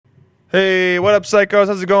Hey, what up, psychos?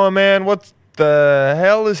 How's it going, man? What the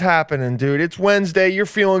hell is happening, dude? It's Wednesday. You're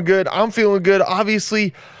feeling good. I'm feeling good.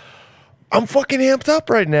 Obviously, I'm fucking amped up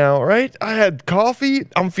right now, right? I had coffee.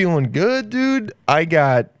 I'm feeling good, dude. I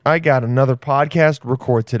got another podcast to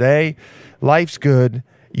record today. Life's good.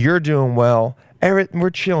 You're doing well. We're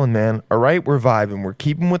chilling, man. All right? We're vibing. We're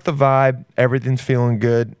keeping with the vibe. Everything's feeling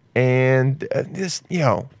good. And this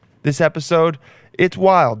episode, it's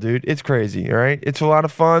wild, dude. It's crazy, all right? It's a lot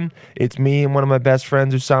of fun. It's me and one of my best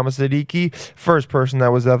friends, Usama Siddiquee, first person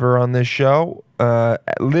that was ever on this show.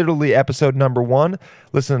 Literally episode number 1.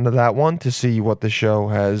 Listen to that one to see what the show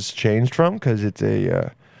has changed from, because it's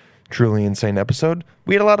a truly insane episode.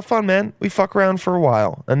 We had a lot of fun, man. We fuck around for a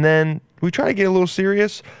while, and then we try to get a little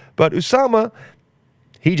serious, but Usama,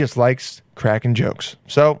 he just likes cracking jokes.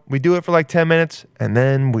 So we do it for like 10 minutes, and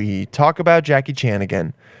then we talk about Jackie Chan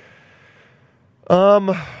again.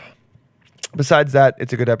 Besides that,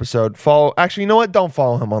 it's a good episode. Actually, you know what? Don't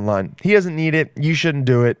follow him online. He doesn't need it. You shouldn't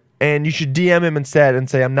do it. And you should DM him instead and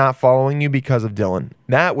say, I'm not following you because of Dylan.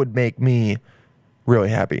 That would make me really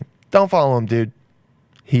happy. Don't follow him, dude.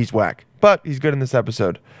 He's whack. But he's good in this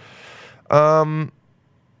episode. How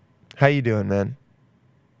you doing, man?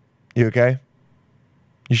 You okay?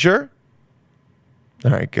 You sure?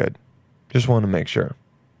 All right, good. Just want to make sure.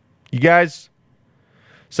 You guys,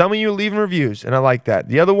 some of you are leaving reviews, and I like that.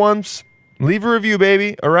 The other ones, leave a review,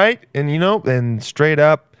 baby, all right? And, and straight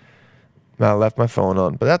up, I left my phone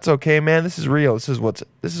on. But that's okay, man. This is real. This is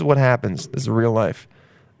what happens. This is real life.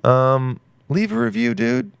 Leave a review,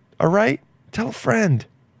 dude, all right? Tell a friend.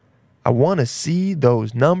 I want to see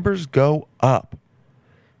those numbers go up.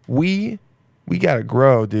 We got to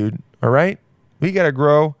grow, dude, all right? We got to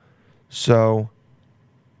grow so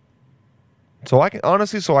I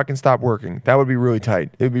can stop working. That would be really tight.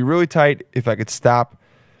 It would be really tight if I could stop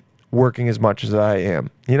working as much as I am.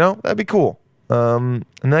 That'd be cool. And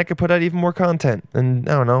then I could put out even more content and,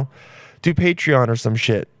 I don't know, do Patreon or some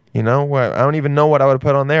shit. I don't even know what I would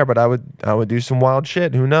put on there, but I would do some wild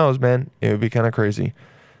shit. Who knows, man? It would be kind of crazy.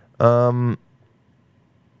 So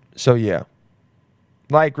yeah.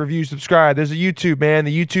 Like, review, subscribe. There's a YouTube, man.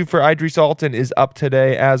 The YouTube for Idris Alton is up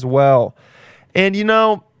today as well. And you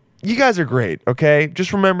guys are great, okay?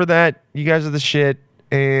 Just remember that. You guys are the shit.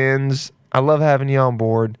 And I love having you on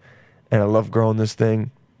board. And I love growing this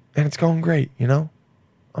thing. And it's going great, I'm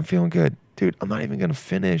feeling good. Dude, I'm not even going to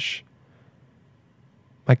finish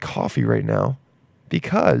my coffee right now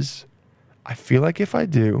because I feel like if I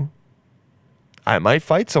do, I might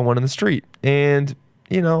fight someone in the street. And,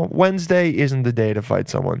 Wednesday isn't the day to fight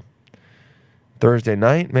someone. Thursday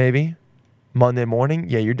night, maybe. Monday morning,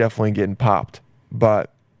 yeah, you're definitely getting popped.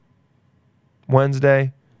 But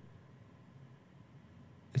Wednesday,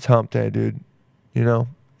 it's hump day, dude. And,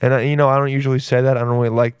 I don't usually say that. I don't really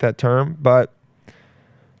like that term. But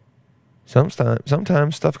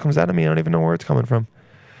sometimes stuff comes out of me. I don't even know where it's coming from.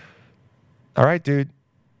 All right, dude.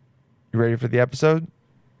 You ready for the episode?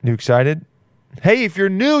 You excited? Hey, if you're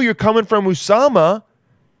new, you're coming from Usama,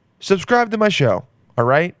 subscribe to my show, all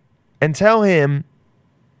right? And tell him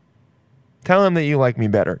that you like me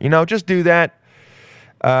better. Just do that.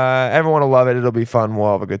 Everyone will love it. It'll be fun.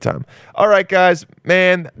 We'll have a good time. All right, guys.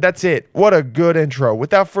 Man, that's it. What a good intro.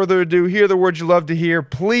 Without further ado, hear the words you love to hear.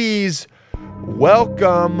 Please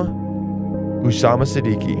welcome Usama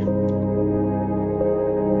Siddiquee.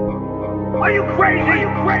 Are you crazy? Are you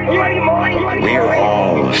crazy? We're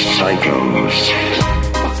all psychos.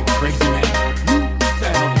 Crazy man.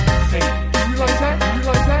 You realize that? You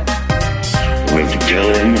realize that? With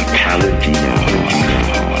Dylan Palladino.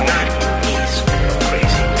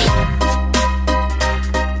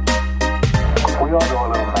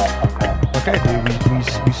 Okay,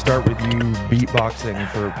 dude, we start with you beatboxing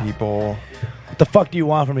for people. What the fuck do you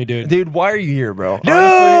want from me, dude? Dude, why are you here, bro? Dude,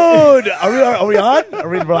 are we on?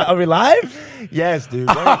 Are we live? Yes, dude.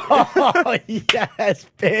 Oh, yes,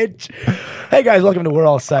 bitch. Hey guys, welcome to We're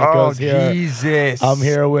All Psychos. Here. Jesus. I'm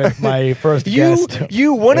here with my first guest.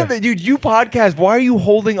 You podcast. Why are you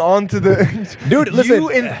holding on to the dude? Listen, you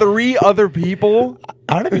and 3 other people.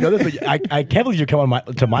 I don't know if you know this, but I can't believe you're coming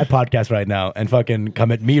to my podcast right now and fucking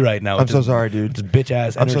come at me right now. I'm so sorry, dude. Just bitch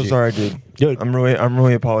ass energy. I'm so sorry, dude. I'm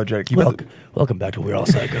really apologetic. Welcome back to We're All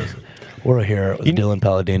Psychos. We're here with Dylan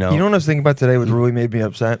Palladino. You know what I was thinking about today? What really made me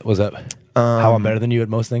upset? What's up? How I'm better than you at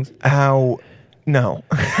most things? No.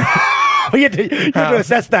 You had to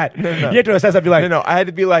assess that. No. You had to assess that. Be like, no. I had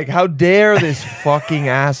to be like, how dare this fucking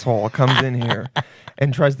asshole comes in here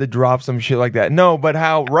and tries to drop some shit like that. No, but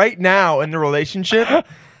how right now in the relationship,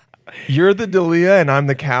 You're the Dalia and I'm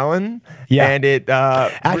the Callan. Yeah. And it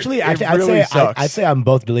Actually, it I'd really say sucks. I'd say I'm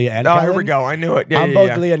both Dalia and Oh, Callan. here we go. I knew it. Yeah, I'm both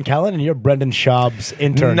Dalia and Callan, and you're Brendan Schaub's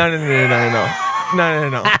intern.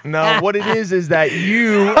 No. What it is that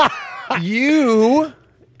you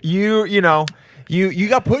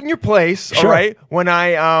got put in your place, Sure. all right? When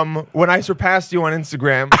I surpassed you on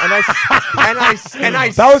Instagram,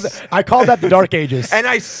 I called that the Dark Ages. and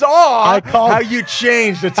I saw called- how you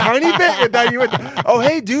changed a tiny bit. And then you went, oh,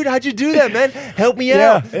 hey, dude, how'd you do that, man? Help me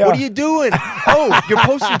Yeah, out. yeah. What are you doing? Oh, you're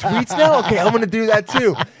posting tweets now? Okay, I'm going to do that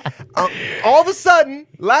too. All of a sudden,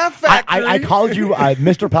 Laugh Factory. I called you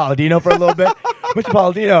Mr. Palladino for a little bit. Mr.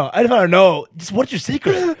 Palladino, I just want to know, just what's your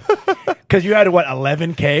secret? Because you had, what,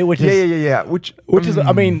 11K? Which is, Yeah. Which is,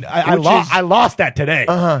 I mean, I lost that today.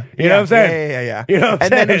 Uh-huh. You know what I'm saying? Yeah. You know what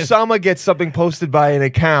I'm and then saying? Usama gets something posted by an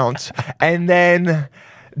account, and then,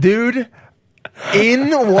 dude, in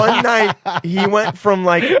one night, he went from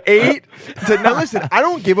like 8 to, now listen, I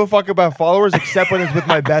don't give a fuck about followers except when it's with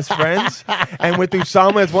my best friends, and with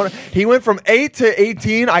Usama, it's one, he went from 8 to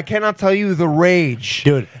 18, I cannot tell you the rage,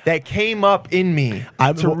 Dude, that came up in me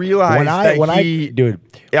I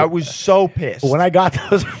was so pissed. When I got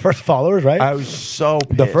those first followers, right? I was so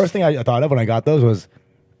pissed. The first thing I thought of when I got those was,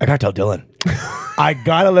 I gotta tell Dylan. I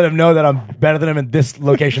gotta let him know that I'm better than him in this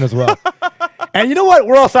location as well. And you know what?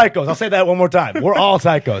 We're all psychos. I'll say that one more time. We're all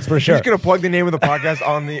psychos for sure. He's gonna plug the name of the podcast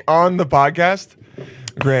on the podcast.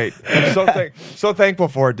 Great. I'm so thankful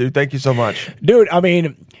for it, dude. Thank you so much. Dude, I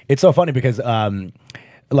mean, it's so funny because yeah,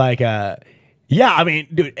 I mean,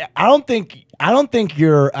 dude, I don't think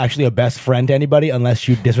you're actually a best friend to anybody unless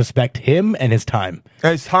you disrespect him and his time.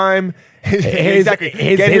 His time, exactly.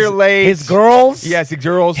 His, Get here late. His girls. Yes, his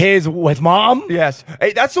girls. His mom. Yes.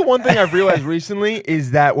 Hey, that's the one thing I've realized recently is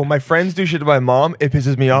that when my friends do shit to my mom, it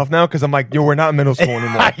pisses me off now because I'm like, yo, we're not in middle school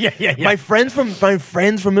anymore. Yeah. My friends from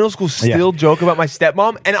middle school still joke about my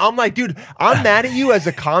stepmom, and I'm like, dude, I'm mad at you as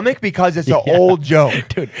a comic because it's an old joke.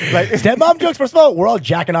 Dude, like, stepmom jokes, first of all, we're all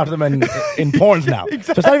jacking off to them in porns now.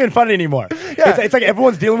 So it's not even funny anymore. Yeah. It's like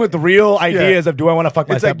everyone's dealing with the real ideas of, do I want to fuck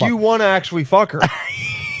my it's stepmom? like you want to actually fuck her.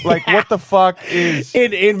 Like, what the fuck is...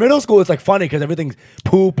 In middle school, it's like funny because everything's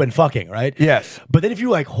poop and fucking, right? Yes. But then if you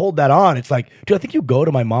like hold that on, it's like, dude, I think you go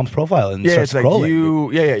to my mom's profile and start it's scrolling.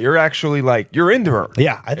 like you're actually like, you're into her.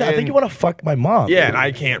 Yeah, I think you want to fuck my mom. Yeah, and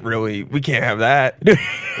I can't really, we can't have that.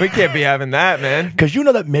 We can't be having that, man. Because you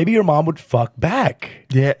know that maybe your mom would fuck back.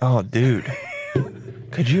 Yeah, oh, dude.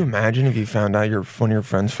 Could you imagine if you found out one of your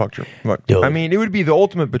friends fucked your... Look, Dude. I mean, it would be the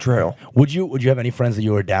ultimate betrayal. Would you have any friends that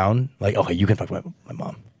you were down? Like, okay, you can fuck my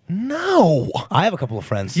mom. No. I have a couple of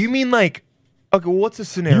friends. You mean like... Okay, well, what's the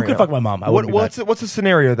scenario? You can fuck my mom. I wouldn't be mad. What's the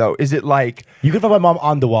scenario, though? Is it like... You can fuck my mom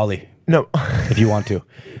on Diwali. No. If you want to.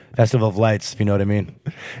 Festival of Lights, if you know what I mean.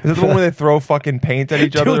 Is it the one where they throw fucking paint at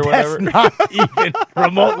each other Dude, or whatever? that's not even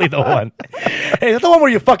remotely the one. Hey, is that the one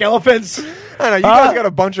where you fuck elephants? I know, you guys got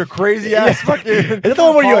a bunch of crazy ass fucking Is that the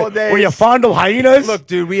one where you fondle hyenas? Look,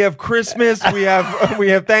 dude, we have Christmas, we have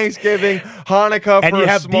Thanksgiving, Hanukkah, and for you a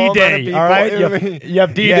have small amount of D-Day, people. all right? You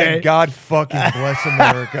have D-Day. Yeah, God fucking bless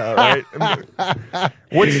America, right?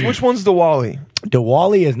 Which one's Diwali?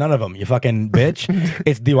 Diwali is none of them, you fucking bitch.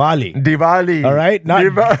 It's Diwali. Diwali. All right? Not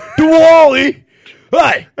Diwali.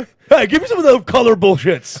 Hey, give me some of the color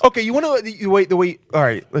bullshits. Okay, you want to wait. All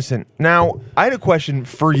right, listen. Now, I had a question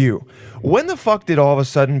for you. When the fuck did all of a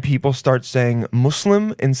sudden people start saying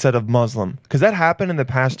Muslim instead of Muslim? Because that happened in the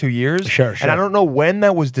past 2 years. Sure. And I don't know when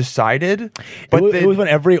that was decided. But It was when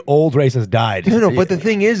every old racist died. No, but the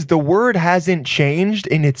thing is, the word hasn't changed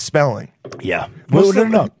in its spelling. Yeah.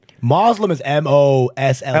 Muslim- No. Muslim is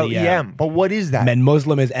M-O-S-L-E-M. L-E-M. But what is that? And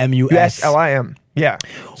Muslim is M-U-S. S-L-I-M. Yeah.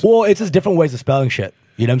 Well, it's just different ways of spelling shit.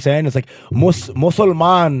 You know what I'm saying? It's like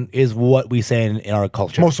Musulman is what we say in our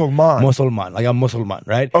culture. Musulman, like a Musulman,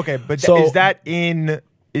 right? Okay, but so, is that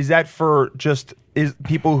for just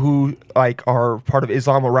people who like are part of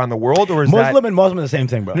Islam around the world, or is Muslim that... and Muslim are the same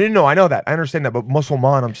thing, bro? No, I know that. I understand that, but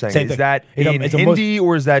Musulman, I'm saying, Same is thing. that in it's a Hindi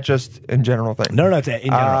or is that just in general thing? No, it's in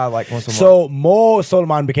general. Like Musulman. So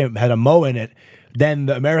Musulman had a mo in it. Then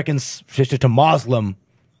the Americans switched it to Muslim.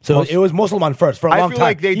 So it was Musulman first for a long time. I feel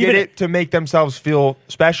like they did it to make themselves feel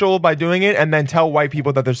special by doing it and then tell white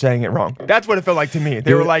people that they're saying it wrong. That's what it felt like to me.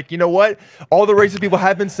 They were like, you know what? All the racist people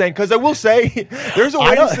have been saying, because I will say, there's a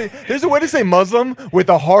way to say Muslim with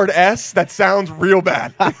a hard S that sounds real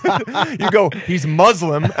bad. You go, he's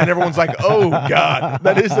Muslim, and everyone's like, oh God,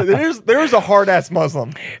 there's a hard ass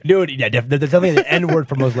Muslim. Dude, yeah, there's definitely an N-word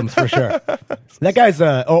for Muslims for sure. That guy's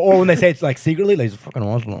or when they say it's like secretly, like, he's a fucking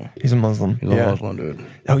Muslim. He's a Muslim. He's a Muslim, dude.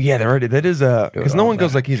 Oh yeah, they're already. That is because no one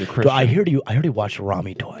goes like he's a Christian. Dude, I heard you watched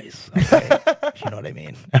Rami twice. Okay? You know what I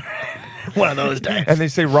mean? One of those days. And they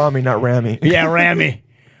say Rami, not Rami. Yeah, Rami.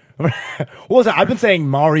 What was that? I've been saying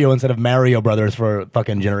Mario instead of Mario Brothers for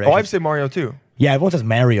fucking generations. Oh, I've said Mario too. Yeah, everyone says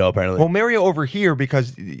Mario apparently. Well, Mario over here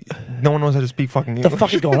because no one knows how to speak fucking English. What the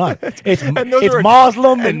fuck is going on? It's those are-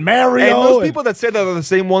 Muslim and Mario. And those people that say that are the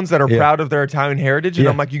same ones that are proud of their Italian heritage. And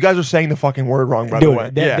Yeah. I'm like, you guys are saying the fucking word wrong, by Dude, the way.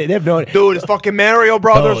 they have no. Dude, it's fucking Mario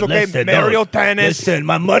Brothers, No, okay? listen, Mario no. Tennis. Listen,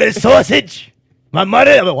 my mother's sausage. My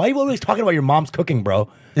mother. I'm like, why are you always talking about your mom's cooking, bro?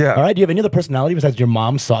 Yeah. All right. Do you have any other personality besides your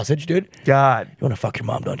mom's sausage, dude? You God. want to fuck your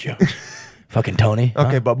mom, don't you? Fucking Tony.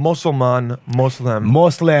 Okay, but Muslim.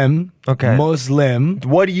 Muslim. Okay. Muslim.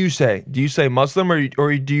 What do you say? Do you say Muslim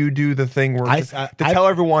or do you do the thing where to tell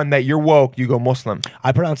everyone that you're woke, you go Muslim?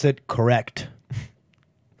 I pronounce it correct.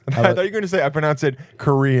 I thought you were going to say I pronounce it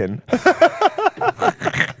Korean.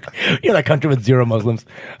 You're that country with 0 Muslims.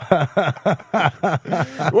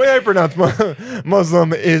 The way I pronounce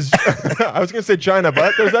Muslim is, I was going to say China,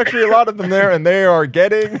 but there's actually a lot of them there, and they are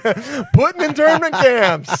getting put in internment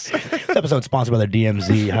camps. This episode's sponsored by their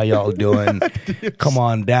DMZ. How y'all doing? Come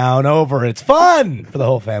on down over. It's fun for the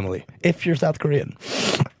whole family. If you're South Korean.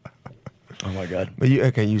 Oh my god. But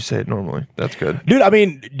you say it normally. That's good. Dude, I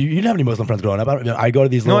mean, you didn't have any Muslim friends growing up. I go to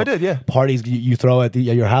these No, little I did, yeah. parties you throw at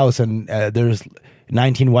your house, and there's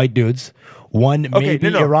 19 white dudes, one maybe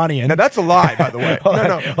Iranian. Now that's a lie, by the way. Hold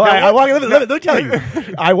on. I walk in. Let me tell you.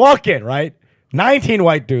 I walk in, right? 19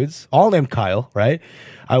 white dudes, all named Kyle, right?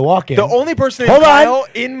 I walk in. The only person named Kyle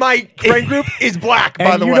in my friend group is black,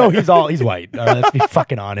 by the way. You know he's white. All right, let's be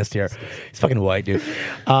fucking honest here. He's fucking white, dude.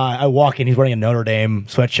 I walk in, he's wearing a Notre Dame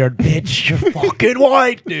sweatshirt. Bitch, you're fucking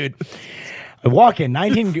white, dude. I walk in,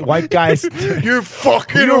 19 white guys. You're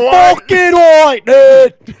fucking You're white. fucking white,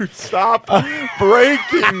 dude. Dude, stop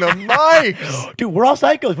breaking the mics. Dude, we're all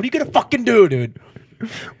psychos. What are you gonna fucking do, dude?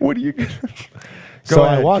 What are you going to... So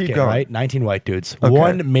I walk in, right? 19 white dudes. Okay.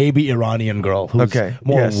 One maybe Iranian girl who's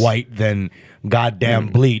more white than goddamn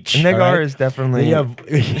bleach. Negar all right? is definitely... Then you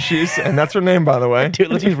have, she's... And that's her name, by the way. dude,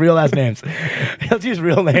 let's use real ass names. Let's use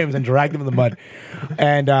real names and drag them in the mud.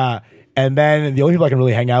 And then the only people I can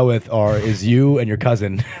really hang out with is you and your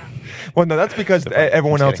cousin. Well, no, that's because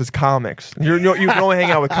everyone else is comics. You can only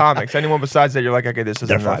hang out with comics. Anyone besides that, you're like, okay, this is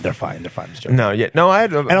enough. They're fine. No, yeah, no, I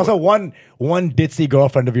had, and also one ditzy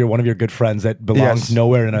girlfriend of one of your good friends that belongs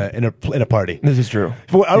nowhere in a party. This is true.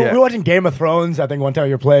 We were watching Game of Thrones, I think, one time at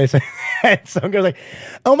your place, and some girl's like,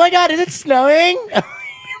 "Oh my god, is it snowing,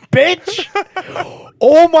 bitch?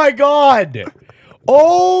 Oh my god."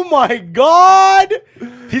 Oh my god!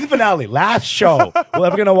 Season finale, last show we're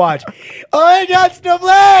ever gonna watch. Oh, I got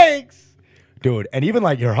snowflakes, dude. And even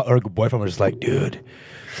like her boyfriend was just like, dude,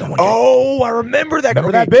 someone. Oh, I remember that.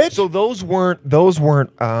 Remember that bitch? So those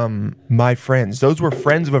weren't my friends. Those were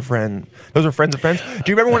friends of a friend. Those were friends of friends. Do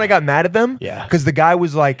you remember when I got mad at them? Yeah. Because the guy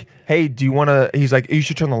was like, "Hey, do you want to?" He's like, "You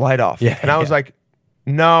should turn the light off." Yeah. And I was like,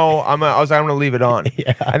 "No, I'm gonna leave it on."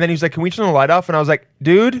 Yeah. And then he was like, "Can we turn the light off?" And I was like,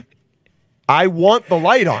 "Dude, I want the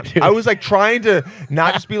light on." Dude. I was like trying to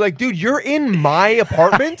not just be like, dude, you're in my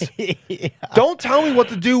apartment. Yeah. Don't tell me what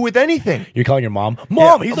to do with anything. You're calling your mom?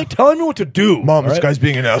 Mom, Yeah. he's like telling me what to do. Mom, this right? guy's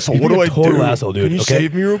being an asshole. He's What do being I a total do? asshole, dude. Can you okay?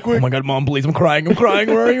 save me real quick? Oh my god, Mom, please, I'm crying.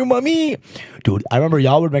 Where are you, mommy? Dude, I remember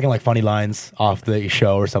y'all were making like funny lines off the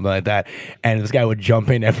show or something like that, and this guy would jump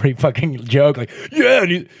in every fucking joke like, yeah,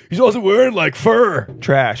 and he's also wearing like fur.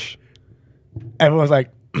 Trash. Everyone was like,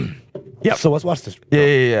 yeah. So let's watch this.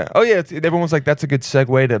 Yeah. Oh yeah. Everyone's like, that's a good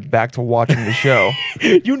segue back to watching the show.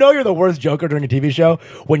 You know you're the worst joker during a TV show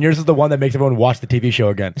when yours is the one that makes everyone watch the TV show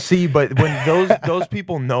again. See, but when those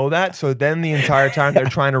people know that, so then the entire time they're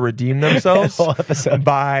trying to redeem themselves Whole episode.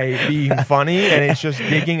 by being funny, and it's just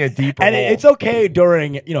digging a deeper And hole. it's okay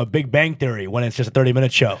during, Big Bang Theory when it's just a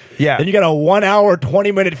 30-minute show. Yeah. Then you got a 1 hour,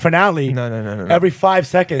 20-minute finale. No. Every 5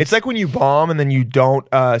 seconds. It's like when you bomb and then you don't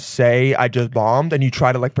say I just bombed, and you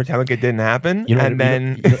try to like pretend like it didn't happen, and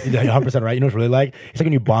then you're 100% right. You know what it's really like? It's like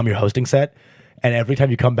when you bomb your hosting set, and every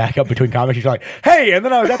time you come back up between comics, you're like, "Hey!" And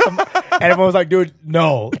then I was at the, and everyone was like, "Dude,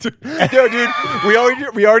 no, dude,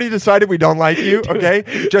 we already decided we don't like you.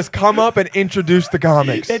 Okay, just come up and introduce the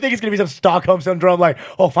comics." They think it's gonna be some Stockholm syndrome, like,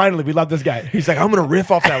 "Oh, finally, we love this guy." He's like, "I'm gonna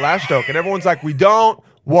riff off that last joke," and everyone's like, "We don't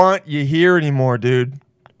want you here anymore, dude."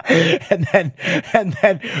 and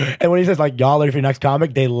when he says like y'all ready for your next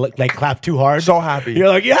comic, they clap too hard. So happy. You're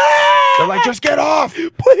like, yeah. They're like, just get off,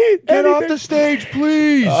 please, get off the stage,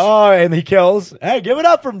 please. Oh, and he kills. Hey, give it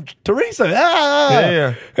up from Teresa. Ah.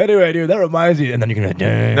 Yeah. Anyway, dude, that reminds you. And then you're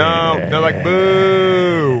gonna no. They're like,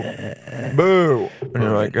 boo, boo. and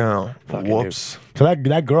you're like, oh, Fucking whoops. dude. So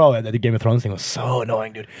that girl at the Game of Thrones thing was so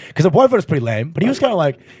annoying, dude. Because her boyfriend was pretty lame, but he was kind of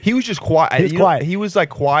like, He was just quiet. He was quiet. He was like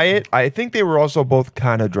quiet. I think they were also both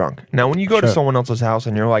kind of drunk. Now, when you go to Sure. someone else's house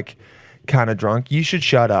and you're like kind of drunk, you should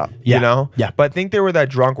shut up. Yeah. You know? Yeah. But I think they were that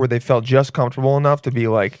drunk where they felt just comfortable enough to be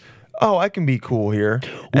like, oh, I can be cool here.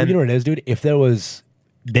 well, And you know what it is, dude? If there was,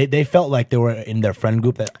 they felt like they were in their friend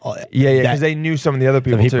group that yeah, that- because they knew some of the other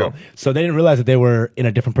people, too. So they didn't realize that they were in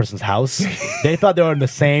a different person's house. They thought they were in the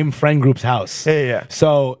same friend group's house. Yeah.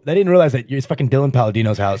 So they didn't realize that it's fucking Dylan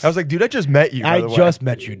Palladino's house. I was like, dude, I just met you. by I the way. just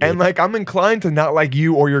met you, dude. And like, I'm inclined to not like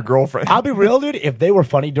you or your girlfriend. I'll be real, dude. If they were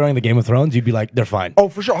funny during the Game of Thrones, you'd be like, they're fine. Oh,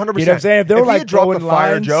 for sure, 100%. You know what I'm saying? If they were he like had dropped a throwing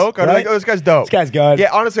fire lines, joke, I'd be right? like, oh, this guy's dope. This guy's good. Yeah,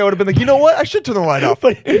 honestly, I would have been like, you know what? I should turn the light off.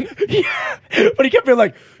 but he kept being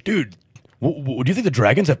like, dude, do you think the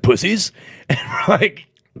dragons have pussies? And we're like,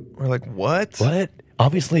 We're like, what? what?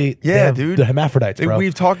 Obviously, Yeah, they're dude. the hermaphrodites, bro.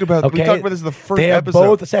 We've talked about we talked about this in the first they have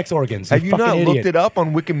episode. both sex organs. Have you fucking not idiot. looked it up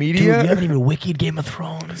on Wikimedia? Dude, you haven't even wikied Game of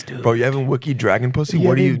Thrones, dude. Bro, you haven't wiki dragon pussy? You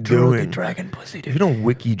What are you haven't drunk a doing? dragon pussy, If dude. you don't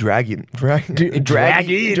wiki dragon, Dude,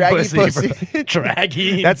 draggy pussy.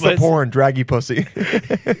 Draggy That's the pussy. porn, draggy pussy.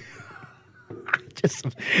 Just,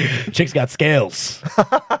 chicks got scales.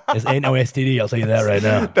 This ain't no STD, I'll tell you that right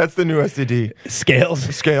now. That's the new STD. Scales.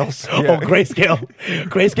 Scales. Oh, Yeah. grayscale.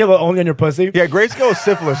 Grayscale only on your pussy. Yeah, grayscale is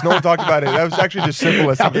syphilis. No one talked about it. That was actually just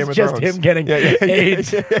syphilis in That Game was of just Thrones. him getting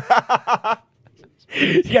AIDS.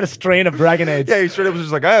 He got a strain of dragon AIDS. Yeah, he straight up was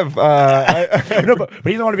just like, I have. No, but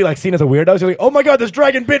he doesn't want to be like seen as a weirdo. He's like, oh my god, this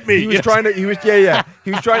dragon bit me. He was trying to. He was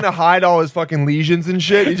He was trying to hide all his fucking lesions and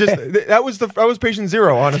shit. He just that was patient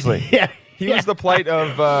zero. Honestly, Yeah. he was the plight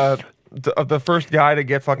of the first guy to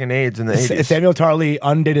get fucking AIDS in the 80s. Samuel Tarly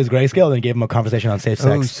undid his grayscale and then gave him a conversation on safe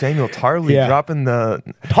Oh, sex. Samuel Tarly Yeah. dropping the.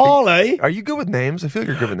 Tarly? Are you good with names? I feel like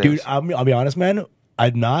you're good with Dude, names. I'll be honest, man.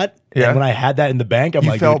 I'm not. Yeah. And when I had that in the bank, I'm You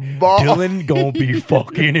like, felt dude, ball- Dylan gonna be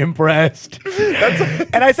fucking impressed.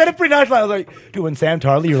 And I said it pretty nonchalant. I was like, dude, when Sam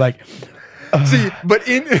Tarly, you're like, See, but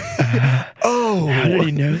in how did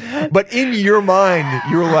he know that? but in your mind,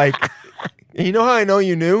 you're like. You know how I know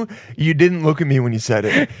you knew? You didn't look at me when you said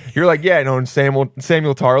it. You're like, yeah, I know Samuel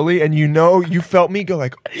Tarly, and you felt me go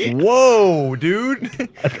like, whoa, dude.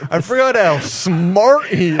 I forgot how smart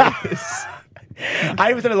he is. I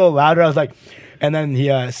even said it a little louder. I was like, and then he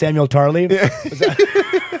Samuel Tarly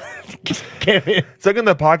came in. It's like on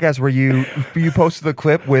the podcast where you posted the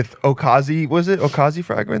clip with Okazi, was it Okazi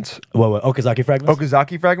fragments? What, Okazaki fragments?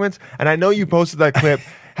 Okazaki fragments? And I know you posted that clip.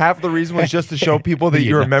 Half the reason was just to show people that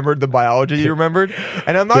you remembered the biology you remembered.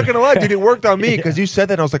 And I'm not going to lie, dude, it worked on me because you said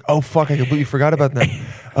that and I was like, oh, fuck, I completely forgot about that.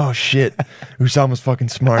 Oh, shit. Usama's fucking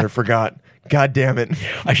smart. I forgot. God damn it.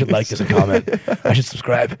 I should like this and comment. I should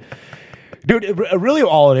subscribe. Dude, really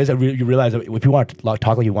all it is, you realize that if you want to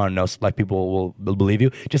talk like you want to know, like people will believe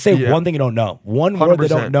you, just say Yeah. one thing you don't know. One word they 100%.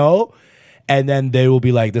 don't know, and then they will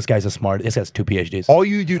be like, this guy's this has 2 PhDs. All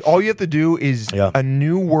you have to do is Yeah. a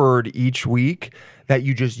new word each week that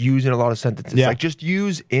you just use in a lot of sentences. Yeah. Like just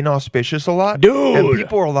use inauspicious a lot. Dude. And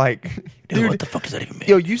people are like, dude, what the fuck does that even mean?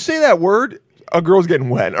 yo, you say that word, a girl's getting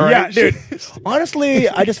wet. All Yeah, right, dude. Honestly,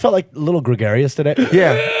 I just felt like a little gregarious today.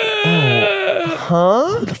 Yeah.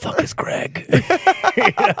 Who the fuck is Greg? You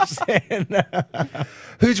know what I'm saying?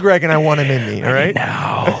 Who's Greg and I want him in me, all right?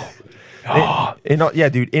 No. Yeah,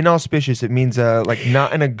 dude, inauspicious, it means like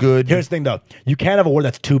not in a good. Here's the thing, though. You can't have a word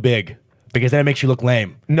that's too big because then it makes you look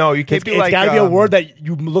lame. No, you can't be It's like. got to be a word that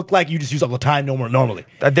you look like you just use all the time normally.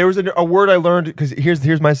 There was a word I learned because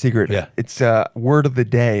here's my secret. Yeah. It's word of the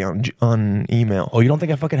day on email. Oh, you don't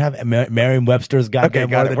think I fucking have Merriam-Webster's goddamn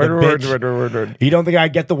got word it. of the day, bitch? Word. You don't think I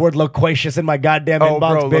get the word loquacious in my goddamn Oh,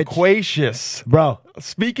 inbox, bro, bitch? loquacious. Bro,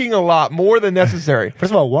 Speaking a lot more than necessary.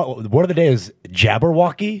 first of all, the word of the day is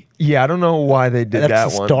Jabberwocky. Yeah, I don't know why they did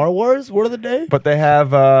That's that one. Star Wars word of the day. But they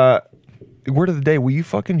have word of the day. Will you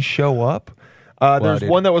fucking show up? There's dude?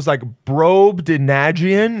 one that was like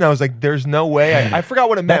brobdinagian. And I was like, there's no way. I forgot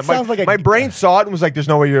what it meant. sounds like my brain saw it and was like, there's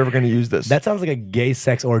no way you're ever going to use this. That sounds like a gay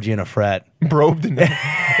sex orgy in a frat.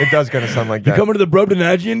 Brobdinagian. It does kind of sound like that. You coming to the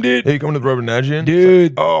Brobdinagian, dude? Hey, you coming to the brobdinagian?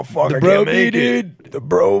 Dude. Oh, fuck. The I can't Brobdy, make dude. it. The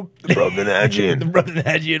brobdinagian. The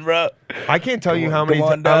Brobdinagian, bro. I can't tell you Come how on, many come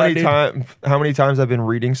on down, how many times I've been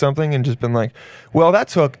reading something and just been like, well, that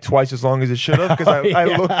took twice as long as it should have because I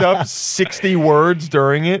looked up 60 words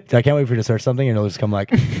during it. Dude, I can't wait for you to search something and it'll just come like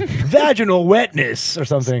vaginal wetness or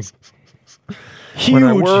something. Huge. When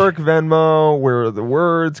I work, Venmo, where are the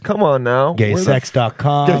words? Come on now.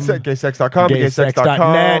 Gaysex.com. Gaysex.com,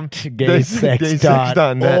 Gaysex.net. Gaysex.net.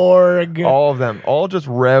 Gaysex.org. All of them. All just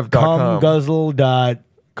rev.com. Cumguzzle.gov.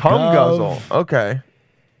 Cumguzzle. Okay.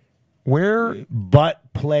 Where?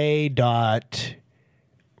 Buttplay.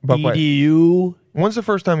 Butt play. EDU. When's the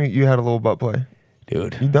first time you had a little butt play?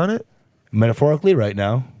 Dude. You done it? Metaphorically right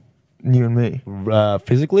now. You and me.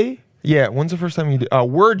 Physically? Yeah, when's the first time you did?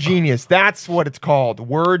 Word Genius. That's what it's called.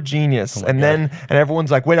 Word Genius. And everyone's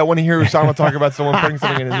like, wait, I want to hear Usama talk about someone putting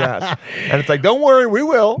something in his ass. And it's like, don't worry, we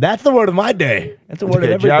will. That's the word of my day. That's the word of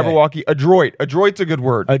every day. Jabberwocky. Adroit. Adroit's a good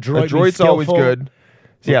word. Adroit's always good.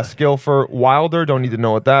 So yeah, skill for Wilder. Don't need to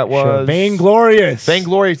know what that was. Sure. Vainglorious.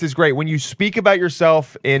 Vainglorious is great. When you speak about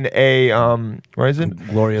yourself in a, what is it?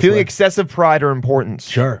 Glorious Feeling way. excessive pride or importance.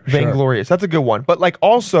 Sure. Vainglorious. That's a good one. But like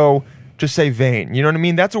also, just say vain. You know what I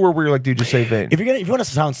mean? That's a word where you're like, dude, just say vain. If you want to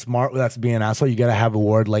sound smart without being an asshole, you gotta have a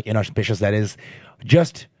word like inauspicious that is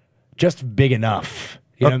just big enough.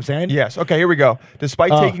 You know what I'm saying? Yes. Okay, here we go.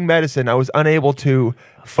 Despite taking medicine, I was unable to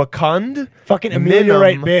fecund. Fucking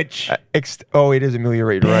ameliorate, bitch. It is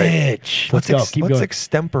ameliorate, right? Bitch. Let's go. Keep let's going.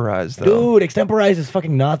 extemporize, though. Dude, extemporize is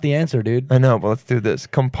fucking not the answer, dude. I know, but let's do this.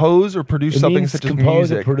 Compose or produce something means such as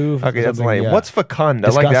compose or music. produce Okay, that's something, lame. yeah. What's fecund? I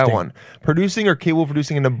like that Disgusting. one. Producing or capable of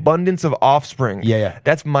producing an abundance of offspring. Yeah.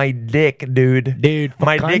 That's my dick, dude. Dude,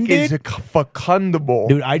 my dick fecunded? is fecundable.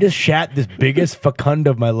 Dude, I just shat this biggest fecund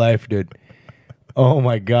of my life, dude. Oh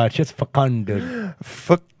my god, shit's fecund, dude.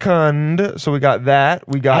 Fecund. So we got that.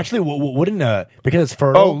 We got Actually, wouldn't because it's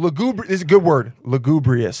fertile. lugubrious. This is a good word.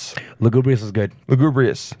 Lugubrious. Lugubrious is good.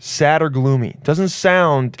 Lugubrious. Sad or gloomy. Doesn't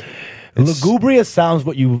sound. Lugubrious sounds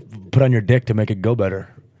what you put on your dick to make it go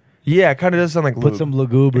better. Yeah, it kind of does sound like lube. Put some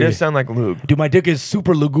lugubrious. It does sound like lube. Dude, my dick is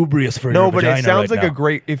super lugubrious for No, your but it vagina sounds right like a now.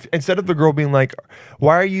 great. If instead of the girl being like,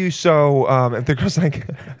 "Why are you so?" If the girl's like,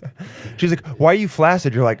 she's like, "Why are you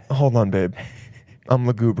flaccid?" You're like, "Hold on, babe. I'm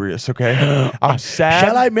lugubrious, okay? I'm sad.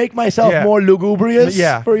 Shall I make myself Yeah. more lugubrious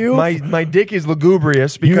for you? My dick is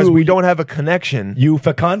lugubrious because we don't have a connection. You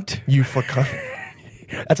fecund? You fuck.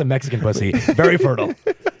 That's a Mexican pussy. Very fertile.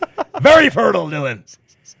 Very fertile, Dylan.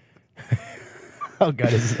 Oh,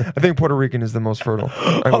 God. I think Puerto Rican is the most fertile.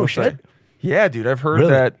 I will say. Shit. Yeah, dude. I've heard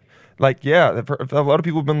Really? that. Like, yeah, a lot of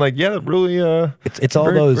people have been like, yeah, that really. It's all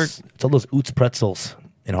those Oots pretzels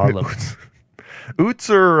in Harlem. Oots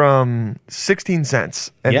are 16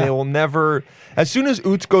 cents, and Yeah. they will never. As soon as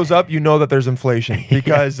Oots goes up, you know that there's inflation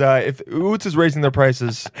because if Oots is raising their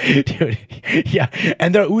prices, Dude, yeah,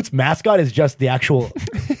 and their Oots mascot is just the actual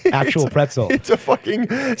pretzel. it's a fucking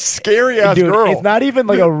scary ass Dude, girl. it's not even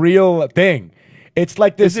like a real thing. It's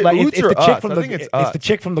like this. Is it like Oots it's or the chick Us? from I the. think it's It's Us. the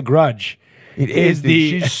chick from The Grudge. It is,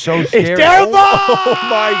 dude. She's so It's scary. terrible! Oh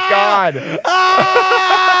my god!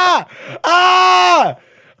 Ah! Ah!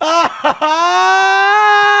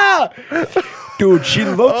 Ah! Dude, she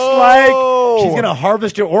looks like she's gonna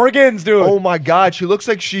harvest your organs, dude. Oh my god! She looks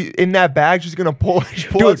like she in that bag. She's gonna pull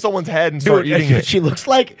out someone's head and start eating it. She looks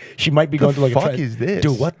like she might be going through like fuck a is this?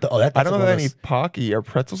 Dude, what the? Oh, that's I don't know one if of any those- Pocky or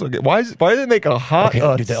pretzels. Why do they make a hot?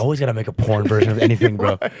 Okay, dude, they always gotta make a porn version of anything,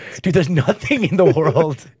 bro. Dude, there's nothing in the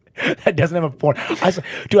world that doesn't have a porn.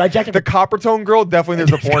 I jacked up the Copper Tone girl. Definitely,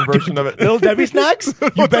 there's a porn version of it. Little Debbie snacks.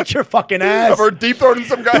 You bet your fucking ass. Of her deep throating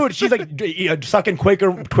some guy. Dude, she's like sucking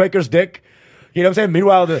Quaker's dick. You know what I'm saying?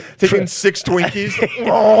 Meanwhile, taking 6 Twinkies.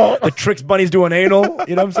 the Trix Bunny's doing anal.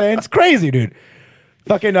 You know what I'm saying? It's crazy, dude.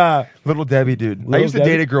 Fucking Little Debbie, dude. I Little used to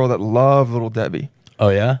Debbie? date a girl that loved Little Debbie. Oh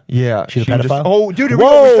yeah? Yeah, She's a she just- pedophile? oh, dude, we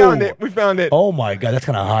Whoa! found it. We found it. Oh my god, that's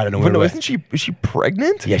kind of hot in a but weird no, way. is she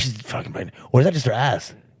pregnant? Yeah, she's fucking pregnant. Or is that just her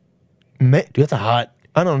ass? Ma- Dude, that's a hot.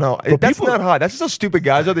 I don't know. But That's people- not hot. That's just how stupid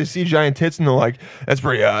guys are. They see giant tits and they're like, "That's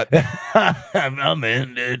pretty hot." I'm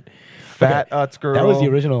in, dude. Fat Utz girl. That was the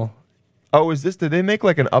original. Oh, is this? Did they make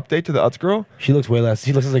like an update to the Utz girl? She looks way less.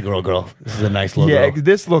 She looks like a girl. This is a nice little Yeah, girl.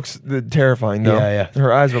 this looks terrifying though. Yeah, yeah.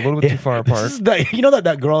 Her eyes are a little bit too far This apart. is you know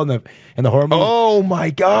that girl in the horror movie? Oh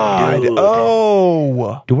my god! Dude.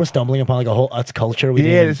 Oh, Dude, we're stumbling upon like a whole Utz culture. We yeah.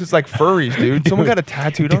 didn't- This is like furries, dude. Someone got a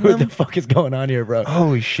tattooed on Dude, what them. the fuck is going on here, bro?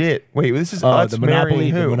 Holy shit! Wait, this is Oh, Utz the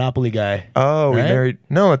marrying who? Monopoly guy. Oh, he Right? married.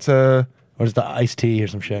 No, it's Or is it the iced tea or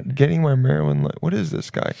some shit? getting my Maryland. What is this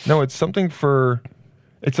guy? No, it's something for.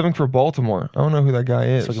 It's something for Baltimore. I don't know who that guy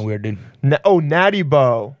is. It's fucking weird, dude. Natty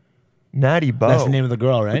Bo. Natty Bo. That's the name of the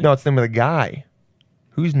girl, right? No, it's the name of the guy.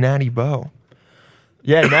 Who's Natty Bo?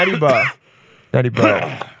 Yeah, Natty Bo. Natty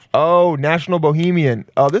Bo. Oh, National Bohemian.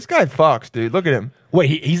 Oh, this guy fucks, dude. Look at him.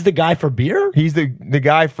 Wait, he's the guy for beer? He's the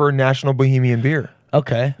guy for National Bohemian Beer.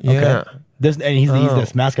 Okay. Yeah. Okay. And he's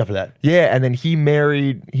the mascot for that. Yeah, and then he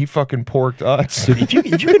fucking porked Utz. Dude,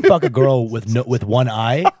 if you can fuck a girl with one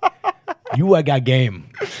eye, you got game.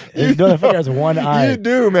 This motherfucker has one eye. You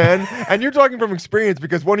do, man. And you're talking from experience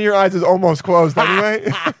because one of your eyes is almost closed anyway.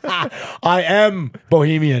 I am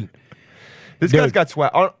Bohemian. This Dude. guy's got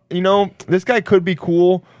swag. You know, this guy could be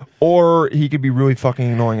cool, or he could be really fucking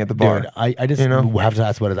annoying at the bar. Dude, I just have to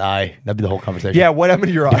ask about his eye. That'd be the whole conversation. Yeah, what happened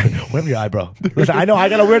to your eye? What happened to your eye, bro? Listen, I know I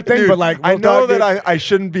got a weird thing, Dude, but like, I we'll know talk, that dude. I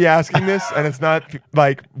shouldn't be asking this, and it's not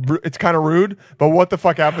like it's kind of rude. But what the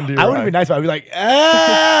fuck happened to your I eye? wouldn't be nice, but I'd be like,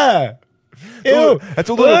 ah, ew, That's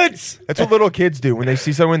what Woods. that's what little kids do when they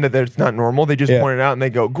see someone that's not normal. They just Yeah. point it out and they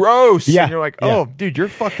go gross. Yeah. And you're like, Yeah. oh, dude, you're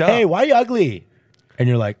fucked up. Hey, why are you ugly? And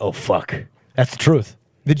you're like, oh fuck, that's the truth.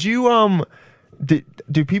 Did you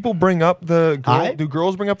do people bring up the girl? Eye? Do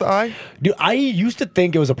girls bring up the eye? Dude, I used to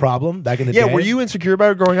think it was a problem back in the day. Yeah, were you insecure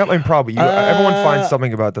about it growing up? I mean, probably. Everyone finds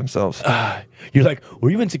something about themselves. You're like, were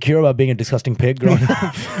you insecure about being a disgusting pig growing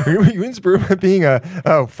up? Were you insecure about being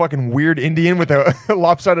a fucking weird Indian with a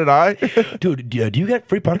lopsided eye? Dude, do you get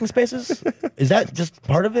free parking spaces? Is that just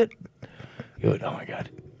part of it? Dude, oh my god.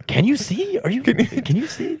 Can you see? Can you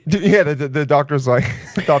see? Dude, yeah, the doctor's like,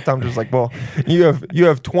 the optometrist's like, well, you have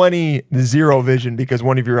 20/0 vision because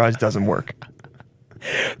one of your eyes doesn't work.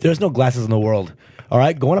 There's no glasses in the world. All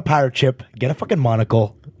right, go on a pirate ship, get a fucking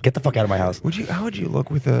monocle, get the fuck out of my house. How would you look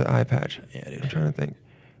with an eye patch? Yeah, dude. I'm trying to think.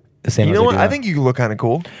 The same You as know I what? do I now. think you could look kind of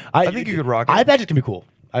cool. I think you could rock it. Eye patches can be cool,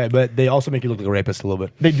 but they also make you look like a rapist a little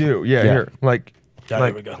bit. They do. Yeah. Yeah. Here, like,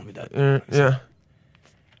 There we go. Let me that. yeah.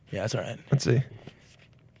 Yeah, that's all right. Let's see.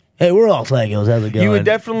 Hey, we're all psychos. How's it going? You would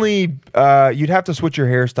definitely. You'd have to switch your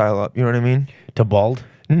hairstyle up. You know what I mean? to bald.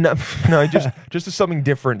 No, no, just to something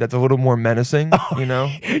different that's a little more menacing. You know,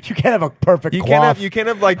 You can't have a perfect you quaff. can't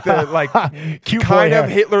have like the Cute boy kind of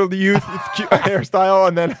hair. Hitler Youth hairstyle,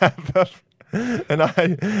 and then have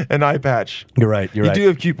an eye patch. You're right. You're You right. do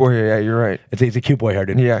have cute boy hair. Yeah, you're right. It's a cute boy hair,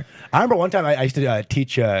 dude. Yeah. I remember one time I used to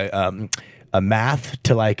teach a math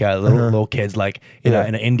to like little kids, like in Yeah.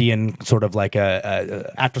 an Indian sort of like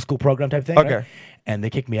a after school program type thing. Okay. Right? And they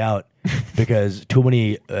kicked me out because too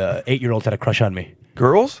many 8-year-olds had a crush on me.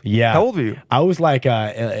 Girls? Yeah. How old were you? I was like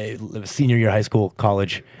a senior year high school,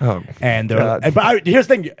 college. Oh, and they're God. but here's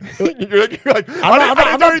the thing. you're like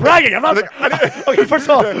I'm not bragging. I'm not. Okay, first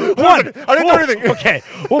of all, I didn't do anything. Okay,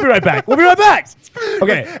 we'll be right back.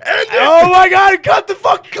 Okay. Oh my God! Cut the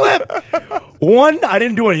fucking clip. One, I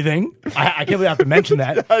didn't do anything. I can't believe I have to mention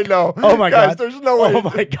that. I know. Oh my Guys, God! there's no way. Oh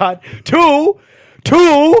my God! Two.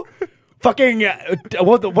 Fucking.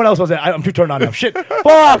 What else was it? I'm too turned on now. Shit.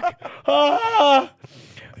 Fuck.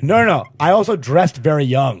 No. I also dressed very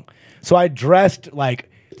young, so I dressed like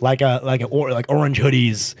orange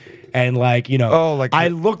hoodies. And I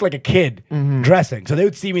looked like a kid dressing. So they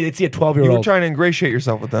would see me. They'd see a 12-year-old. You were trying to ingratiate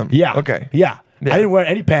yourself with them. Yeah. Okay. Yeah. Yeah. I didn't wear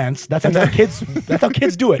any pants. That's how kids. That's how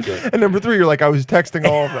kids do it. And number 3, you're like, I was texting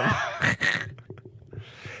all of them.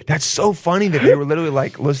 That's so funny that they were literally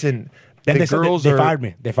like, listen, And the they girls they are. fired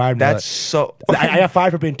me. They fired me. That's so. I got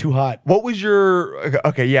fired for being too hot. What was your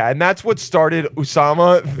okay? Yeah, and that's what started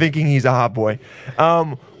Usama thinking he's a hot boy.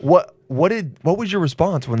 What was your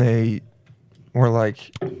response when they were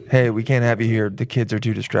like, "Hey, we can't have you here. The kids are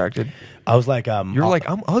too distracted." I was like, You're like,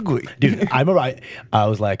 "I'm ugly, dude. I remember I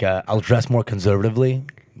was like, I'll dress more conservatively.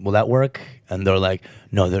 Will that work? And they're like,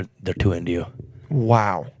 no, they're too into you.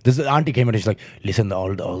 Wow. This auntie came in and she's like, listen,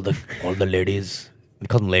 all the ladies. We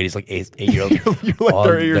call them ladies, like 8-year-olds. You're like all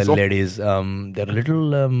they're 8 years the old. ladies, they're a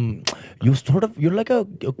little. You're like a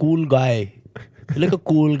cool guy. You're like a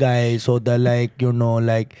cool guy. So they're like,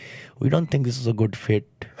 we don't think this is a good fit.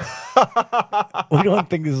 We don't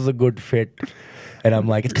think this is a good fit. And I'm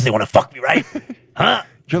like, it's because they want to fuck me, right? Huh?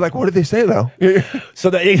 You're like, what did they say though? So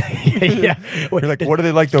yeah. You're like, what do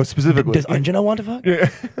they like though specifically? Does Anjana want to fuck? Yeah.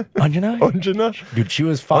 Anjana? Anjana? Dude, she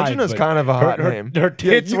was 5. Anjana's but kind of a hot her, name. Her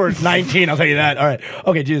tits Yeah, were 19, I'll tell you that. All right.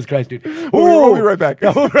 Okay, Jesus Christ, dude. We'll be right back.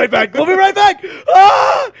 Yeah, we'll be right back. We'll be right back.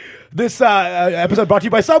 Ah! This episode brought to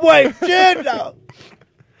you by Subway. Shit. No.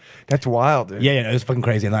 That's wild, dude. Yeah, it was fucking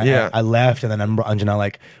crazy. And Yeah. I left, and then I remember Anjana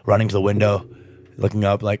like running to the window, looking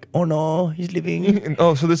up, like, oh no, he's leaving.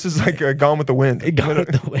 Oh, so this is like Gone with the Wind. Gone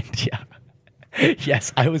with the wind, yeah.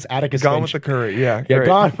 Yes, I was Atticus Gone Finch. with the Curry. Yeah. Yeah, great.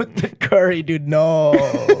 Gone with the Curry, dude. No.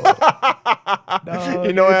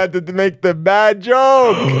 You know, I had to make the bad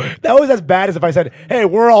joke. That was as bad as if I said, hey,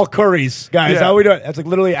 we're all Currys, guys. Yeah. How we doing? That's like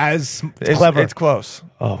literally as clever. It's close.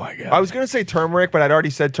 Oh my God. I was gonna say turmeric, but I'd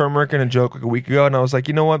already said turmeric in a joke like a week ago, and I was like,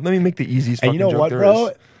 you know what? Let me make the easiest. And you know fucking what, joke bro?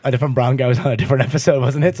 there is. A different brown guy was on a different episode,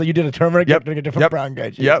 wasn't it? So you did a turmeric, Yep. you're doing a different Yep. brown guy.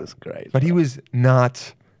 Jesus Yep. Christ. But he was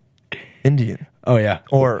not Indian Oh yeah.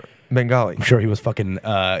 or Bengali. I'm sure he was fucking.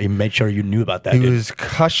 He made sure you knew about that. He dude. was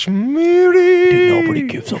Kashmiri. Dude, nobody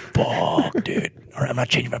gives a fuck, dude. All right, I'm not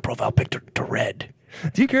changing my profile picture to red.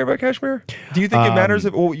 Do you care about Kashmir? Do you think it matters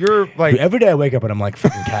if you're like? Dude, every day I wake up and I'm like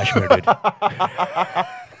fucking Kashmir, dude.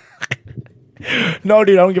 No,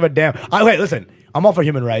 dude, I don't give a damn. Okay, listen. I'm all for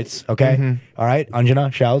human rights. Okay, all right.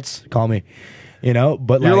 Anjana, shouts, call me. You know,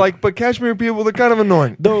 but You're like, but Kashmir people, they're kind of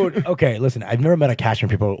annoying. dude. Okay, listen. I've never met a Kashmir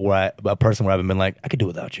people a person where I've been like, I could do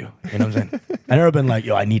without you. You know what I'm saying? I've never been like,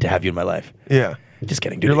 yo, I need to have you in my life. Yeah. Just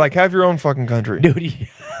kidding, dude. You're like, have your own fucking country. dude,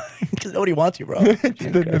 because nobody wants you, bro.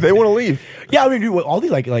 They want to leave. Yeah, I mean, dude, all these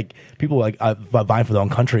like people like vying for their own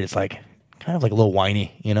country. It's like kind of like a little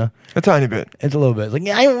whiny, you know? A tiny bit. It's a little bit. It's like,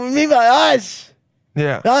 I me by us.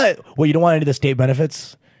 Yeah. Well, you don't want any of the state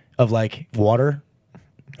benefits of like water.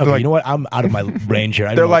 Okay, like- you know what? I'm out of my range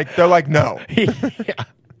here. They're like, no. yeah.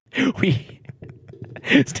 We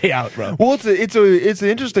stay out, bro. Well, it's an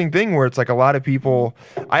interesting thing where it's like a lot of people.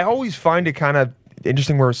 I always find it kind of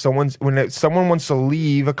interesting where someone wants to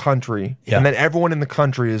leave a country, Yeah. and then everyone in the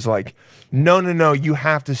country is like, no, you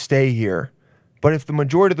have to stay here. But if the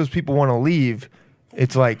majority of those people want to leave,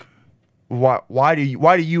 it's like, why do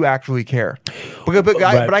you actually care?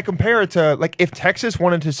 But I compare it to like if Texas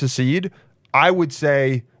wanted to secede, I would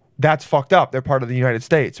say that's fucked up. They're part of the United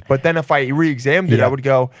States. But then if I re-examined it, Yeah. I would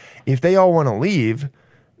go, if they all want to leave,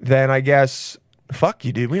 then I guess fuck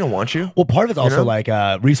you, dude. We don't want you. Well, part of it's also know? like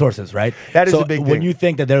resources, right? That is so a big when thing. you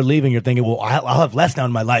think that they're leaving, you're thinking, well, I'll have less now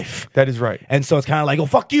in my life. That is right. And so it's kind of like, oh,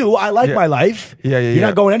 fuck you. I like Yeah. my life. Yeah, You're yeah.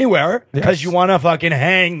 not going anywhere because Yes. you want to fucking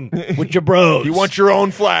hang with your bros. You want your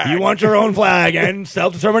own flag. You want your own flag and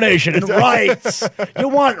self-determination and rights. You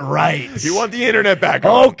want rights. You want the internet back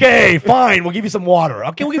on. Okay, fine. We'll give you some water.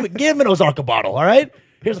 Okay, we'll give him an Ozarka bottle, all right?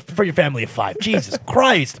 Here's for your family of 5. Jesus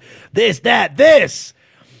Christ. This.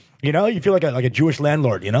 You know, you feel like a Jewish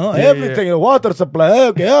landlord, you know? Everything, a water supply.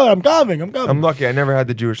 Okay, I'm coming. I'm lucky. I never had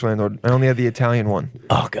the Jewish landlord. I only had the Italian one.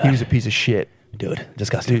 Oh, God. He was a piece of shit. Dude,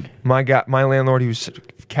 disgusting. Dude, my landlord, he was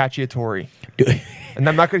Cacciatore. Dude. And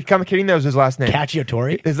I'm not kidding, that was his last name.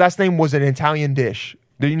 Cacciatore? His last name was an Italian dish.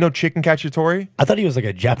 Do you know chicken cacciatore? I thought he was like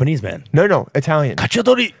a Japanese man. No, Italian.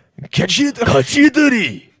 Cacciatore.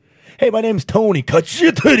 Cacciatore. Hey, my name's Tony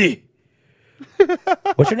Cacciatore.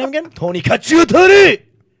 What's your name again? Tony Cacciatore.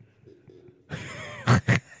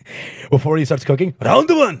 Before he starts cooking, round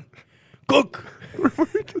one, cook.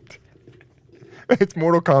 It's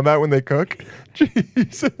Mortal Kombat when they cook.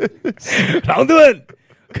 Jesus. Round one,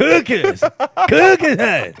 cookers.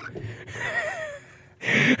 Cookers.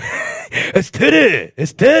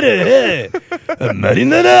 Estere.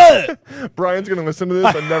 Marinara. Brian's going to listen to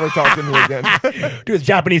this and never talk to me again. Dude, it's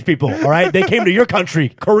Japanese people, all right? They came to your country,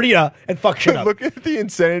 Korea, and fuck shit up. Look at the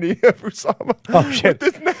insanity of Usama. Oh, shit.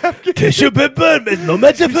 With this napkin. Tissue paper is no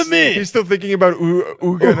match for me. He's still thinking about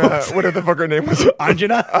Ugana. Whatever the fuck her name was.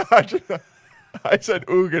 Anjana? Anjana. I said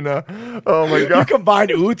Ugana. Oh my You god. combined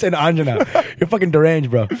Oots and Anjana. You're fucking deranged,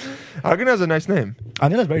 bro. Ugana has a nice name.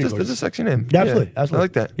 Anjana's very It's gorgeous. a sexy name. Yeah, absolutely. I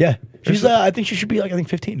like that. Yeah. She's, I think she should be like,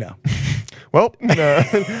 15 now. Well,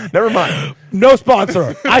 never mind. No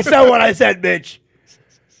sponsor. I said what I said, bitch.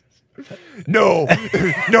 No,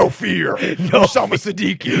 no fear. No, Usama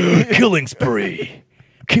Siddiquee. Killing spree.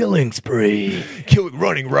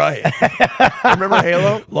 Running riot. Remember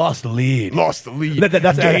Halo? Lost the lead. Lost the lead.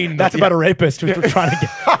 That's about a rapist who's trying to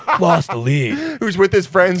get lost the lead. Who's with his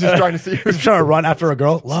friends who's trying to see Who's trying to run after a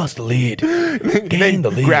girl? Lost the lead. Gain the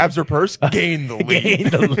lead. Grabs her purse. Gain the lead. Gain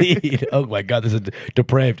the lead. Oh my god, this is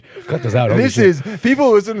depraved. Cut this out. Holy This shit. is people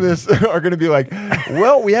who listen to this are going to be like,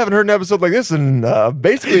 well, we haven't heard an episode like this in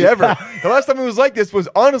basically ever. The last time it was like this was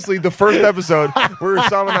honestly the first episode where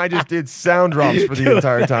Usama and I just did sound drops for the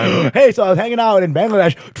entire time, Hey, so I was hanging out in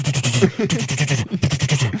Bangladesh.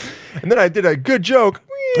 and then I did a good joke.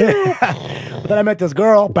 But then I met this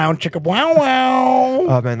girl. Bound chicka wow wow.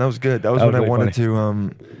 Oh man, that was good. That was when I really wanted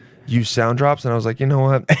to use sound drops, and I was like, you know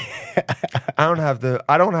what? I don't have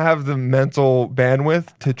the mental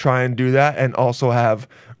bandwidth to try and do that, and also have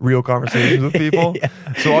real conversations with people.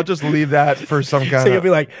 So I'll just leave that for some kind So you'll of. be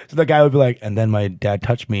like, so the guy would be like, and then my dad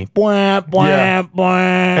touched me. Bwah, bwah, Yeah. bwah.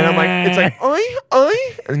 And I'm like, it's like, oi,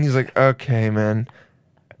 and he's like, okay, man.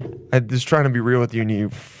 I'm just trying to be real with you, and you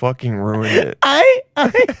fucking ruined it. I.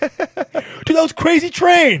 Dude, that was Crazy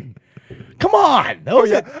Train. Come on. That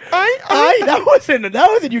wasn't, that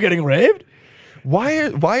wasn't you getting raped. Why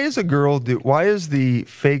is the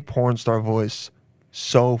fake porn star voice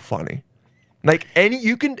so funny? Like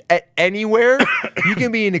anywhere you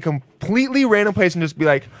can be in a completely random place and just be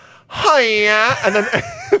like, hiya, and then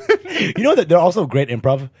You know that they're also great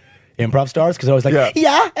improv stars because they're always like,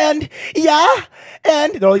 and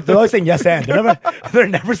they're always saying yes and. They're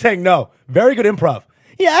never saying no. Very good improv.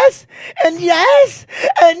 Yes and yes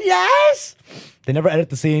and yes. They never edit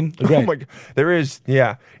the scene. They're great. oh my god, there is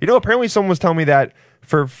apparently someone was telling me that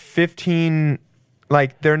for 15,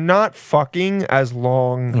 like they're not fucking as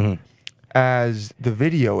long as the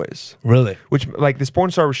video is. Really? Which, like, this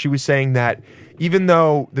porn star, she was saying that even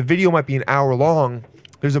though the video might be an hour long,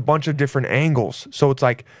 there's a bunch of different angles. So it's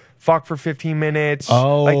like fuck for 15 minutes.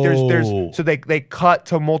 Oh. Like there's so they cut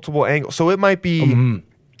to multiple angles. So it might be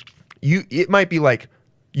it might be like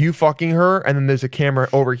you fucking her, and then there's a camera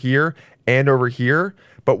over here and over here.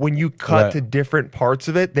 But when you cut to different parts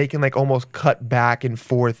of it, they can like almost cut back and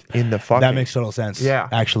forth in the fucking. That makes total sense. Yeah,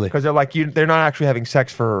 actually, because they're like they're not actually having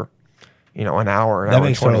sex for, an hour. That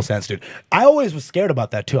makes total sense, dude. I always was scared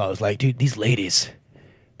about that too. I was like, dude, these ladies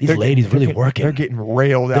really working. They're getting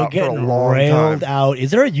railed out for a long time. Out.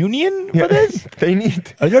 Is there a union for this? They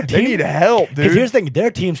need. They need help, dude. Because here's the thing: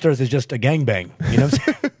 their Teamsters is just a gangbang. You know what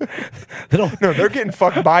I'm saying? They don't. No, they're getting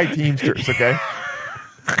fucked by Teamsters. Okay.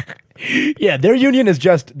 Yeah, their union is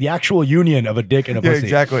just the actual union of a dick and a pussy.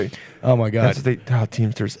 Exactly. Oh my god.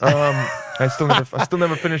 Teamsters. I still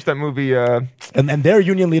never finished that movie. And their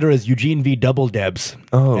union leader is Eugene V. Double Debs.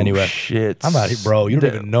 Oh anyway, shit! I'm out here, bro. You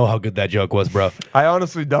don't even know how good that joke was, bro. I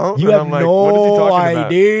honestly don't. You have no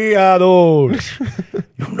idea, dude. You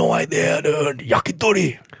have no idea, dude.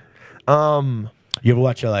 Yakitori. You ever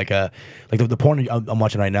watch like the porn I'm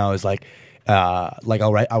watching right now is like I'll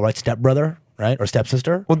write stepbrother. Right? Or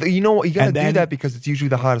stepsister. Well, you know what? You gotta do that because it's usually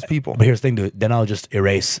the hottest people. But here's the thing, dude. Then I'll just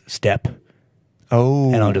erase step.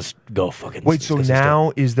 Oh. And I'll just go fucking. Wait, so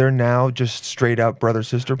now, is there now just straight up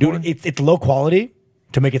brother-sister porn? Dude, it's low quality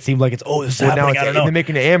to make it seem like it's, this is happening. I don't know. They're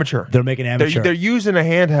making it amateur. They're making it amateur. They're using a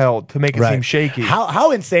handheld to make it seem shaky.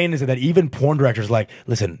 How insane is it that even porn directors are like,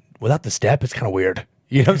 listen, without the step, it's kind of weird.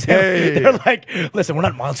 You know what I'm saying? They're like, listen, we're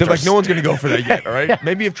not monsters. They're like, no one's going to go for that yet, all right?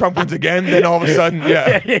 Maybe if Trump wins again, then all of a sudden,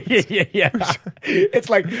 yeah. It's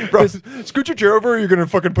like, bro, scoot your chair over or you're going to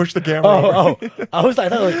fucking push the camera over. I was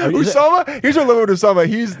like, Usama, here's what I love with Usama.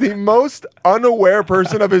 He's the most unaware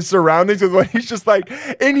person of his surroundings. He's just like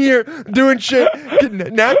in here doing shit, getting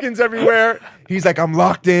napkins everywhere. He's like, I'm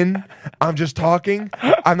locked in. I'm just talking.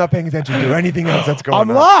 I'm not paying attention to anything else that's going on.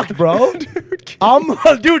 I'm locked, bro.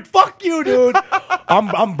 Dude, fuck you, dude.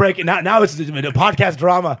 I'm breaking. Now it's a podcast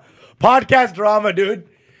drama. Podcast drama, dude.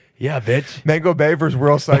 Yeah, bitch. Mango Bay versus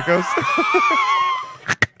Real Psychos.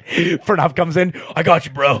 Pranav comes in. I got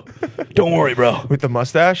you, bro. Don't worry, bro. With the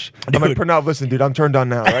mustache? Dude. I'm like, Pranav, listen, dude, I'm turned on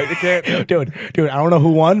now, right? You can't. Dude, I don't know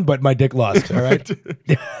who won, but my dick lost, all right?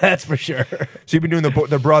 That's for sure. So you've been doing the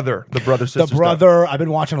brother sister The brother. stuff. I've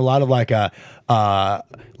been watching a lot of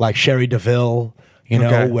like Sherry DeVille,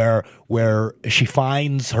 where she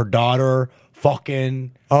finds her daughter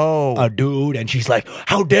fucking a dude, and she's like,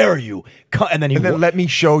 "How dare you?" And then let me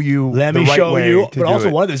show you. Let me show you. But also,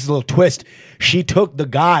 one of this is a little twist. She took the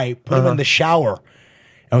guy, put him in the shower.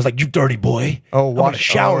 I was like, "You dirty boy! I'm gonna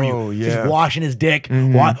shower you." Yeah. She's washing his dick.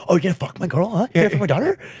 Oh, you're gonna fuck my girl? Huh? You're gonna fuck my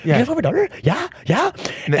daughter? You're gonna fuck my daughter? Yeah.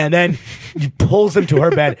 And then he pulls him to her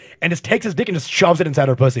bed and just takes his dick and just shoves it inside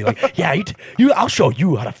her pussy. Like, yeah, I'll show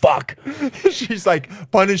you how to fuck. She's like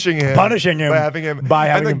punishing him by having him.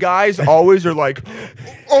 And the guys always are like,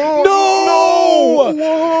 "Oh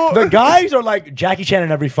no!" The guys are like Jackie Chan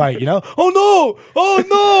in every fight. Oh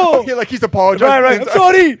no! Yeah, like he's apologizing. Right.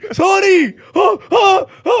 I'm sorry.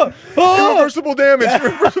 Irreversible damage.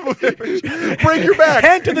 Break your back.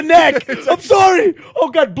 Hand to the neck. I'm sorry. Oh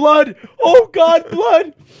God, blood.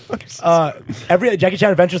 Every Jackie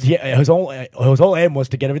Chan adventures, his whole aim was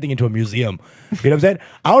to get everything into a museum. You know what I'm saying?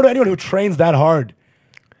 I don't know anyone who trains that hard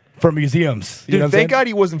for museums. Dude, thank God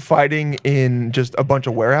he wasn't fighting in just a bunch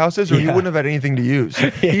of warehouses, or he wouldn't have had anything to use.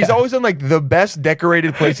 He's always in like the best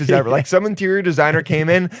decorated places ever. Like some interior designer came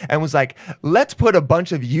in and was like, "Let's put a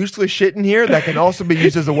bunch of useless shit in here that can also be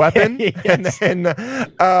used as a weapon." And then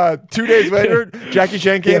 2 days later, Jackie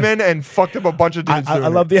Chan came in and fucked up a bunch of dudes. I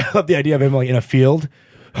love the idea of him like in a field,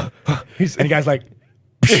 and the guy's like,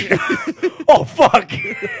 "Oh fuck."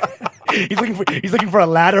 He's looking for a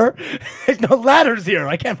ladder. There's no ladders here.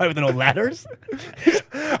 I can't fight with no ladders.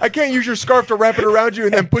 I can't use your scarf to wrap it around you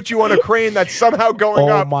and then put you on a crane that's somehow going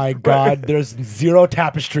up. Oh my God. There's zero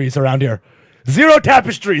tapestries around here. Zero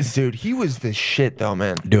tapestries. Dude, he was the shit though,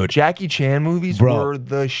 man. Dude. Jackie Chan movies were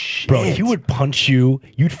the shit. Bro, he would punch you,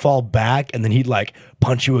 you'd fall back, and then he'd like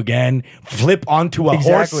punch you again, flip onto a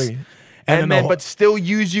horse. And then, but still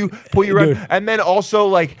use you, pull you around, and then also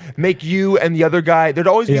like make you and the other guy. There'd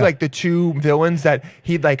always be like the two villains that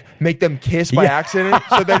he'd like make them kiss by accident,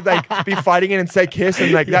 so they'd like be fighting and say kiss,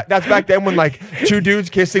 and like that's back then when like two dudes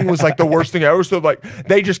kissing was like the worst thing ever. So like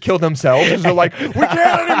they just killed themselves because they're like, we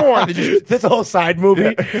can't anymore. They just, this whole side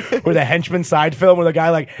movie, where the henchman side film, where the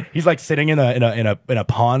guy like he's like sitting in a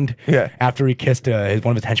pond, after he kissed one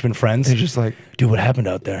of his henchman friends. He's just like, dude, what happened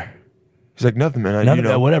out there? He's like, nothing, man. None of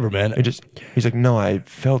that, whatever, man. He's like, no, I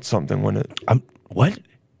felt something when it. What? What are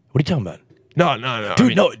you talking about? No. Dude, I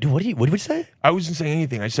mean, no. Dude, what did you say? I wasn't saying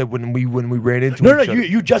anything. I said when we ran into No, each other.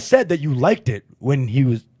 you just said that you liked it when he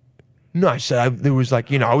was. No, I said there was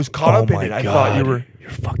like, I was caught up in it. I thought you were. You're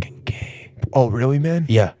fucking gay. Oh, really, man?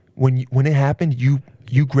 Yeah. When it happened, you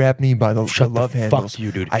grabbed me by the love handles. Fuck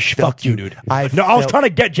you, dude. Fuck you, dude. I was trying to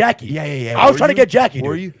get Jackie. Yeah. I was trying to get Jackie, dude.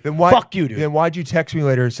 Were you? Then why? Fuck you, dude. Then why'd you text me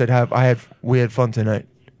later and said we had fun tonight?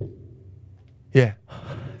 Yeah.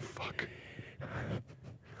 Fuck.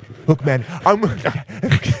 Look, man, I'm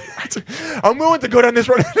willing to go down this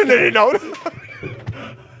road. No.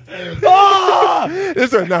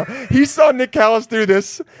 Listen, no. He saw Nick Callis do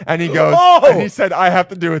this, and he goes, and he said, "I have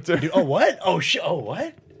to do it too." Dude, oh what? Oh shit! Oh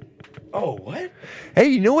what? Oh what? Hey,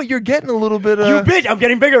 you know what? You're getting a little bit. You bitch! I'm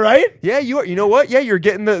getting bigger, right? Yeah, you are. You know what? Yeah, you're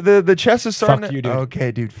getting the chest is starting. Fuck you, dude.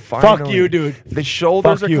 Okay, dude. Finally. Fuck you, dude. The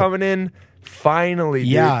shoulders Fuck are you. coming in. Finally,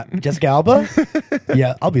 Yeah, dude. Jessica Alba.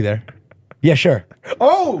 Yeah, I'll be there. Yeah, sure.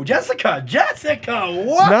 Oh, Jessica,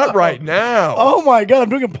 what? Not right now. Oh my god, I'm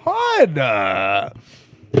doing a pod.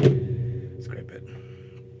 It's a great bit.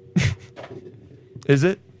 Is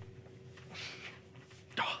it?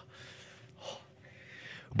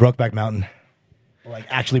 Brokeback Mountain. Like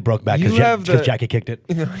actually Brokeback You have because the- Jackie kicked it.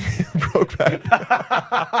 Broke back.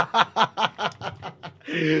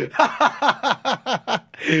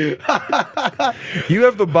 You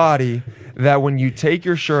have the body that when you take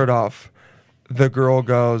your shirt off, the girl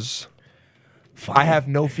goes, I have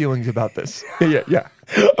no feelings about this. Yeah.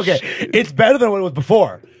 Okay, it's better than what it was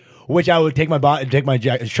before, which I would take my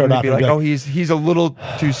shirt off Be and like, be like, oh, he's a little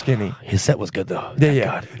too skinny. his set was good though. Yeah.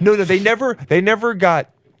 God. No, they never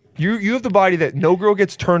got. You have the body that no girl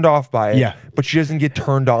gets turned off by it, Yeah. but she doesn't get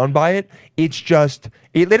turned on by it. It's just,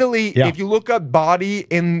 it literally, Yeah. if you look up body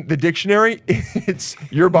in the dictionary, it's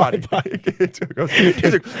your body. It's like,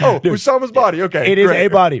 oh, Usama's body. Okay. It is great. a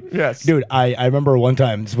body. Yes. Dude, I remember one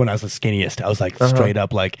time, this is when I was the skinniest. I was like straight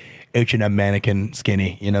up like H&M mannequin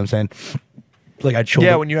skinny, you know what I'm saying? Like I'd shoulder.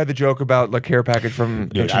 Yeah, when you had the joke about like care package from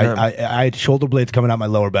Dude, H&M. I had shoulder blades coming out my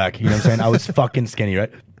lower back. You know what I'm saying? I was fucking skinny,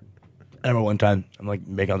 right? I remember one time, I'm like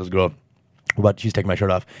making out this girl, but she's taking my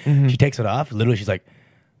shirt off. She takes it off. Literally, she's like,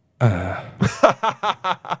 oh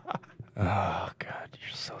God,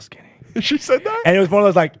 you're so skinny. She said that? And it was one of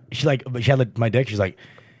those like, she had like, my dick. She's like,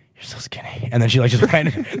 you're so skinny. And then she like just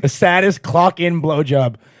ran the saddest clock in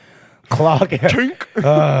blowjob. Tink.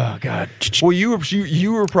 Oh God. Well,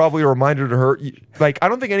 you were probably a reminder to her. Like, I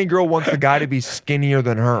don't think any girl wants the guy to be skinnier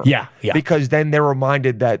than her. Yeah. Because then they're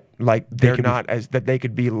reminded that like they're could not as that they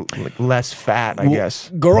could be like less fat. I guess.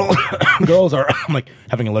 Girls are. I'm like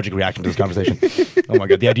having an allergic reaction to this conversation. Oh my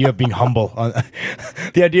God. The idea of being humble,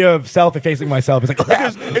 the idea of self-effacing myself is like.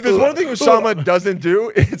 If there's one thing Usama doesn't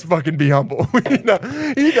do, it's fucking be humble.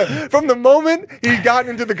 From the moment he's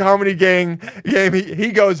gotten into the comedy game,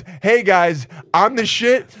 he goes, "Hey guys, I'm the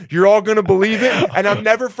shit. You're all gonna believe it, and I'm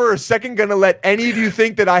never for a second gonna let any of you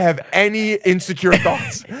think that I have any insecure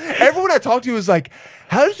thoughts." Everyone I talk to is like,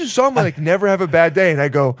 "How does Usama like never have a bad day?" And I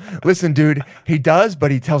go, "Listen, dude, he does, but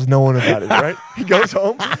he tells no one about it. Right? He goes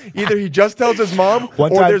home. Either he just tells his mom, or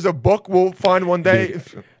there's a book we'll find one day."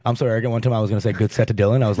 Dude, I'm so arrogant. One time I was gonna say good set to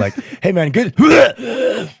Dylan. I was like, "Hey man, good."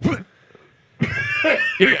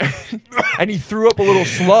 And he threw up a little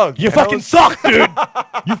slug. You fucking suck, dude.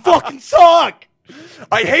 You fucking suck.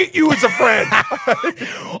 I hate you as a friend.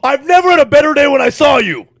 I've never had a better day when I saw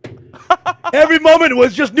you. Every moment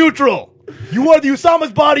was just neutral. You are the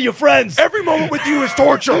Usama's body of friends. Every moment with you is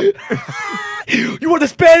torture. You are the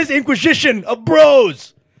Spanish Inquisition of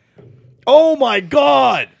bros. Oh my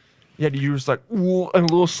God. Yeah, you were just like, ooh, and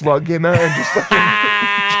a little slug came out and just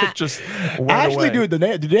like, just went Actually, away. dude,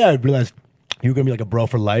 the day I realized you were gonna be like a bro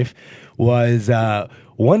for life was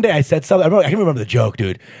one day I said something. I can remember the joke,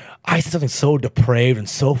 dude. I said something so depraved and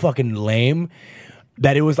so fucking lame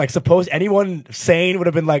that it was like supposed anyone sane would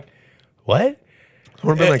have been like, "What?"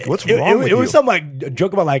 Or been like, "What's wrong with it you?" It was some like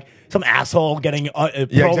joke about like some asshole getting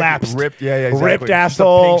prolapsed, exactly. Ripped, exactly. ripped Just a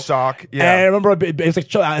asshole, pink sock. Yeah. And I remember it was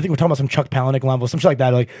like I think we're talking about some Chuck Palahniuk novel, some shit like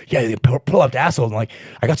that. Like, yeah, the prolapsed asshole. And like,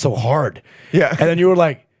 I got so hard. Yeah. And then you were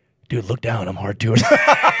like, "Dude, look down. I'm hard too."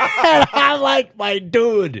 And I'm like, my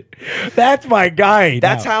dude, that's my guy.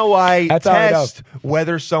 That's now. how I That's how I know. test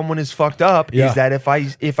whether someone is fucked up. Yeah. Is that if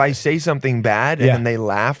I say something bad and Yeah. then they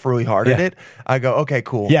laugh really hard at Yeah. it, I go, "Okay,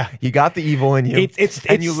 cool. Yeah. You got the evil in you. It's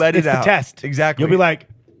and you let it it's out." the test. Exactly. You'll be like,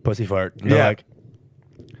 "Pussy fart." And they're Yeah. like,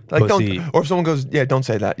 Like Pussy. don't, or if someone goes, yeah, don't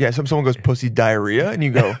say that. Yeah, someone goes pussy diarrhea, and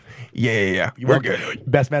you go, yeah, we're good.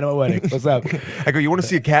 Best man at my wedding. What's up? I go, you want to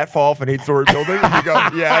see a cat fall off an 8-story building? And you go,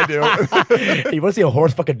 yeah, I do. You want to see a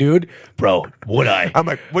horse fuck a dude? Bro, would I? I'm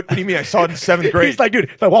like, what do you mean? I saw it in 7th grade. He's like, dude,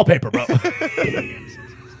 it's my wallpaper, bro.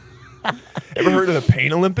 Ever heard of the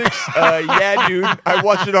Pain Olympics? Yeah, dude. I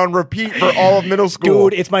watched it on repeat for all of middle school.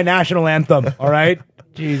 Dude, it's my national anthem, all right?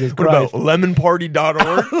 Jesus What Christ. about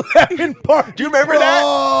lemonparty.org? Lemon Party. Do you remember that?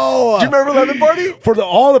 Bro. Do you remember Lemon Party? For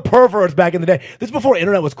all the perverts back in the day. This is before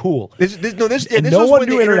internet was cool. This And was no one when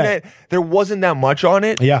knew the internet. there wasn't that much on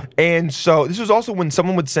it. Yeah. And so this was also when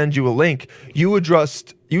someone would send you a link, you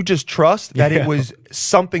just trust that Yeah. it was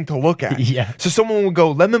something to look at. Yeah. So someone would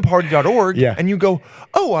go lemonparty.org Yeah. and you go,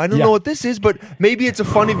 oh, I don't Yeah. know what this is, but maybe it's a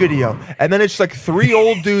funny video. And then it's like 3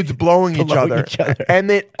 old dudes blowing each other.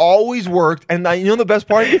 And it always worked. And you know the best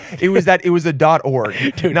part? It was that it was a .org,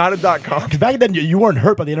 Dude. not a .com. Because back then, you weren't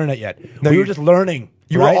hurt by the internet yet. We were just learning.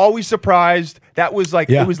 You right? were always surprised. That was like,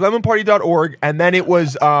 Yeah. it was lemonparty.org, and then it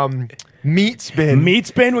was Meat Spin. Meat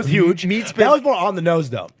Spin was huge. Meat Spin. That was more on the nose,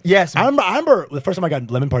 though. Yes. I remember the first time I got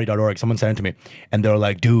lemonparty.org, someone sent it to me, and they were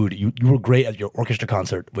like, dude, you were great at your orchestra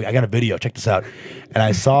concert. Wait, I got a video. Check this out. And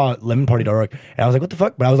I saw lemonparty.org, and I was like, what the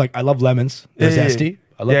fuck? But I was like, I love lemons. They're zesty.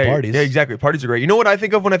 I love parties. Yeah, exactly. Parties are great. You know what I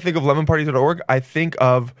think of when I think of lemonparty.org? I think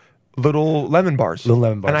of little lemon bars. Little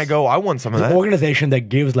lemon bars. And I go, I want some of The that. organization that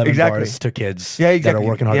gives lemon Exactly. bars to kids Yeah, exactly. that are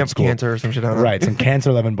working hard Yeah, in school. cancer or some shit, I don't know. Right, some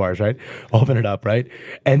cancer lemon bars, right? Open it up, right?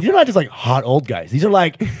 And these are not just like hot old guys. These are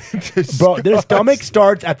like, bro, their stomach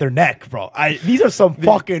starts at their neck, bro. These are some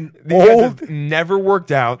fucking These guys old. have never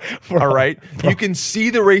worked out. Bro, all right. bro. You can see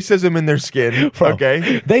the racism in their skin. Bro,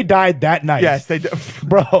 Okay. They died that night. Yes, they do.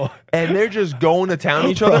 Bro. And they're just going to town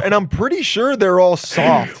each other. And I'm pretty sure they're all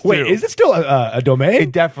soft. Wait, too. is it still a domain?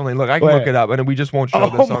 It definitely. Look, I can Wait. look it up, and we just won't show Oh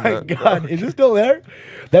this on my the. god, is it still there?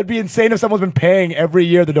 That'd be insane if someone's been paying every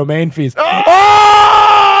year the domain fees.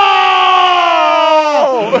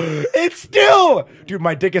 Oh! It's still, dude.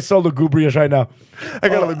 My dick is so lugubrious right now. I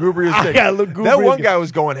got a lugubrious I dick. got a lugubrious That one dick. guy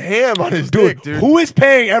was going ham on his Dude, dick, dude. who is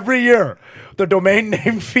paying every year the domain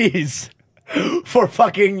name fees for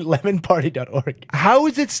fucking lemonparty.org? How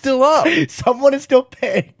is it still up? Someone is still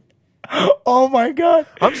paying. Oh my god,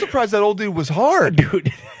 I'm surprised that old dude was hard.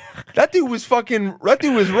 dude. That dude was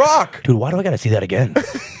rock. Dude, why do I gotta see that again?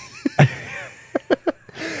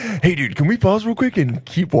 Hey, dude, can we pause real quick and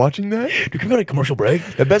keep watching that? Dude, can we go to a commercial break?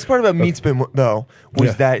 The best part about meat spin, though, was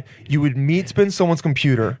Yeah. that you would meat spin someone's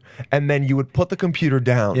computer, and then you would put the computer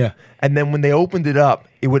down. Yeah. And then when they opened it up,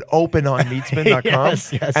 it would open on meatspin.com.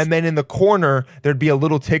 Yes, yes. And then in the corner, thered be a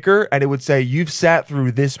little ticker, and it would say, "You've sat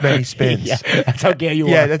through this many spins." Yeah, that's how gay you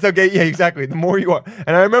Yeah, are. that's okay. Yeah, exactly. The more you are,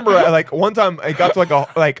 and I remember like one time I got to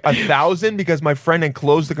like 1,000 because my friend had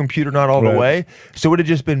closed the computer not all the Right. way, so it would have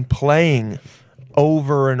just been playing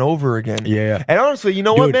over and over again. Yeah. And honestly, you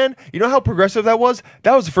know what, Dude. man? You know how progressive that was?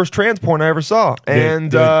 That was the first trans porn I ever saw.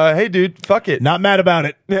 And dude. hey, dude, fuck it. Not mad about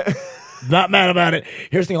it. Yeah. Not mad about it.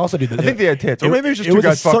 Here's the thing. Also, dude. I think they had tits, or maybe it was just two a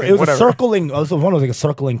guys fucking. It was whatever. a circling. Also, one was like a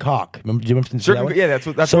circling cock. Remember? Do you remember Circling- that one? yeah, that's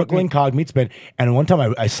what circling cock meat spin. And one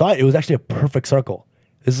time I saw it. It was actually a perfect circle.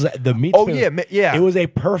 This is the meat. Oh, spin. yeah, yeah. It was a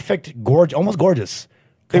perfect, gorgeous, almost gorgeous.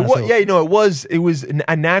 It kinda was, circle. yeah, you know, it was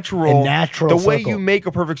a natural. A natural The way circle. you make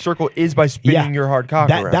a perfect circle is by spinning your hard cock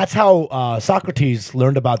around. That's how Socrates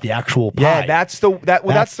learned about the actual pie. Yeah, that's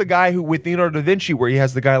the guy who with Leonardo da Vinci where he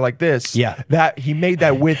has the guy like this. Yeah. that he made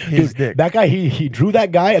that with his Dude, dick. that guy, he drew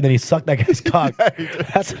that guy and then he sucked that guy's cock.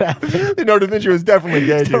 That's what happened. Leonardo da Vinci was definitely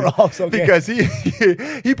gay, They're dude, all so gay. because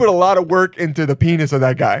he put a lot of work into the penis of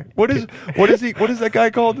that guy. What is that guy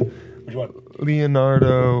called? Which one?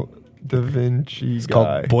 Leonardo da Vinci It's guy.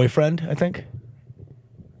 called Boyfriend, I think.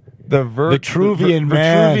 Vitruvian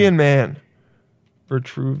man. Vitruvian man.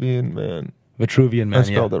 Vitruvian man. Vitruvian man. I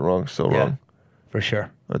spelled yeah. it wrong. So Yeah. wrong. For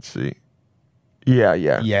sure. Let's see. Yeah.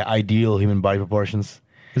 Yeah, ideal human body proportions.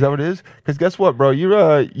 Is that what it is? Because guess what, bro? You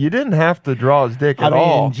didn't have to draw his dick at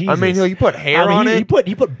all. Jesus. I mean, he put hair on he it.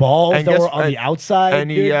 He put balls And that guess- were on the outside. and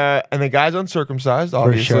dude, and the guy's uncircumcised, for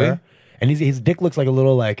obviously. sure. And his dick looks like a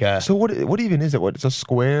little like. So what even is it? What, it's a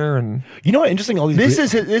square, and You know what? Interesting. All these.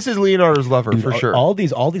 this is Leonardo's lover for sure. All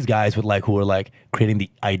these guys with who are creating the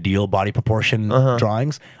ideal body proportion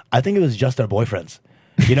drawings. I think it was just their boyfriends.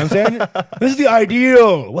 You know what I'm saying? This is the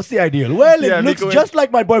ideal. What's the ideal? Well, it Yeah, looks Michelangelo- just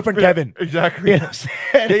like my boyfriend Kevin. Exactly. You know what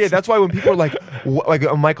I'm saying? Yeah. That's why when people are like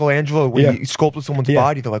Michelangelo, when Yeah. he sculpted someone's Yeah.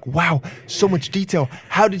 body, they're like, "Wow, so much detail.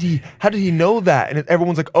 How did he know that?" And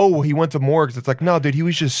everyone's like, "Oh, well, he went to morgues." It's like, no, dude, he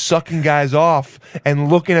was just sucking guys off and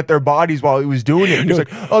looking at their bodies while he was doing it. He was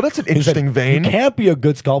Dude, like, "Oh, that's an He's like, interesting vein." You can't be a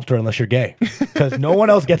good sculptor unless you're gay, because no one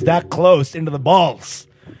else gets that close into the balls.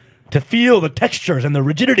 to feel the textures and the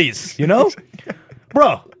rigidities, you know?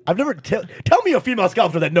 Bro, I've never... Tell me a female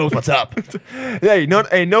sculptor that knows what's up. Yeah,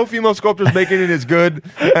 no female sculptor's making it as good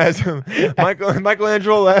as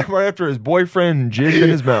Michelangelo right after his boyfriend jizzed in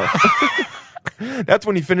his mouth. That's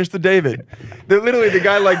when he finished the David. Literally, the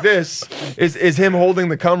guy like this is him holding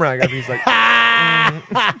the cum rag. He's like...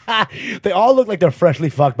 They all look like they're freshly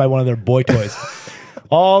fucked by one of their boy toys.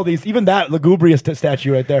 All these... Even that lugubrious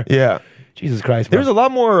statue right there. Yeah. Jesus Christ, bro. There's a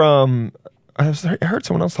lot more... I heard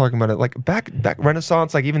someone else talking about it. Like back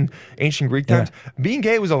Renaissance, like even ancient Greek times, being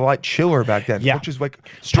gay was a lot chiller back then, which is like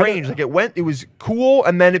strange. Like it was cool,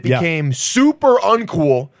 and then it became super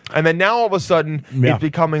uncool, and then now all of a sudden it's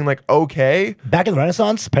becoming like okay. Back in the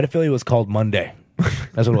Renaissance, pedophilia was called Monday.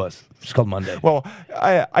 That's what it was. It's called Monday. Well,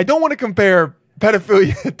 I don't want to compare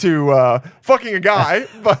pedophilia to fucking a guy,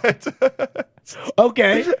 but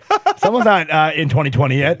okay, someone's not in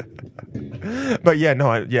 2020 yet. But yeah,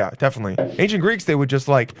 no, definitely. Ancient Greeks, they would just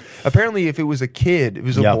like, apparently if it was a kid, it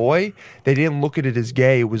was a boy, they didn't look at it as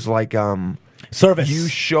gay. It was like service. You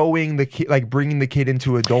showing the kid, like bringing the kid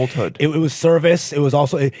into adulthood. It was service. It was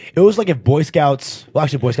also, it was like if Boy Scouts, well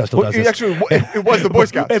actually Boy Scouts still does this. Actually, it was the Boy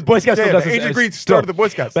Scouts. Boy Scouts still does this. Ancient Greeks started the Boy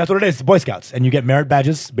Scouts. That's what it is, Boy Scouts. And you get merit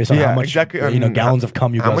badges based on how much, gallons of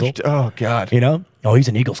cum you guzzle. Oh, God. You know? Oh, he's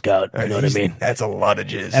an Eagle Scout. You know what I mean? That's a lot of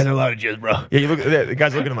jizz. That's a lot of jizz, bro. Yeah, you look at the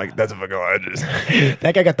guy's looking at him like, that's a fucking lot of jizz.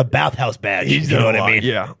 That guy got the bathhouse badge. You know what I mean?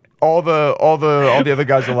 Yeah. All the other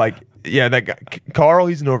guys are like, yeah, that guy Carl,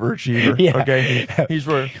 he's an overachiever. Yeah. Okay, he's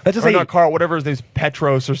for let's just say not Carl, whatever his name's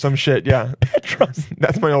Petros or some shit. Yeah, Petros.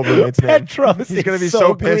 That's my old roommate's name. Petros. He's gonna be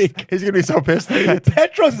so pissed. Greek. He's gonna be so pissed.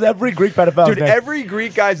 Petros is every Greek pedophile's Dude, name. every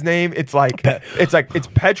Greek guy's name, it's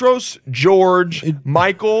Petros, George,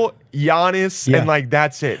 Michael, Giannis, and like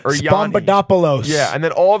that's it. Or Spombadopoulos. Yeah, and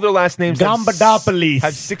then all of their last names Gambadopoulos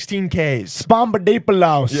have 16 Ks.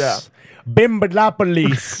 Spombadopoulos. Yeah.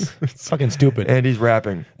 Bimbadopoulos. It's fucking stupid. And he's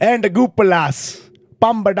rapping. And the Goopalas.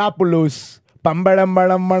 Pambadopoulos. Hey,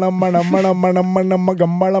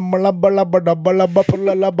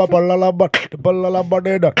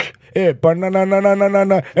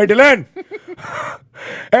 Dylan!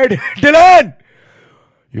 Hey, Dylan!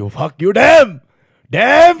 You fuck you, damn!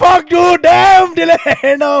 Damn, fuck you, damn,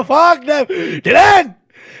 Dylan! No, fuck them! Dylan!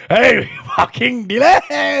 Hey, fucking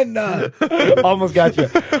Dylan! Almost got you.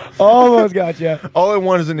 Almost got you. All I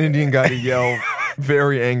want is an Indian guy to yell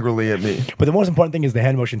very angrily at me. But the most important thing is the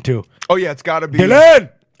hand motion, too. Oh, yeah, it's got to be. Dylan!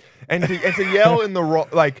 And to yell in the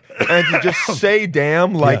and to just say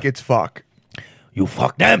damn like it's fuck. You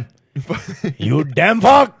fuck them. You damn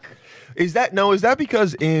fuck. Is that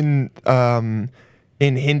because in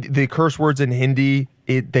Hindi, the curse words in Hindi,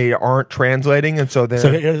 they aren't translating, and so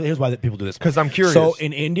here's why people do this. Because I'm curious. So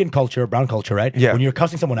in Indian culture, brown culture, right? Yeah. When you're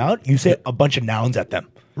cussing someone out, you say a bunch of nouns at them.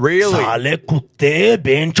 Really? Sale, kutte,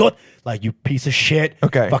 benchot. Like, you piece of shit.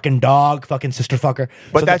 Okay. Fucking dog, fucking sister fucker.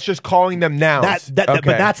 But so that's just calling them nouns. But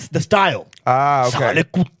that's the style. Ah, okay. Sale,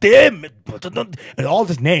 kutte, and all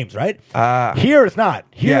just names, right? Here it's not.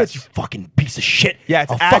 Here it's you fucking piece of shit. Yeah,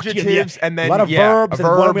 it's adjectives and then a lot of verbs and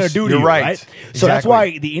what I'm going to do to you, right? Exactly. So that's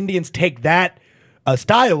why the Indians take that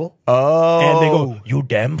style. Oh. And they go, you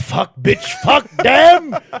damn fuck, bitch, fuck,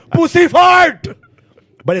 damn, pussy fart.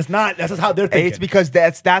 But it's not. That's just how they're thinking. It's because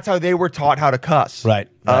that's how they were taught how to cuss. Right.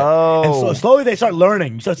 Oh. And so slowly they start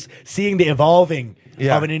learning. You start seeing the evolving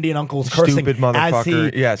of an Indian uncle's cursing. Stupid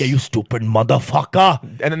motherfucker. Yes. Yeah, you stupid motherfucker.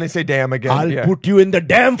 And then they say damn again. I'll put you in the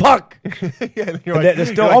damn fuck. Yeah, they're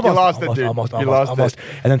still almost, you lost it, dude. Almost.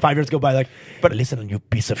 And then 5 years go by, like, but listen, you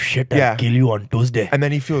piece of shit, I'll kill you on Tuesday. And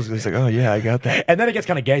then he's like, oh yeah, I got that. And then it gets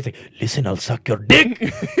kind of gay. He's like, listen, I'll suck your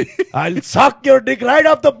dick. I'll suck your dick right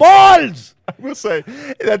off the balls. I will say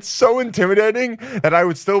that's so intimidating that I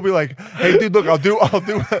would still be like, "Hey, dude, look, I'll do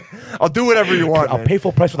whatever you want. I'll pay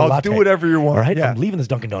full price for the latte. I'll do whatever you want. All right, yeah. I'm leaving this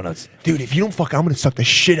Dunkin' Donuts, dude. If you don't fuck, I'm gonna suck the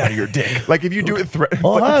shit out of your dick. Like if you do it, we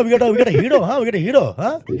got a hero, huh? We got a hero,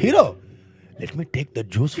 huh? Hero. Let me take the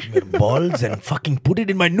juice from your balls and fucking put it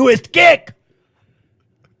in my newest cake.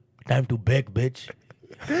 Time to beg, bitch.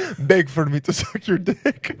 Beg for me to suck your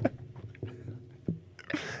dick.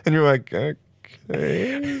 And you're like, okay,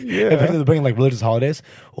 yeah. They're bringing like religious holidays.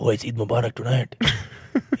 Oh, it's Eid Mubarak tonight.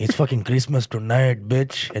 It's fucking Christmas tonight,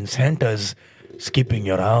 bitch. And Santa's skipping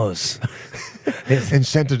your house. And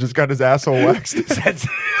Santa just got his asshole waxed.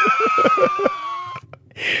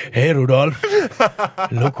 Hey, Rudolph.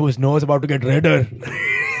 Look whose nose about to get redder.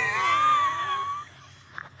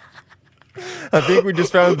 I think we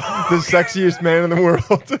just found the sexiest man in the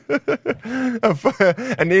world.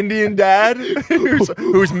 An Indian dad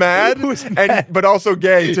who's mad, but also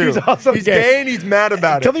gay too. He's also gay and he's mad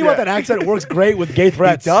about it. Tell me about that accent. It works great with gay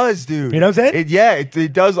threats. It does, dude. You know what I'm saying?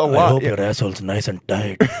 It does a lot. I hope your asshole's nice and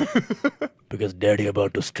tight because daddy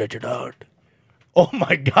about to stretch it out. Oh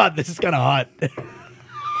my God, this is kind of hot.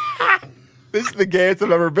 This is the gayest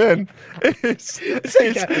I've ever been.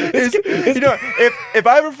 If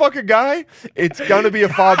I ever fuck a guy, it's gonna be a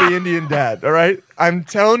Fabi Indian dad. All right, I'm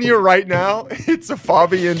telling you right now, it's a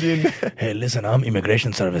Fabi Indian dad. Hey, listen, I'm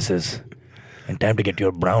immigration services, and time to get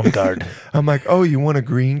your brown card. I'm like, oh, you want a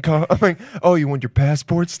green card? I'm like, oh, you want your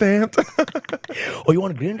passport stamped? Oh, you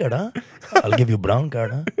want a green card, huh? I'll give you brown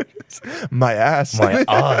card, huh? My ass. My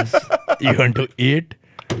ass. You want to eat?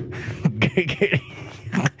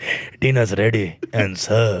 Dinner's ready and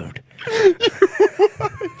served.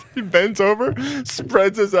 He bends over,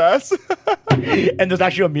 spreads his ass. And there's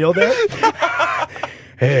actually a meal there.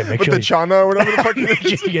 Hey, make With sure the chana or whatever the fuck it make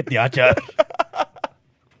is. sure you get the achar.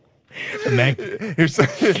 Here's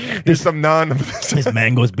some naan. This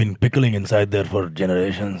mango's been pickling inside there for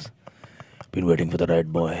generations. Been waiting for the right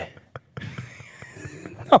boy.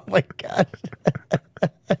 Oh my God.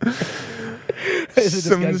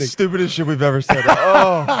 Some of the stupidest shit we've ewant said.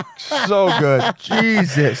 Oh, so good.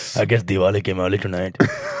 Jesus. I guess Diwali came early tonight.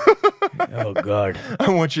 Oh God. I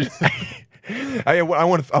want you. I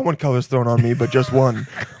want colors thrown on me, but just one,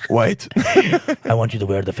 white. I want you to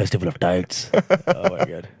wear the festival of tights. Oh my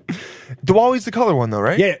God. Diwali's the color one though,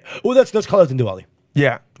 right? Yeah. Well, that's colors in Diwali.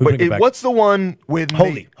 Yeah. We But bring it back. what's the one with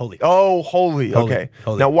Holy, holy. Oh, holy. Holy, Okay.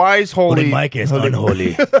 holy. Now, why is holy? But in my case,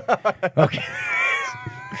 unholy. Okay.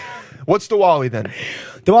 What's Diwali then?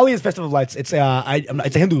 Diwali is Festival of Lights. It's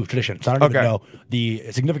it's a Hindu tradition, so I don't even Okay. know the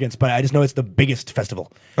significance, but I just know it's the biggest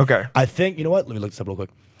festival. Okay. I think, you know what? Let me look this up real quick.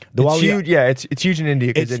 It's huge. Yeah, it's huge in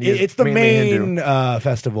India. 'Cause India is It's the mainly main Hindu.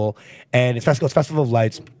 festival, and it's Festival of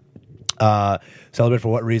Lights. Celebrate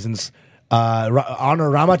for what reasons? Honor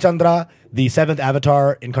Ramachandra, the seventh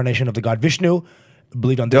avatar incarnation of the god Vishnu.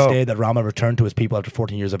 Believed on this Dope. day that Rama returned to his people after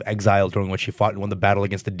 14 years of exile, during which he fought and won the battle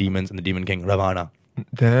against the demons and the demon king Ravana.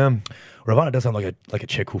 Damn. Ravana does sound like a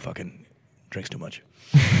chick who fucking drinks too much.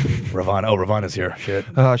 Ravana. Oh, Ravana's here. Shit.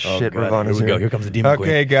 Oh shit, God. Ravana's Here we go. here. Here comes the demon queen.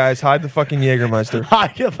 Okay, guys, hide the fucking Jägermeister.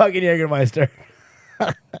 Hi, you fucking Jägermeister.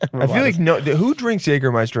 I feel like who drinks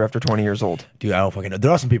Jägermeister after 20 years old? Dude, I don't fucking know.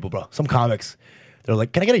 There are some people, bro. Some comics. They're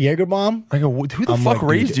like, "Can I get a Jaeger bomb?" I go, who the I'm fuck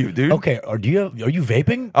like, raised you, dude? Okay, or are you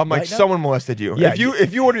vaping? I'm like, right now? someone molested you. Yeah,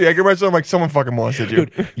 if you order Jägermeister, I'm like, someone fucking molested you.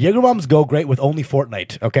 Dude, Jaeger bombs go great with only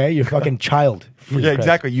Fortnite. Okay, you're fucking child. Jesus Yeah, Christ.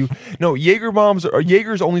 exactly. Jaeger bombs are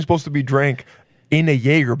Jaeger's only supposed to be drank in a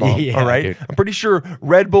Jaeger bomb. Yeah, all right. dude. I'm pretty sure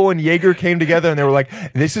Red Bull and Jaeger came together and they were like,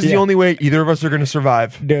 "This is the Yeah. only way either of us are going to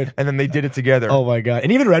survive." Dude. And then they did it together. Oh my god!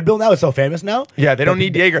 And even Red Bull now is so famous now. Yeah, they don't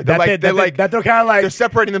need Jaeger. They're like they're kind of like they're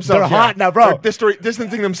separating themselves. They're hot now, bro. They're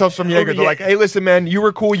distancing themselves from Jaeger. They're yeah. like, "Hey, listen, man, you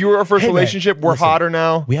were cool. You were our first Hey, man, relationship. We're listen. hotter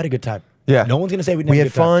now." We had a good time. Yeah. No one's gonna say we didn't. We have a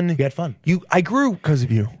had good time. fun. We had fun, I grew because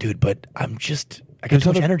of you. dude. But I got There's too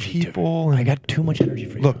much other energy. dude. people I and- got too much energy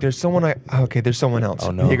for you. Look, there's someone there's someone else.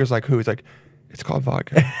 Oh, no. Jaeger's like, who? It's like, it's called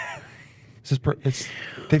vodka.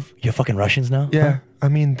 They've you're fucking Russians now. yeah. I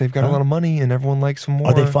mean, they've got a Huh? lot of money and everyone likes them more.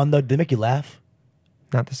 Are they fun though? Did they make you laugh?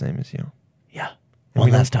 Not the same as you. Yeah. We One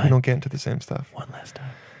don't- last time. We don't get into the same stuff. One last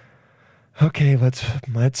time. Okay,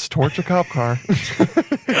 let's torch a cop car.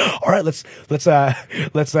 All right, let's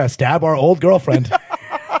stab our old girlfriend.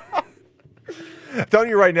 I'm telling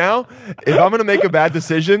you right now, if I'm gonna make a bad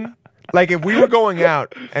decision, like if we were going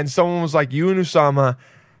out and someone was like, "You and Usama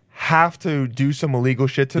have to do some illegal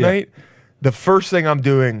shit tonight," the first thing I'm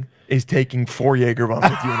doing is taking 4 Jaeger bombs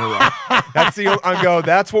with you in a row.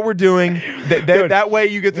 That's what we're doing. That way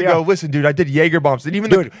you get to go, listen, dude, I did Jaeger bombs. And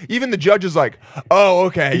even the judge is like, oh,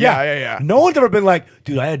 okay, yeah. No one's ever been like,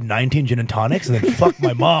 dude, I had 19 gin and tonics and then fucked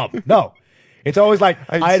my mom. No. It's always like,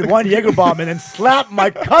 I had one Jaeger bomb and then slapped my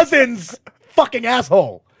cousin's fucking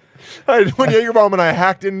asshole. I had one Jaeger bomb and I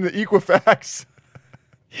hacked into Equifax.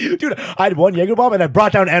 Dude, I had one Jaeger bomb and I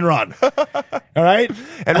brought down Enron. All right?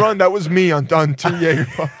 And Ron, that was me on 2 Jaeger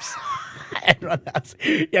bombs. Enron,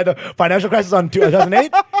 the financial crisis on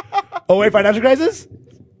 2008. Oh, wait, financial crisis?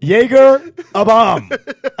 Jaeger, a bomb.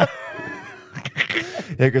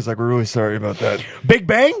 Jaeger's like, we're really sorry about that. Big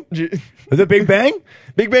Bang? Is it Big Bang?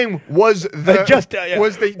 Big Bang was the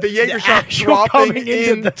Jaeger shot actual dropping coming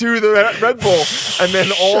into into the Red Bull, and then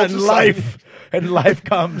all of a And sudden, life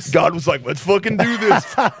comes. God was like, let's fucking do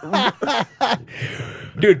this.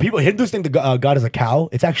 Dude, Hindus think the God is a cow.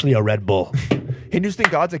 It's actually a Red Bull. Hindus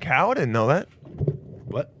think God's a cow? I didn't know that.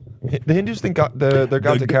 What? The Hindus think their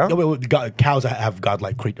god's a cow? Cows have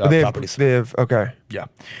godlike properties. They have, okay. Yeah.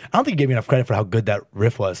 I don't think you gave me enough credit for how good that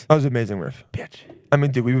riff was. That was an amazing riff. Bitch. I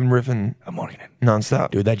mean, dude, we've been riffing I'm working it.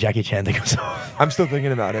 nonstop. Dude, that Jackie Chan thing was so... I'm still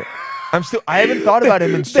thinking about it. I haven't thought about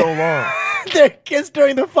him in so long. They kiss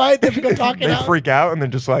during the fight. They go talking They out. freak out and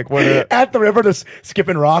then just like, what a... At the river, just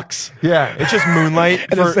skipping rocks. Yeah, it's just moonlight.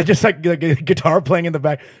 And it's just like a guitar playing in the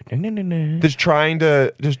back. Just trying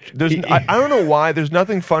to... I don't know why. There's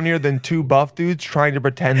nothing funnier than two buff dudes trying to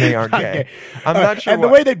pretend they aren't gay. I'm not sure And the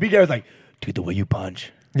way they beat it was like, dude, the way you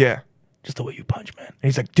punch. Yeah. Just the way you punch, man. And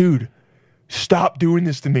he's like, dude, stop doing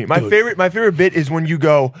this to me. My Dude. favorite bit is when you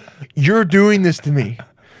go, you're doing this to me.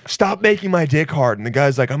 Stop making my dick hard. And the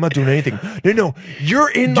guy's like, I'm not doing anything. No, you're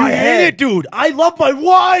in my head. It, dude. I love my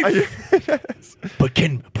wife. But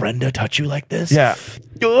can Brenda touch you like this? Yeah.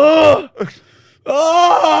 Ugh.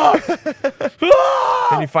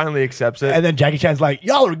 And he finally accepts it. And then Jackie Chan's like,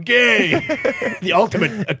 y'all are gay. The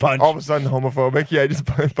ultimate punch. All of a sudden homophobic. Yeah, just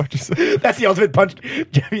punches. That's the ultimate punch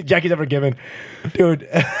Jackie's ever given. Dude,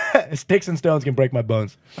 sticks and stones can break my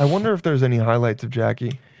bones. I wonder if there's any highlights of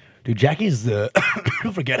Jackie. Dude, Jackie's you'll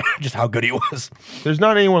forget just how good he was. There's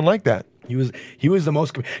not anyone like that. He was the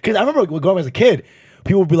most, because I remember growing up as a kid,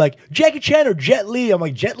 people would be like, Jackie Chan or Jet Li. I'm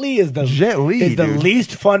like, Jet Li is the dude.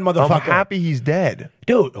 least fun motherfucker. I'm happy he's dead.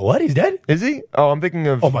 Dude, what? He's dead? Is he? Oh, I'm thinking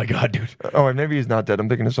of... Oh my God, dude. Oh, maybe he's not dead. I'm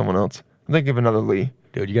thinking of someone else. I'm thinking of another Lee.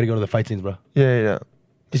 Dude, you gotta go to the fight scenes, bro. Yeah.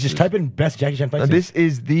 Just type in best Jackie Chan fight scenes. This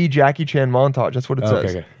is the Jackie Chan montage. That's what it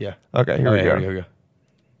says. Okay, yeah. Okay, here we go. Here we go.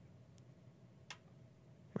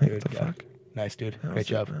 Wait, what the fuck? Nice, dude. Great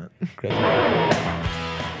job. Great job.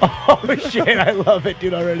 Oh, shit. I love it,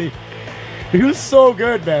 dude, already. He was so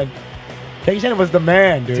good, man. Jackie Chan was the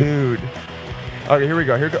man, dude. Dude. Okay, here we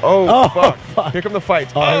go. Oh, fuck. Here come the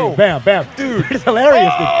fights. Oh, bam, bam. Dude. They're just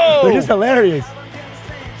hilarious, dude. They're just hilarious.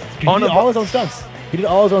 Dude, On he did all his own stunts. He did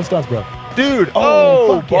all his own stunts, bro. Dude. Fuck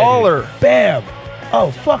baller. Yeah, dude. Bam. Oh,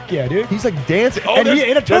 fuck yeah, dude. He's like dancing. Oh, and he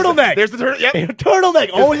in a turtleneck. There's the turtle. Yep. In a turtleneck.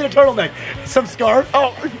 Always in a turtleneck. Some scarf.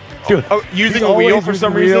 Oh. Dude. Oh, using he's a wheel always for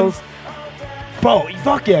some using reason. wheels. Bro,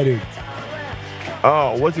 fuck yeah, dude.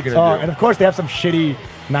 Oh, what's he gonna do? And of course, they have some shitty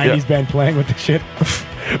 90s band playing with the shit.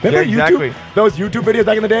 Remember exactly. those YouTube videos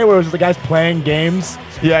back in the day where it was just the guys playing games?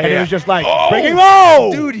 Yeah, and it was just like, oh, breaking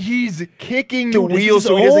low! Dude, he's kicking the Dude, wheel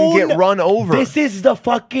so he doesn't get run over. This is the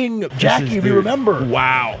fucking Jackie, we remember.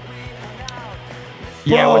 Wow.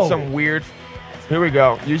 Yeah, Bro. with some weird... Here we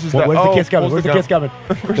go. Uses Where's the kiss coming? pulls Where's the kiss coming?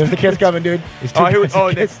 There's the kiss coming, dude. It's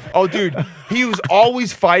too Dude, he was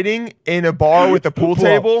always fighting in a bar with a pool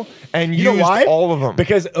table and You know used why? all of them.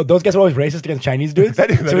 Because those guys are always racist against Chinese dudes. That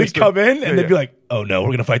So is he'd come in true. and they'd be like, oh no, we're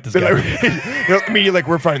going to fight this guy. Immediately like,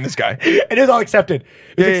 we're fighting this guy. And it was all accepted.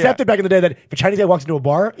 It was Yeah, accepted back in the day that if a Chinese guy walks into a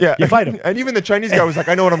bar, you fight him. And even the Chinese guy was like,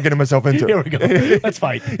 I know what I'm getting myself into. Here we go. Let's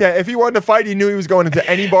fight. Yeah, if he wanted to fight, he knew he was going into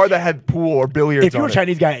any bar that had pool or billiards If you were a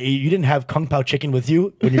Chinese guy, you didn't have Kung Pao chicken with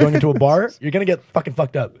you when you're going into a bar, you're going to get fucking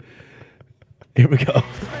fucked up. Here we go.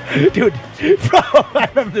 Dude, bro, I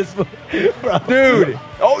remember this movie. Bro. Dude.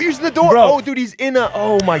 Oh, using the door. Bro. Oh, dude, he's in a...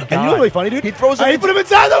 Oh, my God. And you know what's really funny, dude? He throws it He into- put him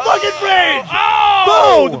inside the fucking fridge!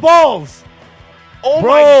 Oh! Boom! The balls! Oh,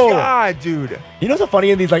 Bro. my God, dude. You know what's so funny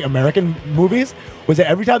in these like American movies? Was that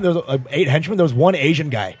every time there was 8 henchmen, there was one Asian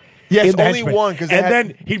guy. Yes, in the only henchmen. one, 'cause they And had-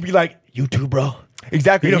 then he'd be like, you too, bro.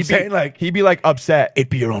 Exactly. You know what I'm saying? Like, he'd be like upset. it'd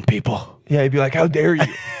be your own people. Yeah, he'd be like, how dare you?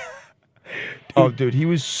 Oh, dude, he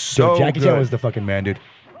was so Jackie good. Chan was the fucking man, dude.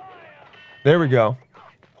 There we go.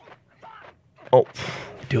 Oh,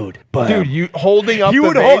 Dude, dude, you holding up he the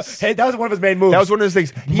would hold. base. Hey, that was one of his main moves. That was one of his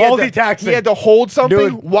things. He had to- Multitasking. He had to hold something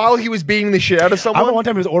Dude. while he was beating the shit out of I someone. remember one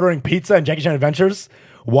time he was ordering pizza in Jackie Chan Adventures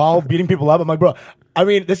while beating people up. I'm like, bro, I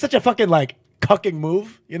mean, this is such a fucking like cucking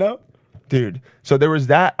move, you know? Dude, so there was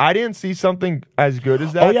that. I didn't see something as good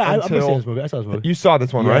as that. Oh yeah, I've until seen this movie. I saw this movie. You saw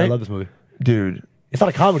this one, Yeah, right? I love this movie. Dude, It's not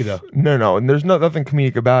a comedy though. no, and there's nothing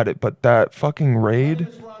comedic about it. But that fucking raid.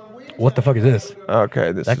 What the fuck is this?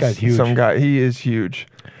 Okay, That guy's is huge. Some guy. He is huge.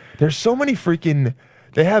 There's so many freaking.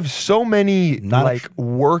 They have so many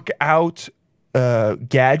workout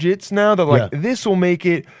gadgets now that like this will make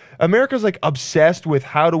it. America's like obsessed with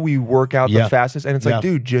how do we work out the fastest, and it's like,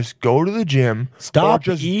 dude, just go to the gym. Stop or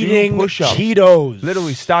just eating do push-ups. Cheetos.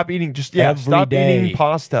 Literally, stop eating. Just Every stop day. eating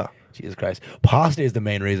pasta. Jesus Christ. Pasta is the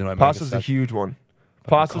main reason why Pasta's a huge one.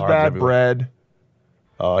 Pasta's bad. everywhere. Bread.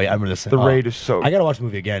 Oh yeah, I remember this. The raid is so. I gotta watch the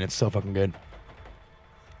movie again. It's so fucking good.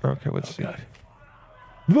 Okay, let's see. God.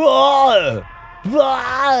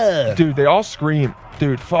 Dude, they all scream.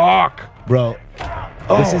 Dude, fuck. Bro.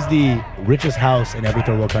 This is the richest house in every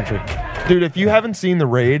third world country. Dude, if you haven't seen The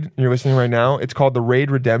Raid, and you're listening right now, it's called The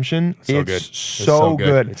Raid Redemption. So it's good. so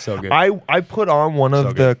good. It's so good. I put on one of So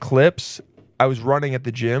the good. clips. I was running at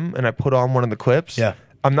the gym, and I put on one of the clips. Yeah.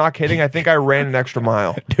 I'm not kidding. I think I ran an extra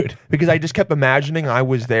mile. Dude. Because I just kept imagining I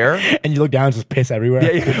was there. And you look down, it's just piss everywhere.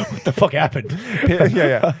 Yeah. What the fuck happened?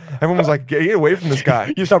 Yeah. Everyone was like, get away from this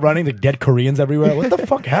guy. You start running, the dead Koreans everywhere. What the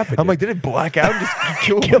fuck happened? I'm like, did it black out and just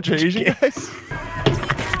kill a bunch of Asian guys?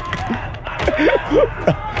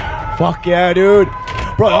 fuck yeah, dude.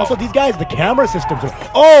 Bro, also these guys, the camera systems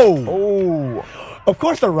are. Oh! Oh. Of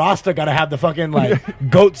course the Rasta gotta have the fucking, like,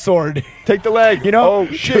 goat sword. Take the leg. You know? Oh,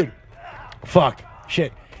 shit. Dude. Fuck.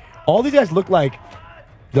 Shit. All these guys look like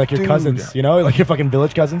your Dude. cousins, you know? Like your fucking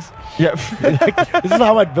village cousins. Yeah. Like, this is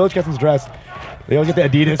how my village cousins dress. They always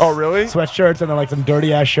get the Adidas. Oh, really? Sweatshirts and then, like, some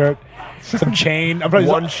dirty-ass shirt. Some chain. I'm probably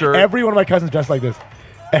One shirt. Every one of my cousins dressed like this.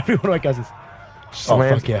 Every one of my cousins.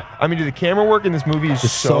 Slams. fuck yeah. I mean, dude, the camera work in this movie is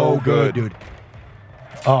It's so good. dude.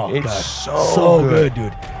 Oh, It's God. so good,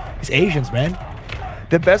 dude. It's Asians, man.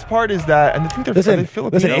 The best part is that, and I think they're Listen,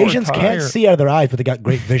 Filipino listen. or Asians Thai can't or- see out of their eyes, but they got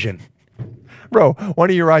great vision. Bro, one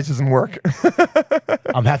of your eyes doesn't work.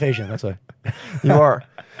 I'm half Asian, that's why. You are.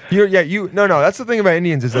 No. That's the thing about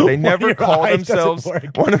Indians is that they never your call eyes doesn't themselves.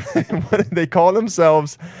 work. They call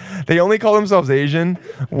themselves. They only call themselves Asian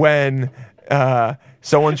when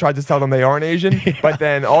someone tried to tell them they aren't Asian. But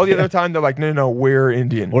then all the other time they're like, no, we're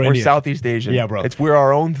Indian. We're Indian. Southeast Asian. Yeah, bro. We're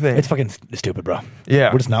our own thing. It's fucking stupid, bro.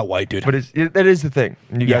 Yeah. We're just not white, dude. But that is the thing.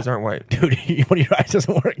 And you guys aren't white. Dude, one of your eyes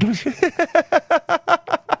doesn't work.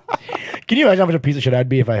 Can you imagine how much of a piece of shit I'd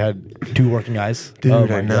be if I had two working eyes? Dude, Oh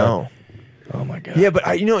my I know. God. Oh my God. Yeah,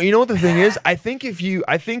 but you know what the thing is? I think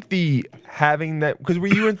the having that, because we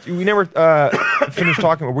never finished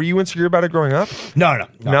talking. Were you insecure about it growing up? No.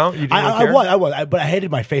 No? You didn't really I care? was, but I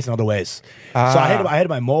hated my face in other ways. So I hated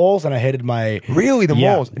my moles and I hated my Really? The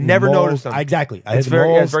moles? Never noticed them. Exactly. I It's hated very-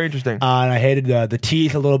 moles. it's very interesting. And I hated the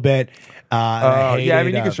teeth a little bit. Yeah, I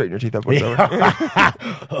mean, you can straighten your teeth up.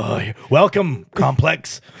 Whatever. Welcome,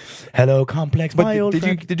 Complex. Hello, Complex. But my old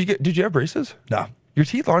friend. did you have braces? No. Your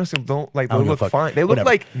teeth honestly don't I they don't give a look fuck. fine. They look Whatever.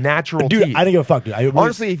 like natural Dude, teeth. I don't give a fuck, dude. I really-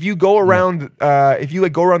 Honestly, if you go around, if you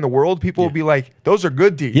go around the world, people will be like, "Those are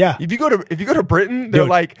good teeth." Yeah. If you go to Britain, they're Dude.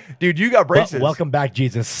 like, "Dude, you got braces." Welcome back,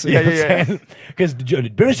 Jesus. Yeah. Because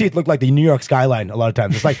British teeth look like the New York skyline a lot of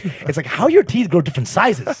times. It's like how your teeth grow different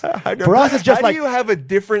sizes. I know. For us, it's just How like, do you have a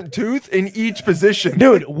different tooth in each position?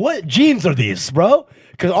 dude, what genes are these, bro?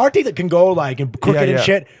 Because our teeth can go like and crooked and Yeah.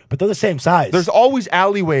 shit, but they're the same size. There's always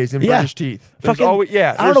alleyways in British teeth. There's Fucking, always, I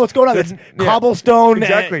don't there's- know what's going on. there's- It's cobblestone.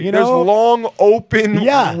 Exactly. You There's know? long, open,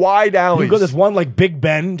 wide alleys. You go this one like Big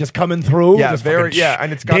Ben just coming through. Yeah, just very- fucking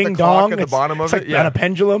and it's got the ding clock dong at the bottom of it's like, it, yeah. and a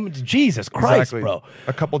pendulum. It's Jesus Christ, Exactly. bro.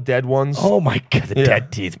 A couple dead ones. Oh my God, the Yeah.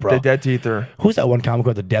 dead teeth, bro. The dead teeth are. Who's that one comic who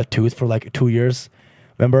had the death tooth for like 2 years?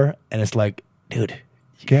 Remember? And it's like, dude,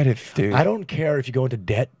 Get it, dude. I don't care if you go into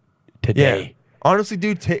debt Yeah. today. Honestly,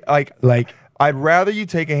 dude, Like, I'd rather you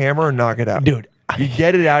take a hammer and knock it out. dude. You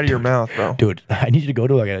get it out of your mouth, bro. Dude, I need you to go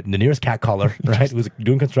to like the nearest cat collar, right? Who's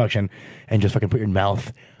doing construction, and just fucking put your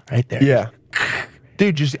mouth right there. Yeah.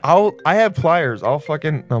 Dude, I have pliers. I'll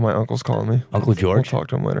fucking. No, my uncle's calling me. Uncle George? We'll talk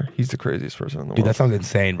to him later. He's the craziest person in the Dude, that world. sounds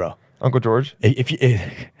insane, bro. Uncle George. If you,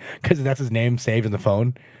 because that's his name saved in the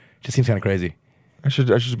phone, just seems kind of crazy. I should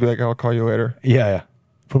just be like, I'll call you later. Yeah.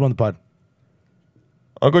 Put him on the pod.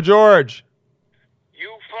 Uncle George. You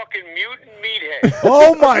fucking mutant meathead.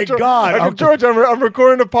 Oh my God, Uncle George, I'm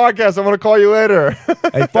recording a podcast. I'm gonna call you later.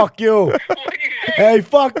 Hey, fuck you. What do you say? Hey,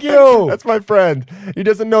 fuck you. That's my friend. He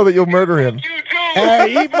doesn't know that you'll murder him. You too.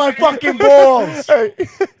 Hey, eat my fucking balls. Hey,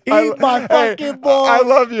 Eat my fucking balls. I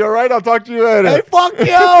love you. All right, I'll talk to you later. Hey, fuck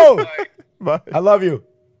you. Bye. I love you.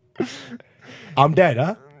 I'm dead,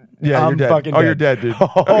 huh? Yeah, I'm you're dead. fucking Oh, you're dead, dude.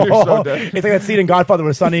 You're so dead. It's like that scene in Godfather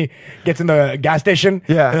where Sonny gets in the gas station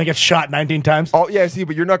Yeah. and then gets shot 19 times. Oh yeah, see,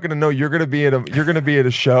 but you're not gonna know. You're gonna be at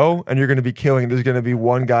a show, and you're gonna be killing. There's gonna be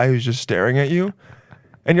one guy who's just staring at you,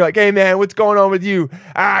 and you're like, "Hey man, what's going on with you?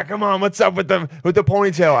 Ah, come on, what's up with the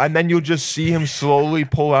ponytail?" And then you'll just see him slowly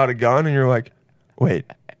pull out a gun, and you're like, "Wait,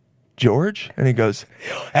 George?" And he goes,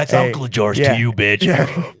 That's "Hey, Uncle George yeah, to you, bitch.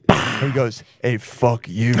 Yeah. He goes, "Hey, fuck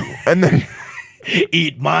you," and then.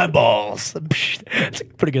 Eat my balls. It's a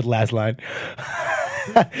pretty good last line.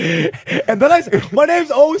 And then I said, my name's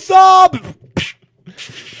Osama.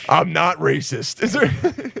 I'm not racist. Is there?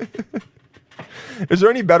 Is there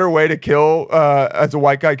any better way to kill, as a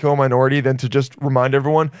white guy, kill a minority than to just remind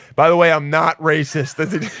everyone, by the way, I'm not racist.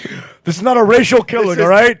 This is not a racial killing, all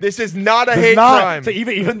right? This is not a It's hate not. crime. So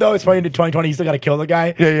even though it's probably into 2020, you still got to kill the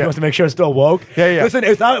guy. Yeah, yeah. He wants to make sure it's still woke. Yeah, yeah. Listen,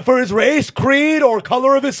 it's not for his race, creed, or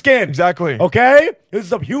color of his skin. Exactly. Okay? This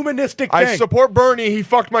is a humanistic thing. I support Bernie. He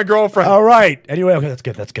fucked my girlfriend. All right. Anyway, okay, that's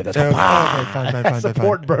good. That's good. Okay, fine, I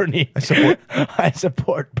support Bernie. I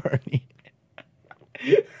support Bernie.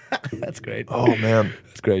 That's great. Oh, man.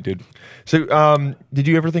 That's great, dude. So, did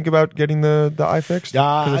you ever think about getting the eye fixed?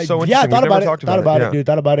 'Cause it's so yeah, I interesting. thought We've about never it. talked Thought about yeah. it, dude.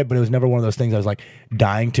 Thought about it, but it was never one of those things I was like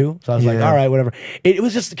dying to. So I was like, Yeah. all right, whatever. It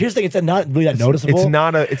was just here's the thing. It's not really that noticeable.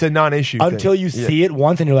 It's a non-issue until thing. you see it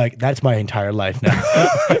once and you're like, that's my entire life now.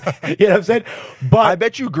 You know what I'm saying? But I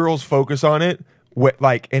bet you girls focus on it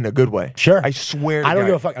like in a good way. Sure. I swear. I don't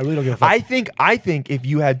to give a God. fuck. I really don't give a fuck. I think if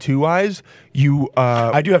you had two eyes, you.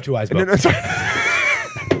 I do have two eyes, bro. No, sorry.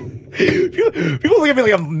 People look at me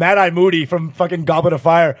like I'm Mad Eye Moody from fucking Goblet of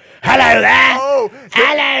Fire. Hello there. Oh,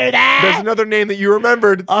 Hello there. there's another name that you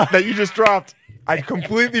remembered that you just dropped. I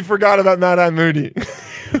completely forgot about Mad Eye Moody.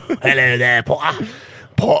 Hello there, Potter.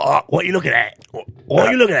 Potter, what are you looking at? What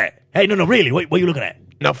are you looking at? Hey, no, really, what are you looking at?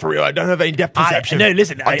 No, for real, I don't have any depth perception. No,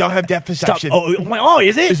 listen. I don't have depth perception. Stop. Oh,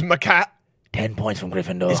 is it? It's my cat. 10 points from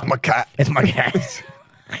Gryffindor. It's my cat. It's my cat.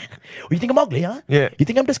 Well, you think I'm ugly, huh? Yeah. You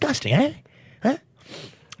think I'm disgusting, eh? Huh?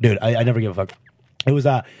 Dude, I never give a fuck. It was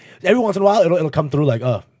every once in a while it'll come through like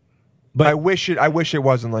but I wish it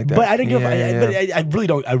wasn't like that. but I didn't give a fuck. Yeah.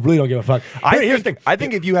 But I really don't give a fuck. Here's the thing. I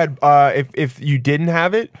think if you had if you didn't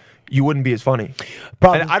have it, you wouldn't be as funny.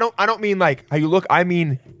 Problem- And I don't mean like how you look. I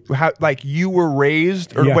mean how like you were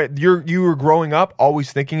raised or Yeah. what you were growing up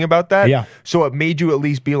always thinking about that. Yeah. So it made you at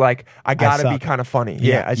least be like I gotta be suck. kind of funny.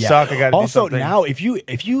 Yeah, I suck. I gotta also do something. now if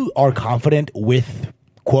you are confident with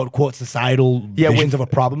quote unquote societal visions of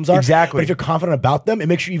what problems are, exactly. but if you're confident about them, it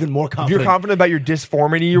makes you even more if confident. you're confident about your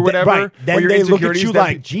disformity or whatever, right? or Then your they look at insecurities, you then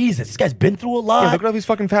like, Jesus, this guy's been through a lot. yeah, look at all these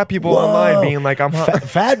fucking fat people Whoa. online being like, I'm hot.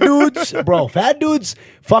 Fat dudes, bro. Fat dudes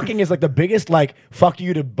fucking is like the biggest like fuck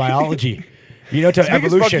you to biology. You know, to Biggest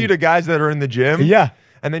evolution. fuck you to guys that are in the gym. Yeah.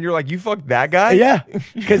 And then you're like, you fucked that guy? Yeah,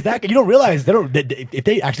 because that you don't realize if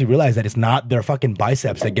they actually realize that it's not their fucking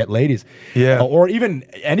biceps that get ladies, Yeah. or even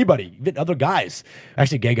anybody, even other guys.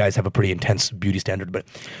 Actually, gay guys have a pretty intense beauty standard, but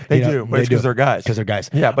They you know, do, but it's because they're guys. Because they're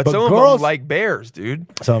guys. Yeah, but some girls of them like bears, dude.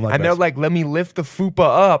 Some of them like and they're bears. like, let me lift the fupa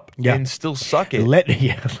up Yeah. and still suck it.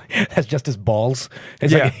 that's just his balls.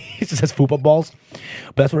 It's Yeah. like he just has fupa balls,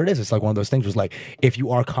 but that's what it is. It's like one of those things. Was like if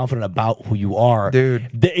you are confident about who you are, Dude.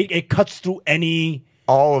 it cuts through any.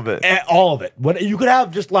 All of it. All of it. When you could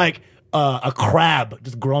have just like a crab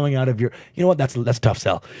just growing out of your. You know what? That's a tough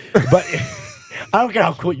sell. But I don't care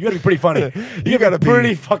how cool. You gotta be pretty funny. You gotta be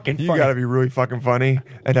pretty fucking funny. You gotta be really fucking funny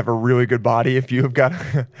and have a really good body if you have got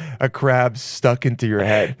a crab stuck into your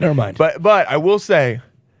head. Never mind. But I will say,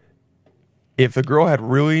 if the girl had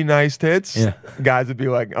really nice tits, Yeah. guys would be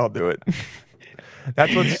like, I'll do it.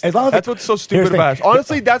 That's what's As long as that's it- what's so here's stupid the about thing. us.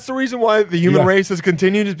 Honestly, that's the reason why the human Yeah. race has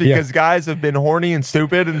continued is because guys have been horny and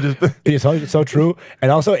stupid and just It's so true,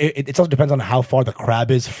 and also it also depends on how far the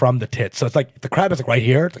crab is from the tits. So it's like if the crab is like right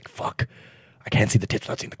here. It's like fuck, I can't see the tits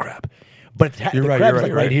without seeing the crab. But if You're the right, crab you're is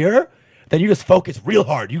right, like right you're here, then you just focus real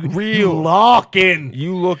hard. You lock in.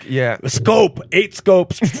 you look A scope, 8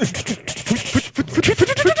 scopes.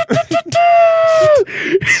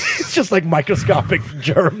 It's just like microscopic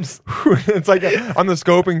germs. It's like on the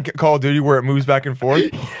scope in Call of Duty where it moves back and forth.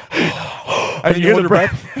 And you you hear hold the your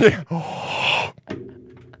breath.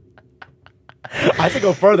 I have to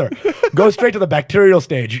go further. Go straight to the bacterial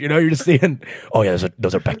stage. You know, you're just seeing, oh yeah,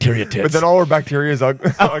 those are bacteria tits. But then all our bacteria is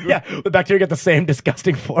ugly. yeah, the bacteria get the same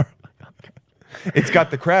disgusting form. It's got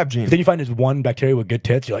the crab gene. Then you find there's one bacteria with good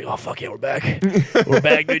tits. You're like, oh fuck yeah, we're back. We're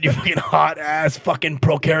back, dude. You fucking hot ass fucking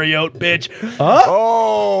prokaryote bitch. Huh?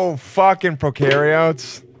 Oh, fucking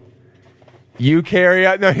prokaryotes.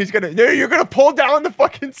 Eukaryote. No, you're gonna pull down the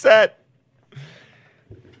fucking set.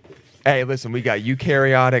 Hey, listen, we got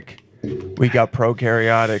eukaryotic. We got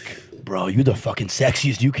prokaryotic. Bro, you're the fucking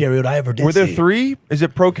sexiest eukaryote I ever did. Were there see. 3? Is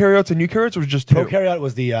it prokaryotes and eukaryotes, or was it just 2? Prokaryote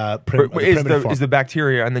was the primitive form. Is the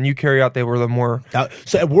bacteria, and then eukaryote they were the more.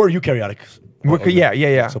 So we're eukaryotic.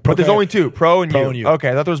 Yeah. So but there's only 2, pro and Pro eu. and eu. Okay,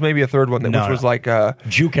 I thought there was maybe a third one, which No, was no. like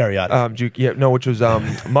Eukaryotic. which was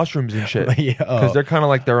mushrooms and shit. Yeah, Because they're kind of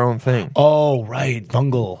like their own thing. Oh, right.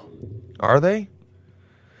 Fungal. Are they?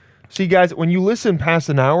 See, guys, when you listen past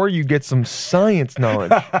an hour, you get some science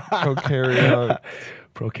knowledge. Prokaryote.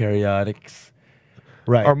 Prokaryotics.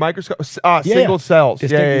 Right. Or microscope. Single cells.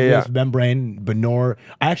 Yeah. Membrane, Benor.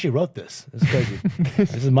 I actually wrote this. This is crazy.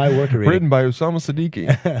 This is my work reading. Written by Usama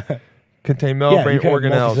Siddiquee. Contain membrane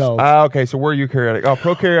organelles. multicells. Okay, so we're eukaryotic. Oh,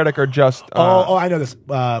 prokaryotic are just. I know this.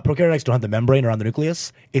 Prokaryotics don't have the membrane around the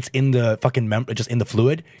nucleus. It's in the fucking just in the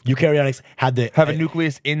fluid. Eukaryotics have a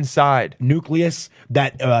nucleus inside. Nucleus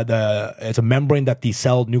that it's a membrane that the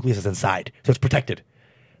cell nucleus is inside, so it's protected.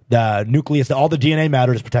 The nucleus, all the DNA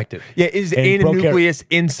matter is protected. Yeah, is in a nucleus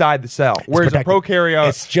inside the cell. Whereas a prokaryote,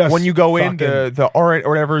 it's just when you go in, the RNA or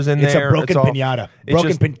whatever's in it's there, a broken pinata.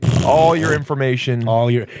 All your information,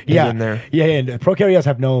 is in there. Yeah, and prokaryotes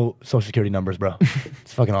have no social security numbers, bro.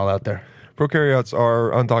 It's fucking all out there. Prokaryotes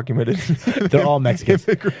are undocumented. They're all Mexicans.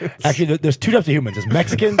 Actually, there's two types of humans. There's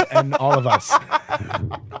Mexicans and all of us.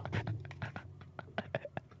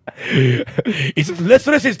 It's less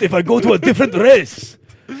racist if I go to a different race.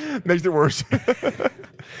 Makes it worse.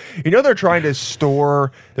 They're trying to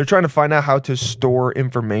find out how to store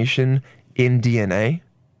information in DNA.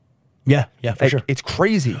 Yeah, for sure. It's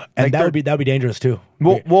crazy. And that would be dangerous too.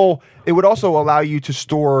 Well, it would also allow you to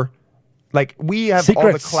store, like, we have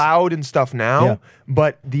all the cloud and stuff now,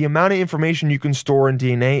 but the amount of information you can store in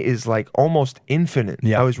DNA is like almost infinite.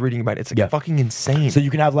 Yeah. I was reading about it. It's like fucking insane. So you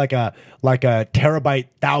can have like a terabyte,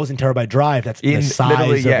 1,000 terabyte drive that's the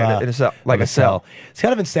size of a cell. It's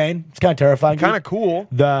kind of insane. It's kind of terrifying. Kind of cool.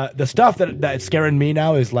 The stuff that's scaring me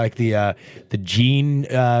now is like the gene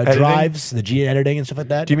drives, the gene editing and stuff like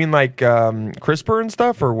that. Do you mean like CRISPR and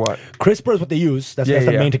stuff, or what? CRISPR is what they use. That's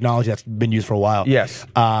the main technology that's been used for a while. Yes.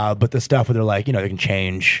 But the stuff where they're like, they can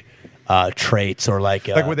change traits or like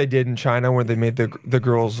what they did in China where they made the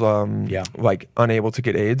girls like unable to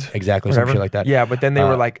get AIDS. Exactly, some shit like that. Yeah, but then they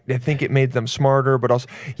were like, I think it made them smarter, but also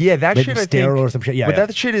that shit I think or some shit. Yeah, but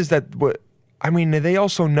that shit is that they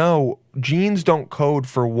also know genes don't code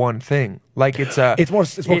for one thing. Like it's more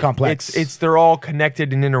complex. They're all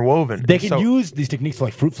connected and interwoven. They can use these techniques for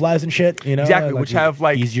like fruit flies and shit, exactly, which have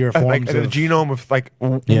like easier forms like of the genome of like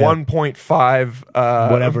 1.5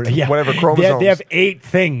 whatever chromosomes. They have 8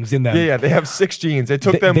 things in them. Yeah, they have 6 genes. It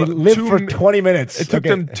took them. They live for 20 minutes. It took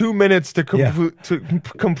them 2 minutes to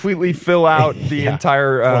completely fill out the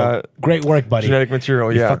entire. Great work, buddy. Genetic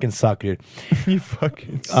material. You fucking suck, dude. You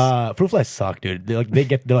fucking suck. Fruit flies suck, dude. They're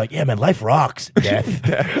like, yeah, man, life rocks. Death.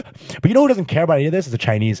 But you know who doesn't care about any of this? Is the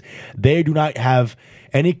Chinese. They do not have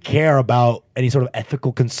any care about any sort of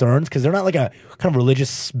ethical concerns because they're not like a kind of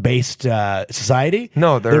religious based society.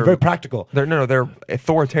 No, they're very practical. They're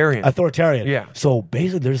authoritarian. Yeah. So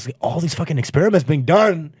basically, there's all these fucking experiments being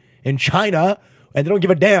done in China, and they don't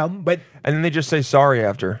give a damn. And then they just say sorry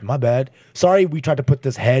after. My bad. Sorry, we tried to put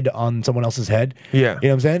this head on someone else's head. Yeah. You know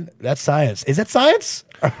what I'm saying? That's science. Is that science?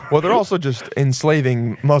 Well, they're also just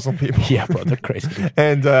enslaving Muslim people. Yeah, bro, they're crazy.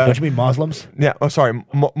 And don't you mean Muslims? Yeah. Oh, sorry,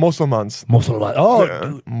 Muslimans. Musliman. Oh,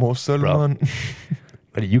 dude. Musliman.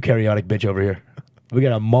 But a eukaryotic bitch over here. We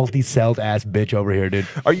got a multi-celled ass bitch over here, dude.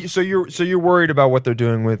 Are you so you're worried about what they're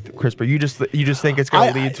doing with CRISPR? You just think it's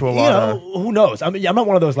going to lead to a lot of who knows? I mean, I'm not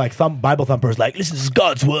one of those like Bible thumpers. Like, listen, this is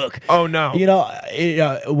God's work. Oh no.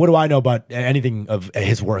 What do I know about anything of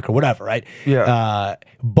his work or whatever, right? Yeah.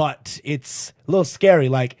 But it's a little scary.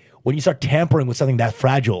 Like when you start tampering with something that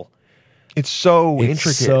fragile. It's so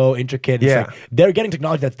intricate. So intricate. Yeah. It's like, they're getting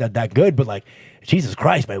technology that's that good, but like, Jesus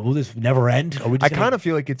Christ, man, will this never end? I kind of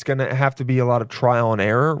feel like it's going to have to be a lot of trial and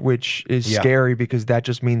error, which is scary because that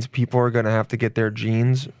just means people are going to have to get their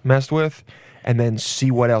genes messed with and then see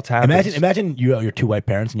what else happens. Imagine your 2 white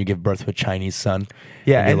parents and you give birth to a Chinese son.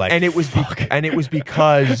 Yeah, and it was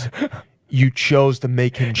because you chose to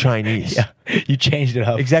make him Chinese. Yeah, you changed it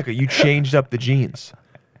up. Exactly, you changed up the genes.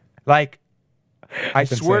 Like, I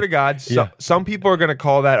swear to God, some people are going to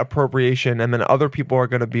call that appropriation, and then other people are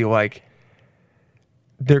going to be like,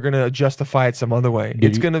 they're going to justify it some other way. Dude,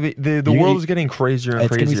 it's going to be the world is getting crazier and crazier.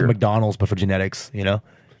 It's going to be some McDonald's, but for genetics. You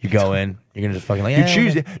go in, you're going to just fucking like you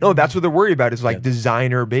choose it. No, that's what they're worried about. Is like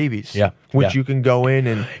designer babies. Yeah, which you can go in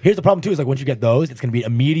and. Here's the problem too: is like once you get those, it's going to be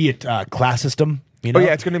immediate class system. Oh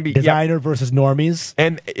yeah, it's going to be designer versus normies,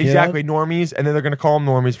 and exactly normies, and then they're going to call them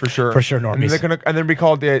normies for sure. For sure, normies. And they're going to be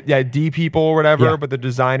called the D people or whatever, but the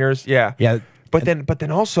designers, yeah. But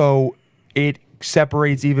then also it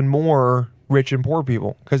separates even more rich and poor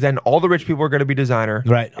people because then all the rich people are going to be designer.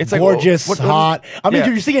 Right. It's gorgeous, hot. I mean,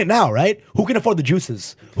 you're seeing it now, right? Who can afford the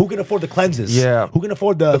juices? Who can afford the cleanses? Yeah. Who can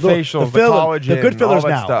afford the facials, the collagen, the good fillers all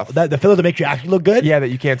that now? stuff. The fillers that make you actually look good. Yeah, that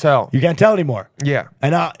you can't tell. You can't tell anymore. Yeah.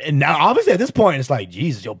 And now, obviously, at this point, it's like,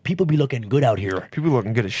 Jesus, people be looking good out here. People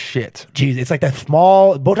looking good as shit. Jeez, it's like that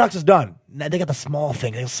small Botox is done. Now they got the small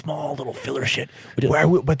thing, they have small little filler shit.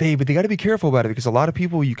 But they got to be careful about it because a lot of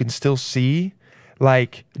people you can still see.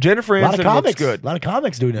 Like Jennifer Aniston looks good. A lot of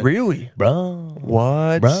comics doing it. Really? Bro.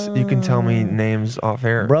 What? Bro. You can tell me names off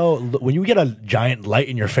air. Bro, when you get a giant light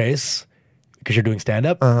in your face, because you're doing stand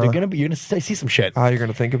up, you're gonna see some shit. You're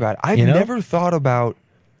gonna think about it. I've You know? never thought about.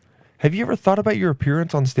 Have you ever thought about your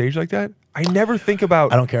appearance on stage like that? I never think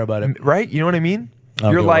about. I don't care about it. Right? You know what I mean?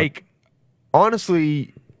 don't You're give a like,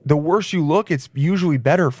 honestly, the worse you look, it's usually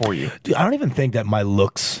better for you. Dude, I don't even think that my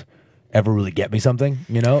looks ever really get me something.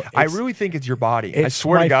 You know, I really think it's your body. I it's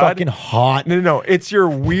swear my to God. fucking hot. No. It's your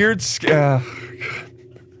weird. It's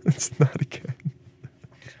not again.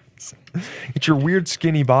 It's your weird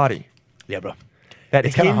skinny body Yeah, bro. that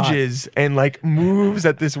It's kinda hot. hinges and like moves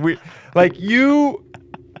at this weird. Like you.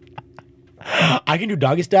 I can do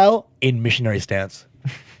doggy style in missionary stance.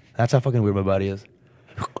 That's how fucking weird my body is.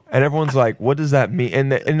 And everyone's like, "What does that mean?"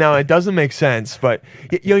 And now it doesn't make sense. But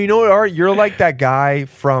you know what, Art? You're like that guy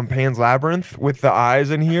from Pan's Labyrinth with the eyes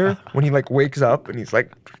in here when he like wakes up and he's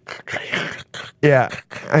like, yeah,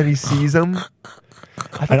 and he sees them.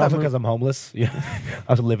 And also because I'm homeless. Yeah, I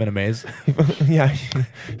also live in a maze. Yeah,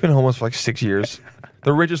 he's been homeless for like 6 years.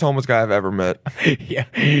 The richest homeless guy I've ever met. Yeah,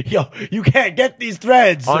 yo, you can't get these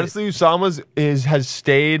threads. Honestly, Usama's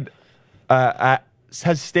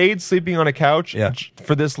has stayed sleeping on a couch Yeah.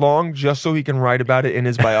 for this long just so he can write about it in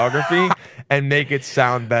his biography and make it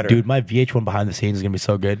sound better. dude, my VH1 behind the scenes is gonna be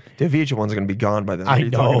so good. The VH1's gonna be gone by then. What I are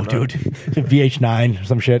you talking know, about? dude. VH9 or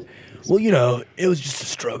some shit. Well, you know, it was just a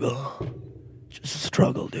struggle. Just a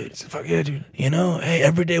struggle, dude. Fuck yeah, dude. You know, hey,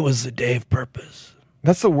 every day was a day of purpose.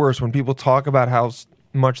 That's the worst when people talk about how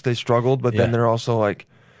much they struggled, but then Yeah. they're also like,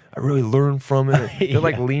 I really learned from it. They're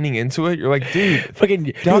like Yeah. leaning into it. You're like, dude. Fucking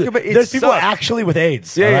Talk dude, about- it there's people sucks. actually with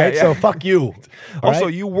AIDS. Yeah, all yeah, right? yeah. So fuck you. all Also,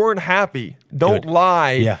 right? you weren't happy. Don't Dude.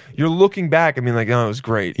 lie. Yeah. You're looking back and being like, oh, it was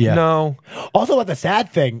great. Yeah. No. Also, about the sad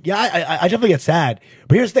thing, yeah, I definitely get sad.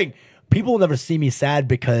 But here's the thing: people will never see me sad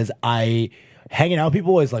because hanging out with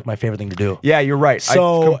people is like my favorite thing to do. Yeah, you're right.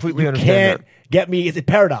 So I completely you understand can't that. get me. It's a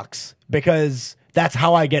paradox because that's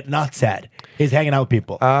how I get not sad is hanging out with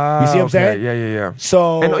people. You see what I'm Okay. saying? Yeah.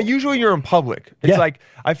 So And usually you're in public. It's Yeah. like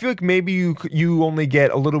I feel like maybe you only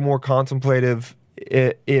get a little more contemplative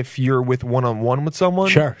if you're with one-on-one with someone.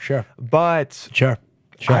 sure. But Sure.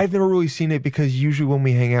 I've never really seen it because usually when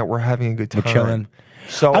we hang out, we're having a good time. We're chilling.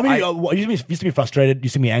 So I mean, you used to be frustrated. You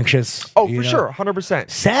see me anxious. oh, you for know? sure, 100%.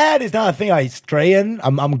 Sad is not a thing I stray in.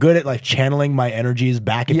 I'm good at like channeling my energies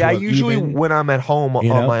back into. Yeah, a usually even- when I'm at home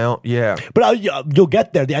You on know? my own. Yeah. But you'll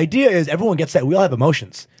get there. The idea is everyone gets that. We all have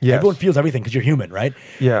emotions. Yes. Everyone feels everything because you're human, right?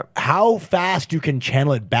 Yeah. How fast you can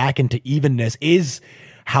channel it back into evenness is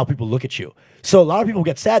how people look at you. So a lot of people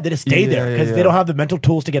get sad. They just stay there Yeah, because yeah. they don't have the mental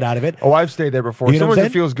tools to get out of it. Oh, I've stayed there before. You know what I'm Sometimes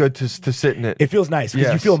it saying? feels good to sit in it. It feels nice because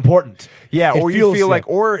you Yes. feel important. Yeah, It or you feels feel like,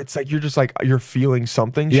 or it's like you're just like you're feeling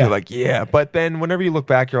something. So Yeah. You're like, yeah. But then whenever you look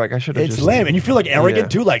back, you're like, I should have It's just. lame, and you feel like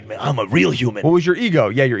arrogant Yeah. too. Like, man, I'm a real human. What was your ego?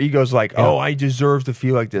 Yeah, your ego's like, oh, I deserve to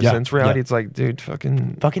feel like this. Yeah, And it's reality. yeah. It's like, dude,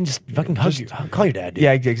 fucking. fucking hug you. Call your dad. Dude.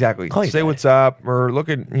 Yeah, exactly. Call your Say dad. what's up, or look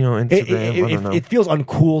at Instagram. I don't know. It feels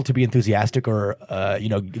uncool to be enthusiastic or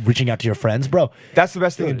reaching out to your friends, bro. That's the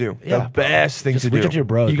best thing to do. Yeah, The best thing just to do. reach out to your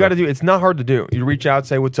bros, You bro. got to do. It's not hard to do. You reach out,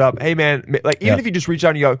 say what's up. Hey man, like even Yeah. if you just reach out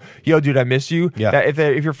and you go, yo, dude, I miss you. Yeah. That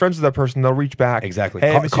if you're friends with that person, they'll reach back. Exactly. Hey,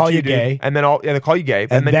 I Call- miss call too, you dude. gay. and then they'll call you gay,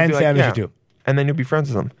 And then then you'll be say, like, I miss yeah. you too. And then you'll be friends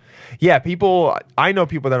with them. Yeah, people. I know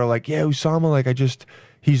people that are like, yeah, Usama, like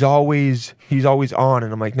he's always on,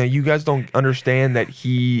 and I'm like, no, you guys don't understand that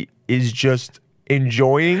he is just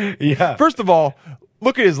enjoying. Yeah. First of all,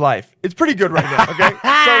 look at his life. It's pretty good right now. Okay,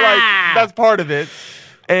 so like that's part of it.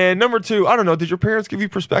 And number two, I don't know. Did your parents give you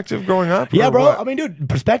perspective growing up? Yeah, or bro. what? I mean, dude,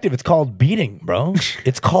 perspective. It's called beating, bro.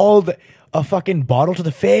 It's called a fucking bottle to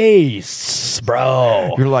the face,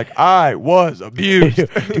 bro. You're like, I was abused.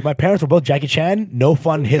 Dude, my parents were both Jackie Chan. No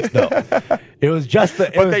fun hits though. It was just the.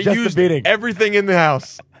 It But was they just used the beating. everything in the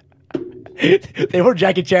house. They were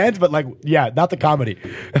Jackie Chan's, but like, yeah, not the comedy.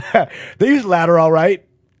 They used ladder, all right,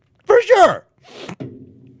 for sure,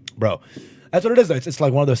 bro. That's what it is. Though. It's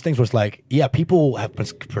like one of those things where it's like, yeah, people have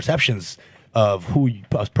perceptions of who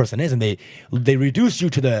a person is, and they reduce you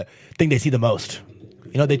to the thing they see the most.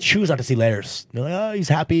 You know, they choose not to see layers. They're like, oh, he's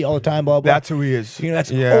happy all the time, blah blah. That's who he is. You know,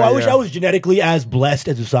 that's. Yeah, I wish yeah. I was genetically as blessed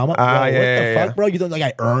as Usama. Bro, what yeah, the fuck, bro? You don't think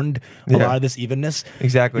I earned a Yeah. lot of this evenness?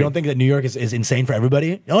 Exactly. You don't think that New York is insane for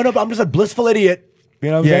everybody? No, but I'm just a blissful idiot. You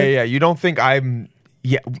know what I'm Yeah, saying? yeah. You don't think I'm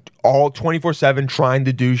all 24/7 trying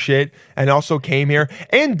to do shit, and also came here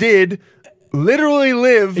and did literally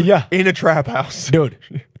live Yeah. in a trap house. Dude,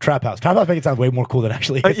 trap house. Trap house make it sound way more cool than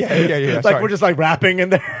actually is. yeah. Like Sorry. we're just like rapping in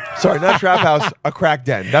there. Sorry, not trap house, a crack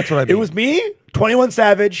den. That's what I mean. It was me, 21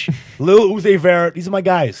 Savage, Lil Uzi Vert. These are my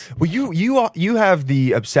guys. Well, you have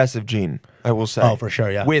the obsessive gene, I will say. Oh, for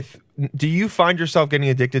sure, yeah. Do you find yourself getting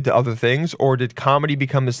addicted to other things, or did comedy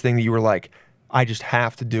become this thing that you were like, I just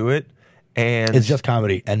have to do it, and It's just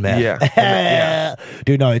comedy and meth. Yeah. Yeah.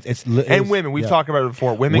 Dude, no, it's and women. We've talked about it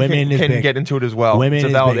before. Women Women is can big. get into it as well. Women it's a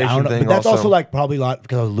is big. I don't validation know, thing. but that's also like probably a lot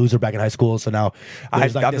because I was a loser back in high school. So now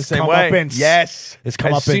there's like I'm the this same way. comeuppance. Yes. This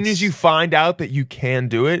As soon as you find out that you can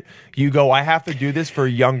do it, you go, I have to do this for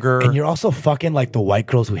younger. and you're also fucking like the white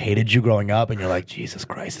girls who hated you growing up, and you're like, Jesus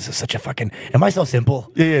Christ, this is such a fucking. Am I so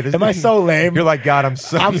simple? Yeah. Am I so lame? You're like, God, I'm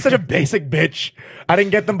such a basic bitch. I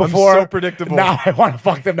didn't get them before. so predictable. Now I want to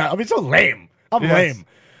fuck them now. I mean, so lame. I'm Yes. lame.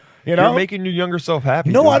 You know, You're making your younger self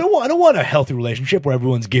happy. no, dude. I don't want a healthy relationship where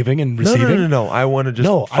everyone's giving and No, receiving. no. I want to just.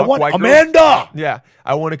 No, I fuck want white girls. Amanda. Yeah,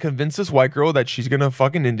 I want to convince this white girl that she's gonna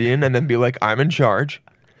fuck an Indian and then be like, I'm in charge,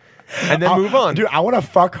 and then move on. Dude, I want to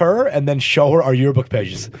fuck her and then show her our yearbook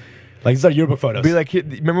pages. Like, these are yearbook photos. Be like, "Here,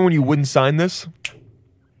 remember when you wouldn't sign this?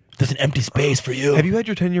 There's an empty space for you. Have you had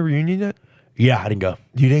your 10-year reunion yet? Yeah, I didn't go.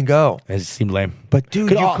 You didn't go. It just seemed lame. But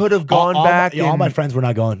dude, you could have gone back. All and- my friends were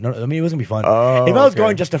not going. No, I mean, it was gonna be fun. Oh, if I was okay.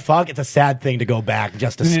 going just to fuck, it's a sad thing to go back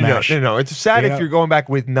just to smash. No. It's sad You if know? you're going back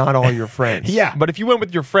with not all your friends. Yeah. But if you went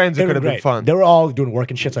with your friends, it It could would have be been fun. They were all doing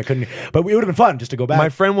work and shit, so I couldn't. But it would have been fun just to go back. One of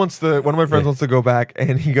my friends wants to go back,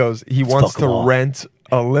 and he goes, he wants fuck 'em to all. rent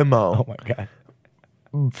a limo oh my god.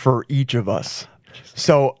 for each of us.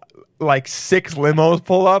 So like 6 limos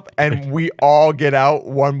pull up, and we all get out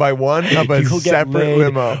one by one of a You will get separate laid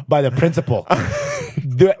limo. by the principal.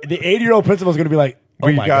 the 80-year-old principal is gonna be like, oh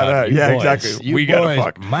We my gotta, god, you yeah, boys, exactly. You We gotta boys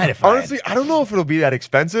fuck. mighty fine. Honestly, I don't know if it'll be that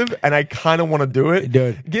expensive, and I kind of want to do it.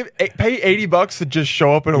 Dude. Pay $80 to just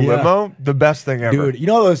show up in a Yeah. limo. The best thing ever. Dude, you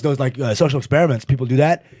know those like social experiments? People do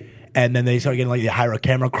that, and then they start getting like they hire a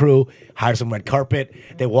camera crew, hire some red carpet.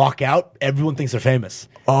 They walk out. Everyone thinks they're famous.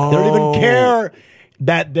 They don't Oh. even care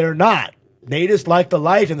that they're not. They just like the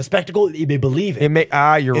light and the spectacle. They believe it.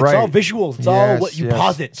 You're It's right. all visuals. It's all Yes, what you yes.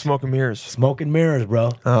 posit. Smoke and mirrors. Smoke and mirrors, bro.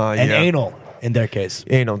 And yeah. anal in their case.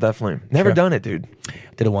 Anal, definitely. Never Sure. done it, dude.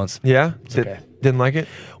 Did it once. Yeah? okay. Didn't like it?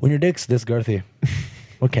 When your dick's this girthy,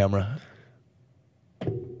 what camera? I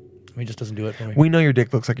mean, it just doesn't do it for me. We know your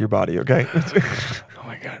dick looks like your body, okay? Oh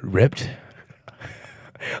my god, ripped.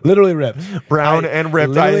 Literally ripped. Brown and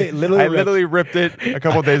ripped. I ripped. literally ripped it a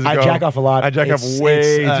couple of days ago. I jack off a lot. I jack off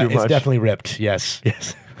way too much. It's definitely ripped. Yes.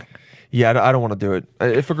 Yes. Yeah, I don't want to do it.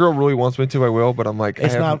 If a girl really wants me to, I will. But I'm like, I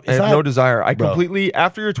have not- no desire. I bro. completely.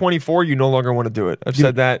 After you're 24, you no longer want to do it. I've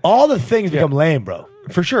said that All the things become lame, bro.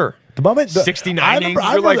 for sure. The moment 69ing, I you're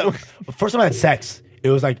remember like- the first time I had sex, it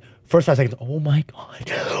was like first 5 seconds. Oh my god!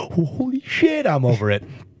 Holy shit! I'm over it.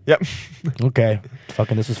 Yep. Okay,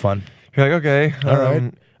 fucking this was fun. You're like, okay, All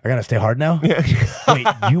right, I gotta stay hard now. Yeah. Wait,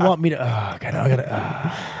 you want me to? Okay, now I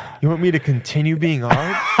gotta. You want me to continue being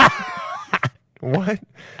hard? What?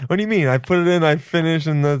 What do you mean? I put it in, I finish,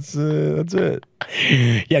 and that's it.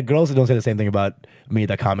 Yeah, girls don't say the same thing about me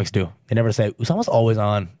that comics do. They never say Usama's always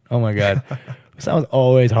on. Oh my god, Usama's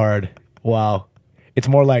always hard. Wow, it's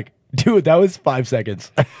more like, dude, that was 5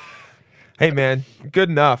 seconds. Hey man, good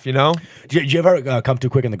enough, you know? Did you ever come too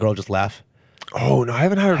quick and the girl just laugh? Oh no, I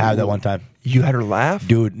haven't had her. Had that one time. You had her laugh?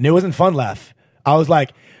 Dude, and it wasn't fun laugh. I was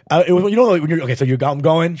like, it was, you know, like when you're okay. So I'm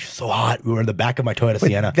going. She's so hot. We were in the back of my Toyota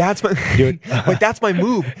Sienna. That's my Dude. But that's my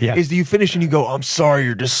move. Yeah. Is that you finish and you go, I'm sorry,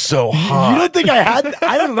 you're just so hot. You don't think I had?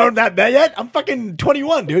 I didn't learn that yet. I'm fucking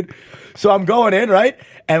 21, dude. So I'm going in, right?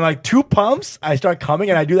 And like 2 pumps, I start coming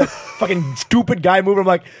and I do that fucking stupid guy move. I'm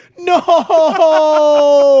like, no.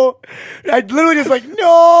 I literally just like,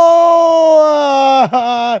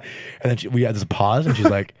 no. And then we had this pause and she's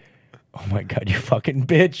like, oh my God, you fucking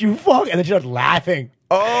bitch. You fuck. And then she starts laughing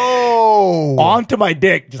Oh, onto my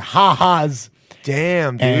dick. Just ha-has.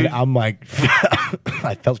 damn, dude. And I'm like,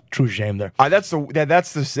 I felt true shame there. That's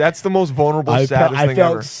the most vulnerable, I saddest thing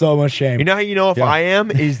felt ever. so much shame. You know how you know if Yeah. I am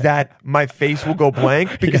is that my face will go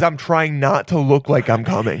blank because I'm trying not to look like I'm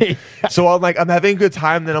coming. So I'm having a good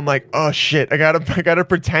time, then I'm like, oh shit, I gotta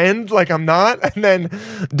pretend like I'm not, and then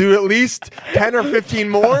do at least 10 or 15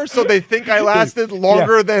 more so they think I lasted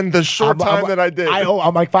longer than the short time that I did.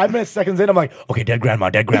 I'm like 5 minutes, seconds in. I'm like, okay, dead grandma,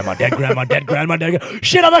 dead grandma, dead grandma, dead grandma, dead grandma.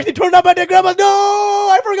 Shit, I'm actually turning up my dead grandma's. No,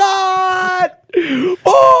 I forgot.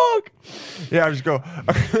 Fuck. Yeah, I just go,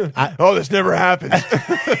 oh, this never happens.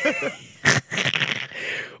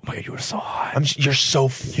 Oh my God, you were so hot. You're so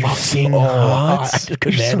fucking so hot. hot. I just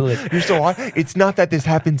couldn't handle it. You're so hot. It's not that this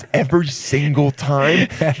happens every single time.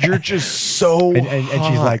 You're just so And she's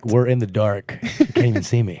hot. like, we're in the dark. You can't even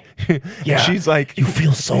see me. Yeah. She's like, you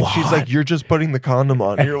feel so and hot. She's like, you're just putting the condom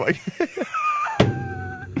on. And you're like,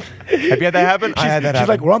 have you had that happen? I had that She's happen.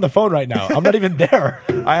 like, we're on the phone right now. I'm not even there.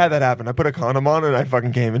 I had that happen. I put a condom on and I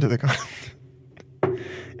fucking came into the condom.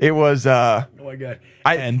 It was, Oh my God.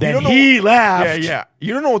 And you then don't know- he laughed. Yeah.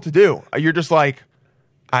 You don't know what to do. You're just like,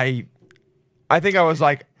 I I think I was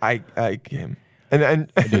like, I him.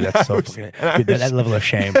 And Dude, that's so I was- fucking. and I Dude, that was- level of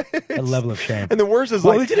shame. That level of shame. And the worst is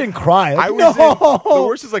Well, like, at least you didn't cry. Like, I was no. the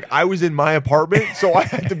worst is like I was in my apartment, so I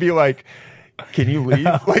had to be like, "Can you leave?"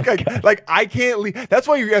 Like I can't leave. That's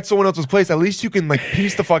why you're at someone else's place. At least you can like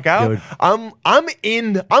piece the fuck out. Dude. I'm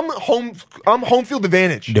home field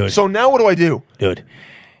advantage. Dude. So now what do I do? Dude,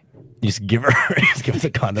 you just give her, just give us a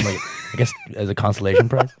condom, like, I guess as a consolation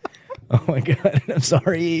prize. Oh my god, I'm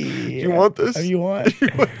sorry. Do you want this? You want?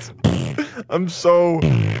 I'm so.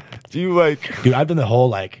 Do you like? Dude, I've done the whole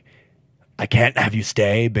like, I can't have you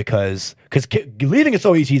stay because leaving is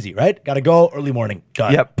so easy, right? Got to go early morning.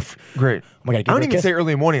 Done. Yep. Great. Oh my God, I give her don't a even kiss. say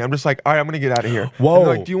early morning. I'm just like, all right, I'm gonna get out of here. Whoa. And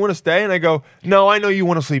they're like, do you want to stay? And I go, no, I know you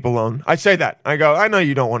want to sleep alone. I say that. I go, I know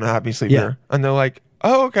you don't want to have me sleep Yeah. here. And they're like,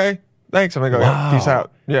 oh, okay, thanks. And I go, yeah, peace Wow.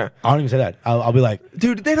 out. Yeah. I don't even say that. I'll be like,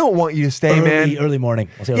 Dude, they don't want you to stay, man. early morning.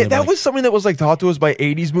 I'll say Yeah, early that morning. was something that was like taught to us by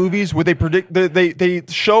 80s movies where they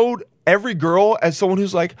showed every girl as someone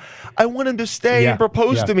who's like, I want him to stay Yeah, and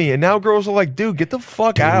propose yeah. to me. And now girls are like, dude, get the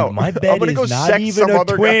fuck out. My I'm bed gonna is go not sex even some a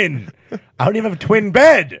other guy. twin. I don't even have a twin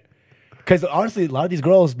bed. Because honestly, a lot of these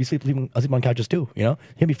girls be sleeping on couches too. You know,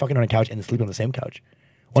 he'll be fucking on a couch and sleeping on the same couch.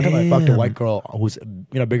 One time I fucked a white girl who's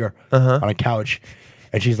bigger on a couch,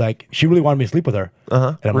 and she's like, she really wanted me to sleep with her.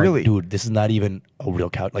 And I'm Really? like, dude, this is not even a real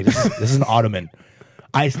couch. Like this is an ottoman.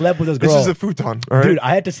 I slept with this girl. This is a futon, all right? Dude,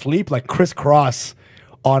 I had to sleep like crisscross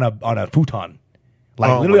on a futon,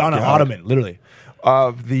 like Oh literally my on an God. ottoman, literally.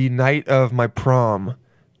 The night of my prom,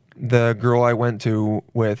 the girl I went to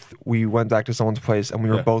with, we went back to someone's place and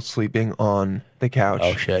we were both sleeping on the couch.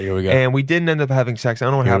 Oh shit, here we go. And we didn't end up having sex. I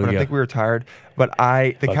don't know what Here we happened. I go. think we were tired, but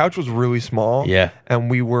the couch was really small. Yeah.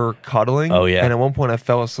 And we were cuddling. Oh, yeah. And at one point I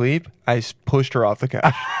fell asleep. I pushed her off the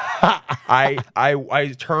couch.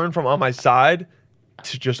 I turned from on my side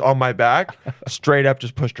to just on my back, straight up,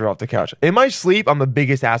 just pushed her off the couch. In my sleep, I'm the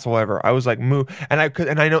biggest asshole ever. I was like, "Moo," and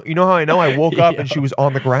I know, you know how I know? I woke up and she was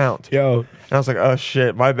on the ground. Yo. And I was like, "Oh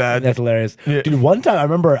shit, my bad." That's hilarious. Yeah. Dude, one time I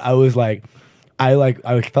remember I was like,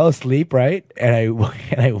 I fell asleep, right? And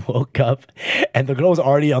I woke up and the girl was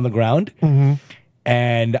already on the ground. Mm-hmm.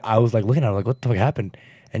 And I was like looking at her like, what the fuck happened?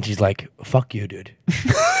 And she's like, fuck you, dude.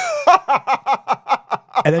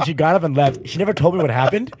 And then she got up and left. She never told me what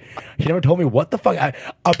happened. She never told me what the fuck.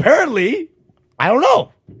 Apparently, I don't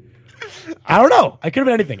know. I could have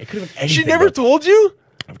been anything. It could have been anything. She never bro. told you?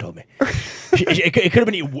 Never told me. It could have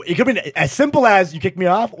been. It could have been as simple as you kicked me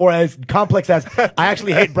off, or as complex as I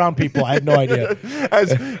actually hate brown people. I had no idea.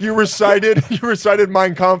 As you recited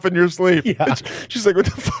Mein Kampf in your sleep. Yeah. She's like, "What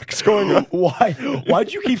the fuck's going on?"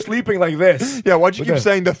 Why'd you keep sleeping like this? Yeah, why'd you keep Okay.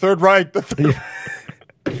 saying the Third Reich? The third...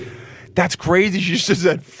 That's crazy. She just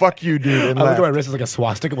said, "Fuck you, dude." And I looked at my left. wrist as like a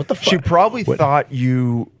swastika. What the fuck? She probably What? thought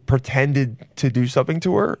you pretended to do something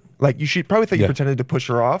to her. Like she probably thought you Yeah. pretended to push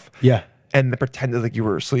her off. Yeah. And pretended like you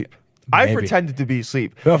were asleep. I Maybe. pretended to be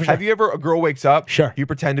asleep. Oh, for sure. Have you ever, a girl wakes up, Sure. you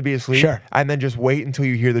pretend to be asleep, Sure. and then just wait until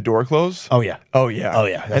you hear the door close? Oh yeah. Oh yeah. Oh,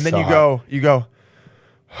 yeah. And That's then so you go,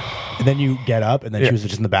 And then you get up, and then Yeah. she was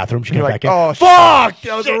just in the bathroom. She You're came like, back in. "Oh, Fuck!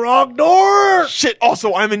 That was the wrong door, shit,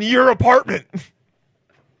 also I'm in your apartment.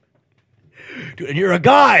 dude. And you're a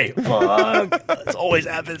guy. Fuck. This always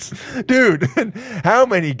happens. Dude, how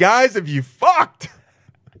many guys have you fucked?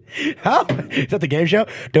 How? Is that the game show?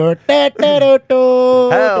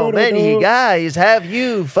 guys have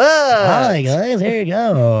you fucked? Hi guys, here you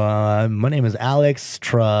go. My name is Alex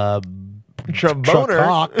Trumboner.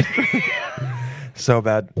 Trucock. So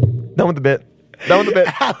bad. Done with the bit. Done with the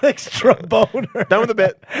bit. Alex Trumboner. Done with the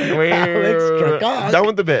bit. Alex Trucock. Done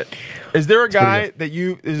with the bit. Is there a guy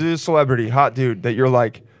pretty that is there a celebrity, hot dude, that you're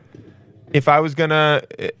like, if I was gonna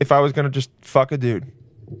just fuck a dude?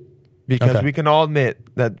 Because Okay. we can all admit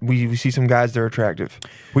that we see some guys that are attractive.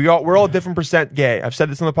 We're all different percent gay. I've said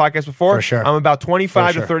this on the podcast before. For sure. I'm about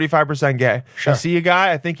 25 For to sure. 35% gay. Sure. I see a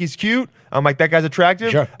guy, I think he's cute. I'm like, that guy's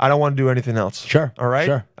attractive. Sure. I don't want to do anything else. Sure. All right.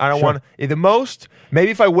 Sure. I don't Sure. want to. The most, maybe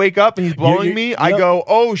if I wake up and he's blowing you me, I know- go,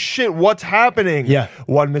 oh shit, what's happening? Yeah.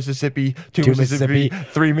 1 Mississippi, 2 2 Mississippi,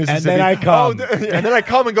 Mississippi, 3 Mississippi. then I come. And then I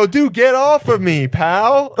come and go, dude, get off of me,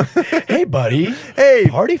 pal. Hey buddy. Hey.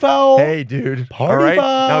 Party foul. Hey, dude. Party all right.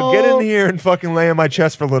 foul. Now get in here and fucking lay on my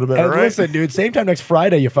chest for a little bit. And all right. listen, dude, same time next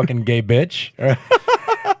Friday, you fucking gay bitch.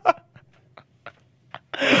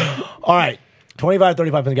 All right. 25,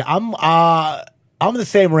 35% gay. I'm in the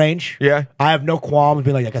same range. Yeah. I have no qualms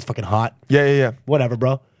being like, that guy's fucking hot. Yeah. Whatever,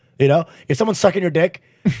 bro. You know? If someone's sucking your dick,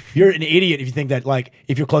 you're an idiot if you think that, like,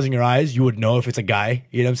 if you're closing your eyes, you would know if it's a guy.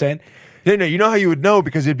 You know what I'm saying? No, you know how you would know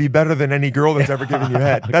because it'd be better than any girl that's ever given you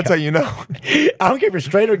head. That's how you know. I don't care if you're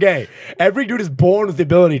straight or gay. Every dude is born with the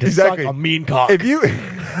ability to Exactly. suck a mean cock. If you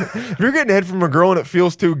if you're getting head from a girl and it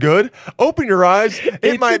feels too good, open your eyes.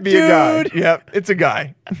 It might be a guy. Yep, it's a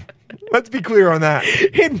guy. Let's be clear on that.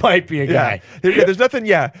 It might be a guy. There's nothing.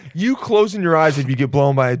 Yeah, you closing your eyes if you get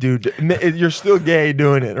blown by a dude, you're still gay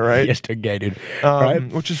doing it. All right. You're still gay, dude. Right?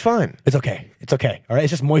 Which is fine. It's okay. It's okay. All right.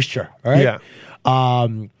 It's just moisture. All right. Yeah.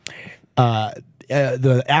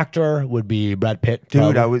 The actor would be Brad Pitt.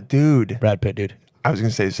 Dude, probably. Brad Pitt, dude. I was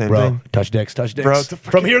gonna say the same Bro, thing. touch dicks. Bro,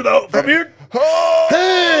 from here though. From here. Oh!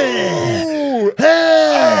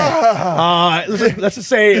 Let's just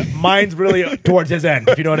say mine's really towards his end,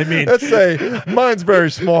 if you know what I mean. Let's say mine's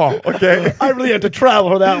very small. Okay. I really had to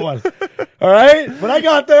travel for that one. All right. When I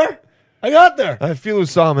got there. I feel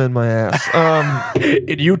Usama in my ass.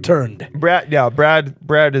 You turned. Brad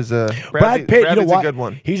is a Brad Pitt. Brad You know is what? a good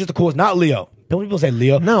one. He's just the coolest. Not Leo. Don't people say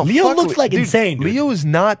Leo? No, Leo fuck looks like dude, insane. Dude. Leo is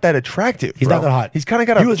not that attractive. He's bro. not that hot. He's kind of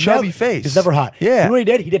got a chubby face. He's never hot. Yeah. You know what he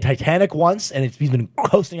did? He did Titanic once, and he's been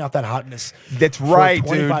coasting off that hotness. That's for right,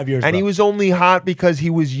 25 dude. years, and bro. he was only hot because he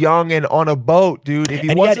was young and on a boat, dude. If he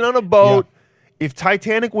And wasn't on a boat, if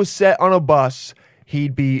Titanic was set on a bus, he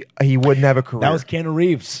wouldn't have a career. That was Keanu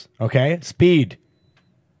Reeves. Okay, Speed.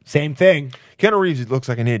 Same thing. Keanu Reeves looks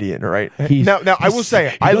like an idiot, right? He's- Now I will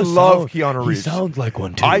say, I love Keanu Reeves. He sounds like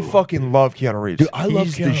one too. I fucking love Keanu Reeves. Dude, I love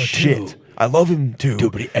He's Keanu the too. shit. I love him too.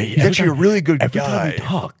 Dude, but he's actually a really good every guy. time he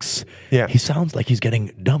talks, Yeah. he sounds like he's getting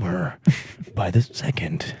dumber by the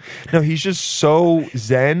second. No, he's just so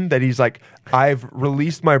zen that he's like, I've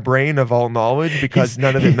released my brain of all knowledge because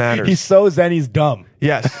none of it matters. He's so zen, he's dumb.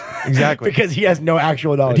 Yes, exactly. Because he has no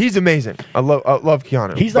actual knowledge. He's amazing. I love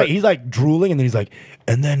Keanu. He's But- like drooling, and then he's like,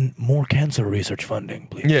 and then more cancer research funding,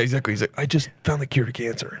 please. yeah, exactly. He's like, I just found the cure to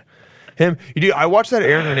cancer. I watched that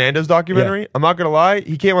Aaron Hernandez documentary. Yeah. I'm not gonna lie.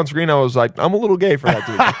 He came on screen. I was like, I'm a little gay for that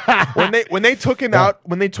dude. when they took him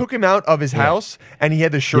out of his house and he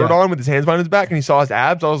had the shirt Yeah. on with his hands behind his back and he saw his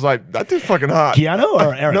abs, I was like, that dude's fucking hot. Keanu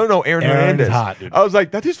or Aaron? No, Aaron Aaron's Hernandez. hot, dude. I was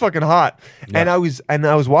like, that dude's fucking hot. Yeah. And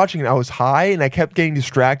I was watching it. I was high and I kept getting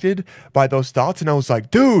distracted by those thoughts. And I was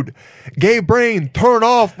like, dude, gay brain, turn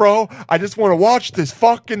off, bro. I just want to watch this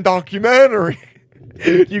fucking documentary.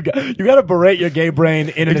 You got to berate your gay brain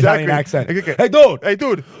in an Italian accent. Okay. Hey, dude. Hey,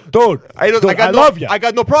 dude. Dude. I love you. I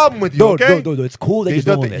got no problem with you, Dude, okay? dude, it's cool that It's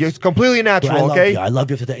you're doing nothing- this. It's completely natural, Dude, I love okay? you. I love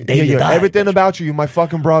you today. Yeah, everything about you, you're my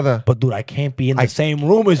fucking brother. But dude, I can't be in the same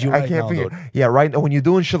room as you I right can't now, be. dude. Yeah, right. When you're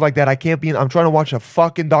doing shit like that, I can't be. I'm trying to watch a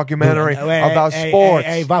fucking documentary about sports.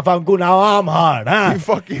 Hey, Vafangu, now I'm hard, huh? You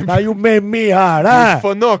fucking- now you made me hard, huh?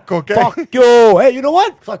 Fanuk, okay? Fuck you. Hey, you know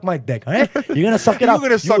what? Suck my dick, all right? You're gonna suck it You're up.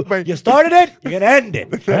 gonna suck my- You started it, you're gonna end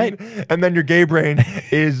it, all right? And then your gay brain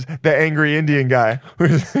is the angry Indian guy.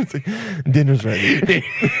 It's like, dinner's ready.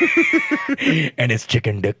 And it's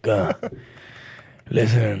chicken dick.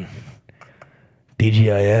 Listen,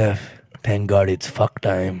 TGIF, thank God it's fuck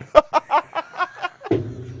time.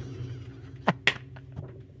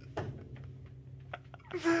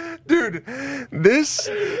 Dude, this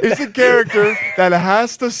is a character that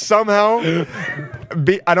has to somehow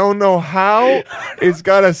be. I don't know how it's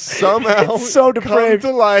gotta somehow It's so come depraved.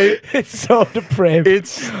 to light. It's so depraved.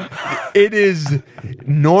 It is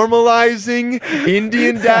normalizing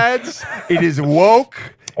Indian dads. It is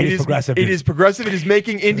woke. It is progressive, It dude. is progressive. It is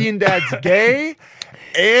making Indian dads gay.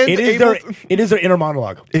 And it is their inner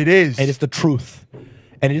monologue. It is. And it's the truth.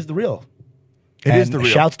 And it is the real. It is the real.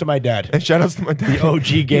 Shouts to my dad. And shout outs to my dad. The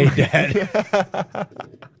OG gay dad.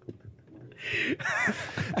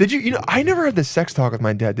 Did you? I never had the sex talk with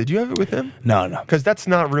my dad. Did you have it with him? No. Because that's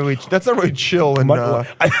not really chill in I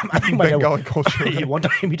think my Bengali dad, culture. one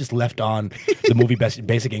time he just left on the movie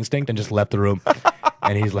Basic Instinct and just left the room.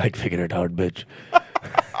 And he's like, figure it out, bitch.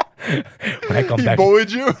 When I come He back,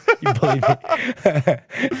 bullied you. you believe me?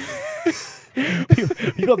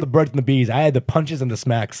 You know the birds and the bees. I had the punches and the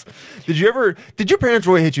smacks. Did your parents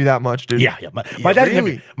really hit you that much, dude? Yeah. My dad didn't hit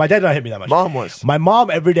really? me. My dad did not hit me that much. Mom was. My mom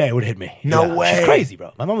every day would hit me. No Yeah, way. She's crazy,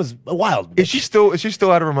 bro. My mom was a wild. Is she still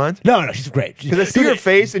out of her mind? No, she's great. Because I see her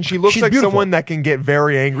face and she looks she's like beautiful. someone that can get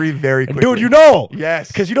very angry very quickly. Dude, you know. Yes.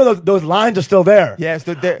 Because you know those lines are still there. Yes,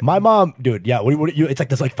 they're My mom, dude, yeah. It's like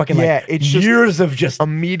this, like fucking, Yeah, like it's just years of just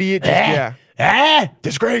immediate. Yeah.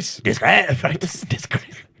 Disgrace. Disgrace.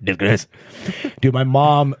 Dude, my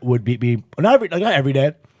mom would beat me not every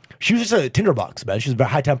day. She was just a tinderbox, man. She was very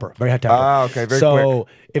high temper. Ah, okay, very so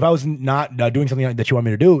if I was not doing something that she wanted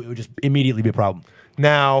me to do, it would just immediately be a problem.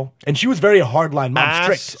 Now, And she was very hardline, mom,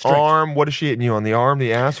 ass, strict. arm. What is she hitting you on? The arm,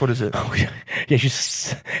 the ass? What is it? Yeah,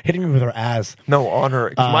 she's hitting me with her ass. No, on her.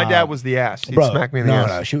 'Cause my dad was the ass. He'd Bro, smack me in the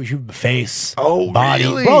ass. No, she face. Oh, body.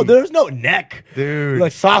 really? Bro, there's no neck. Dude.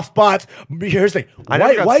 Like soft spots. Here's the thing. I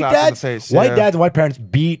never got slapped in the face, White yeah. dads and white parents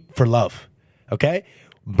beat for love. Okay?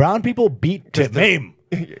 Brown people beat to maim.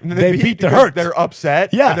 They beat to because hurt. They're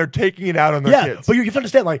upset. Yeah. And they're taking it out on their Yeah, kids. but you have to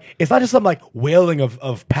understand, like, it's not just some like wailing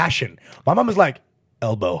of passion. My mom is like,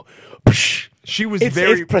 elbow. Psh. She was It's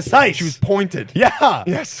very precise. She was pointed. Yeah.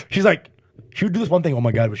 Yes. She's like, she would do this one thing. Oh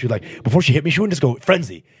my God. But she would like, before she hit me, she wouldn't just go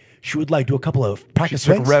frenzy. She would like do a couple of practice She'd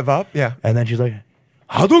like swings. rev up. Yeah. And then she's like,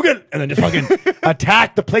 Hadouken! And then just fucking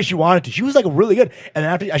attack the place she wanted to. She was like really good. And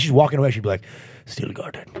then after as she's walking away, she'd be like, still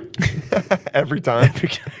guarded. Every time.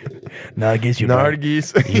 Not against you, Not Brad.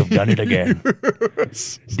 against. You've done it again.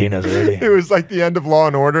 Dinner's ready. It was like the end of Law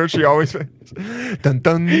and Order. She always dun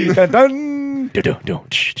dun. Dun, dun.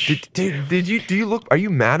 Did you look? Are you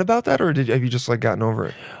mad about that, or have you just like gotten over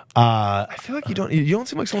it? I feel like you don't. You don't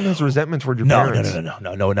seem like someone who has resentment toward your parents.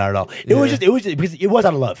 No, not at all. It was because it was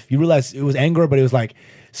out of love. You realize it was anger, but it was like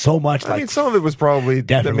so much. I mean, some of it was probably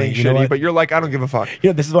Definitely, the main you know shitty, what? but you're like, I don't give a fuck.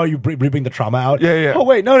 this is why you bring the trauma out. Yeah. Oh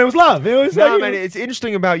wait, no, it was love. It was No, like, man, it's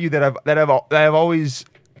interesting about you that I've always,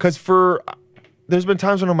 because there's been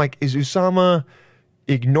times when I'm like, is Usama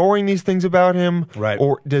ignoring these things about him, Right.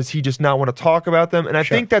 or does he just not want to talk about them? And I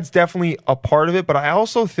Sure. think that's definitely a part of it, but I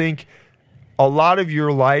also think a lot of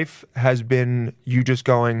your life has been you just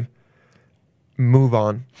going, move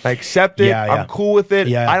on. I accept it. Yeah. I'm cool with it.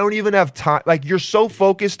 Yeah. I don't even have time. Like, you're so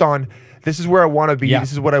focused on, this is where I want to be. Yeah.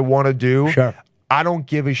 This is what I want to do. Sure. I don't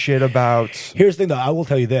give a shit about. Here's the thing, though. I will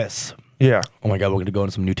tell you this. Yeah. Oh my God, we're gonna go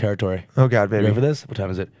into some new territory. Oh God, baby. You ready for this? What time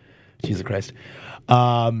is it? Jesus Christ.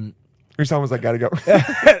 Your son was like, gotta go.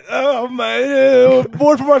 Oh my!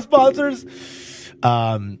 More from our sponsors.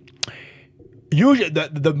 Usually,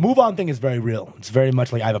 the move on thing is very real. It's very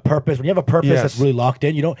much like I have a purpose. When you have a purpose Yes. that's really locked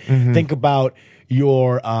in, you don't think about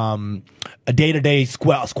your day-to-day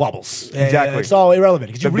squabbles. Exactly. It's all irrelevant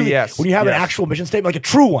because you The really BS. when you have an Yes. actual mission statement, like a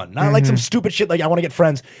true one, not like some stupid shit like I want to get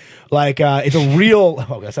friends. Like it's a real.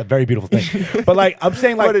 Oh, that's a very beautiful thing. But like I'm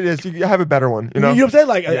saying, like What it is, you have a better one. You know. you know what I'm saying?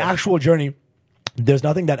 Like an actual journey. There's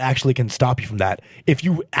nothing that actually can stop you from that. If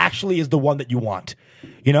you actually is the one that you want,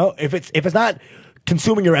 you know, if it's not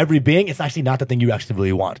consuming your every being, it's actually not the thing you actually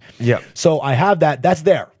really want. Yeah. So I have that. That's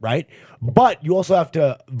there, right? But you also have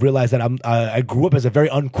to realize that I grew up as a very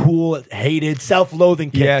uncool, hated,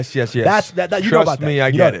 self-loathing kid. Yes. That's that. You know Trust about that. me, I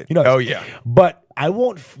You get know it. You know. Oh, yeah. But I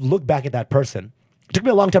won't look back at that person. It took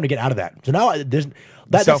me a long time to get out of that. So now there's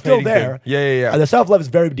that's still self-hating there. thing. Yeah. The self-love is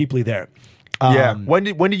very deeply there. Yeah. When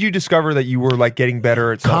did you discover that you were like getting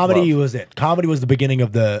better at self-love? Comedy was it. Comedy was the beginning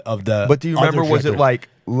of the. But do you remember? other Was it trajectory.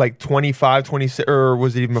 like 25, 26, or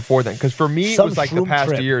was it even before then? Because for me, it was like the shroom past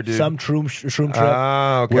trip. year, dude. Some shroom trip.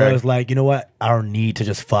 Ah, okay. Where I was like, you know what? I don't need to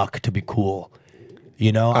just fuck to be cool.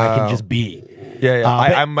 You know, I can just be. Yeah.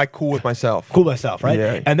 but- I'm like cool with myself. Cool myself, right?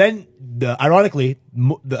 Yeah. And then, ironically,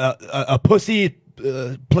 a pussy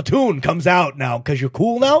platoon comes out now because you're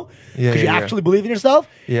cool now. Yeah, Because you yeah. actually believe in yourself.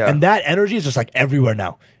 Yeah. And that energy is just like everywhere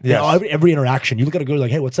now. You Yes. know, every interaction. You look at a girl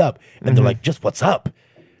like, hey, what's up? And they're like, just what's up?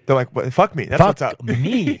 They're like, "What- fuck me. That's Fuck what's up.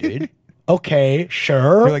 me, dude. Okay,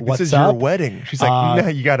 sure. You're like, this what's is up? your wedding. She's like, nah,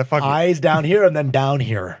 you gotta fuck me. Eyes down here and then down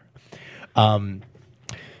here.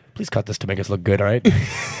 Please cut this to make us look good, all right?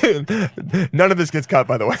 None of this gets cut,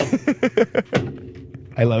 by the way.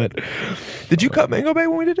 I love it. Did you cut Mango Bay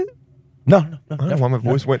when we did it? No. I don't know why my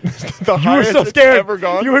voice went the You were highest so it's scared. ever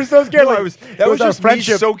gone. You were so scared. No, like, I was, it that was our just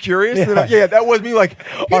friendship. me so curious. Yeah. Yeah, that was me like,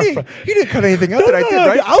 you Our didn't cut anything out that I did,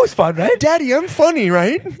 right? I was fun, right? Daddy, I'm funny,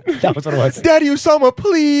 right? That was what it was. Daddy Usama,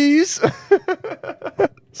 please.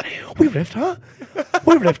 We riffed, huh?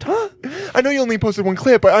 We riffed, huh? I know you only posted one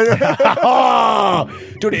clip, but I Oh,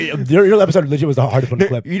 dude, your episode legit was the hardest one to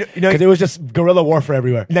clip you know- because it was just guerrilla warfare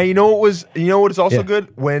everywhere. Now you know what is also Yeah. good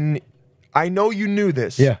when I know you knew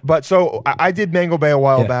this. Yeah. But so I did Mango Bay a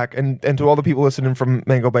while Yeah. back, and to all the people listening from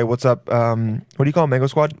Mango Bay, what's up? What do you call it? Mango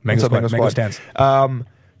Squad? Mango What's up, Squad, Mango Stands.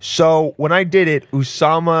 So when I did it,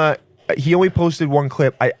 Usama, he only posted one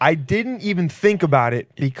clip. I didn't even think about it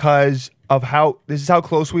because of how this is how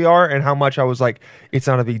close we are and how much I was like, it's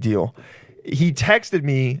not a big deal. He texted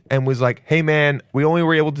me and was like, "Hey man, we only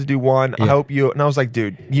were able to do one. I Yeah. hope you." And I was like,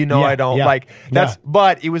 "Dude, you know Yeah, I don't yeah, like that's." yeah.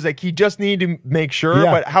 But it was like he just needed to make sure. Yeah.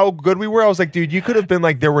 But how good we were, I was like, "Dude, you could have been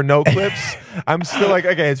like there were no clips." I'm still like,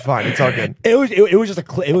 "Okay, it's fine. It's all good." It was just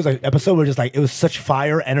it was an episode where just like it was such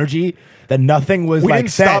fire energy that nothing was We like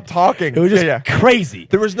didn't said. stop talking. It was just Yeah, yeah. crazy.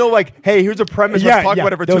 There was no like, "Hey, here's a premise. Yeah, Let's talk yeah.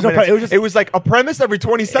 about it for There 2 was no minutes." it was just- it was like a premise every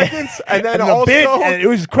 20 seconds, and then And a also bit, and it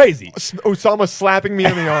was crazy. Osama slapping me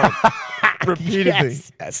in the arm repeatedly.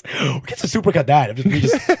 Yes. We get to supercut that. We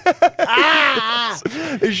just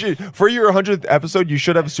You should- for your 100th episode, you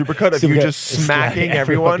should have a supercut of you Supercut. just smacking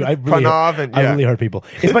everyone, I Pranav, and I yeah. really hurt people.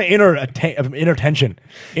 It's my inner tension.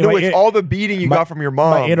 No, it's all the beating you got from your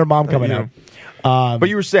mom. My inner mom coming Yeah. But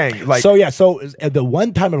you were saying like So the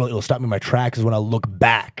one time it'll stop me in my tracks is when I look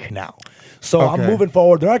back now. So I'm Okay. moving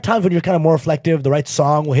forward. There are times when you're kind of more reflective. The right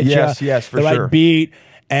song will hit Yes, you. yes, for the sure. right beat,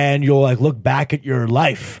 and you'll like look back at your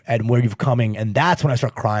life and where you've coming, and that's when I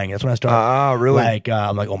start crying. That's when I start. really? Like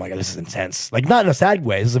I'm like, oh my god, this is intense. Like not in a sad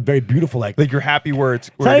way. This is a very beautiful like. you're happy where it's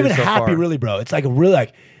It's not it even is so happy, far. really, bro. It's like a really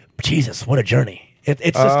like, Jesus, what a journey. It's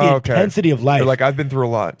just the Okay. intensity of life. You're like I've been through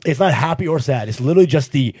a lot. It's not happy or sad. It's literally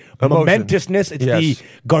just the Emotion. momentousness. It's Yes. the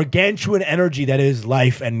gargantuan energy that is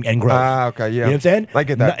life and growth. Okay, yeah. You know what I'm saying? I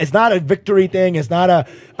get that. It's not a victory thing. It's not a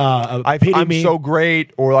pity I'm me. so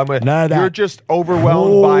great, or I'm None of that. You're just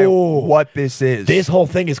overwhelmed by Oh. what this is. This whole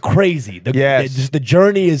thing is crazy. Yes. Just the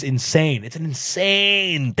journey is insane. It's an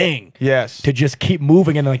insane thing. Yes. To just keep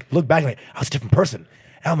moving and like look back like I was a different person.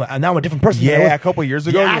 Now I'm a different person. than I Yeah, was. a couple years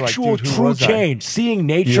ago, The you're like, actual dude, who true was I? change, seeing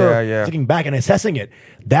nature, Yeah, yeah. looking back and assessing it,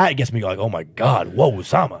 that gets me like, oh my god, whoa,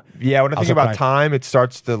 Usama. Yeah, when I was think about crying. time, it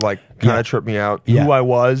starts to like kind of Yeah. trip me out. Yeah. Who I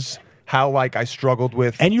was, how like I struggled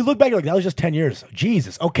with. And you look back, you're like, that was just 10 years.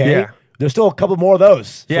 Jesus, okay. Yeah. There's still a couple more of those.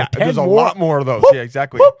 So yeah, 10 there's a more. lot more of those. Whoop, Yeah,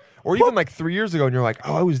 exactly. whoop, Or even whoop. like 3 years ago, and you're like,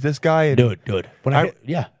 oh, I was this guy. And Dude. When I-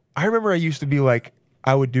 yeah. I remember I used to be like,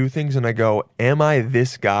 I would do things, and I go, am I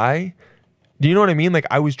this guy? Do you know what I mean? Like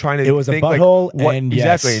I was trying to. It was a think, butthole, like, what, and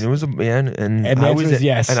exactly, yes. and it was a man, and, And the I answer was is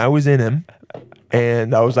yes. and I was in him,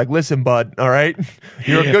 and I was like, listen, bud, all right,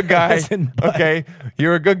 you're a good guy, Listen, bud. okay,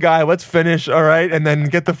 you're a good guy. Let's finish, all right, and then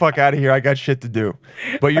get the fuck out of here. I got shit to do.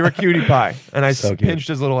 But you're a cutie pie, and I So cute. pinched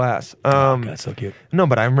his little ass. God, so cute. No,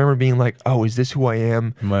 but I remember being like, oh, is this who I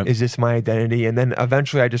am? Right. Is this my identity? And then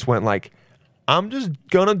eventually I just went like, I'm just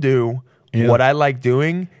gonna do Yeah. what I like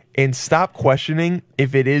doing and stop questioning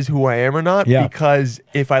if it is who I am or not. Yeah. Because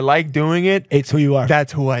if I like doing it, It's who you are.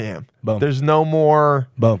 that's who I am. Boom. There's no more.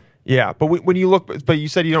 Boom. Yeah, but when you look, but you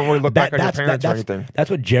said you don't really look back on your parents or anything. That's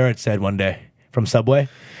what Jared said one day from Subway.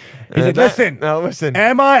 He's like, That- listen, no, listen.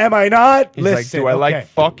 am I not? He's listen, like, do I okay. like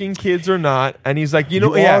fucking kids or not? And he's like, you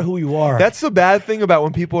know, You yeah, are who you are. That's the bad thing about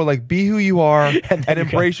when people are like, be who you are and, then you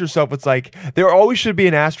embrace yourself. It's like there always should be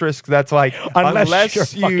an asterisk that's like, Unless you're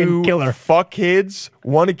a you fucking killer. fuck kids,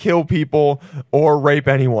 want to kill people, or rape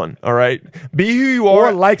anyone. All right, be who you are.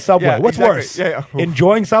 Or like Subway. Yeah, What's exactly. worse? Yeah, yeah.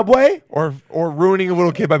 Enjoying Subway? or ruining a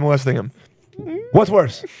little kid by molesting him. What's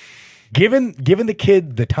worse? Giving the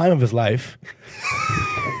kid the time of his life,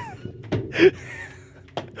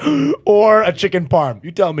 or a chicken parm?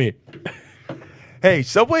 You tell me. Hey,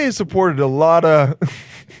 Subway has supported a lot of.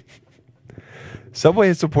 Subway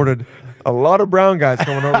has supported a lot of brown guys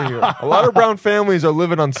coming over here. A lot of brown families are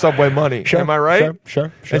living on Subway money. Sure, Am I right?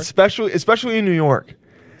 sure. Especially in New York.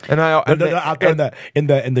 And I They're out there in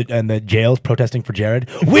the jails protesting for Jared.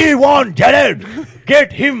 We want Jared.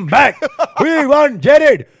 Get him back. We want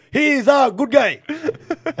Jared. He's a good guy.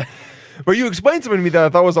 but you explained something to me that I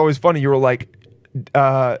thought was always funny. You were like,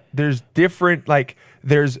 there's different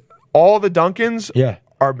there's all the Duncans Yeah.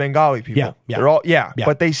 are Bengali people. Yeah. They're all Yeah.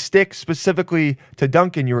 but they stick specifically to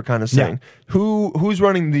Duncan, you were kind of saying. Who's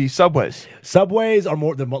running the Subways? Subways are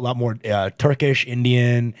a lot more Turkish,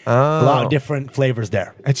 Indian, a lot of different flavors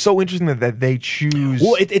there. It's so interesting that they choose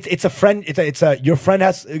Well, it's a friend. It's a your friend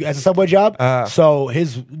has a Subway job. So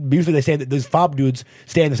usually they say that those fob dudes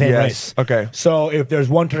stay in the same Yes, race. okay. So if there's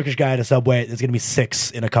one Turkish guy at a Subway, there's gonna be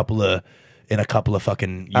 6 in a couple of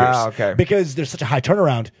fucking years. Okay. Because there's such a high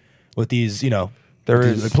turnaround with these There with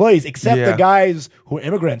these is. employees, except Yeah. the guys who are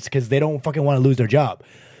immigrants because they don't fucking want to lose their job.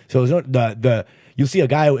 So there's no, you'll see a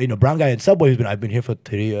guy, brown guy at Subway who's I've been here for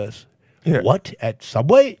 3 years. Yeah. What at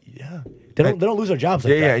Subway? Yeah. They don't lose their jobs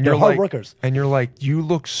like that. and They're you're hard like, workers. and you're like, you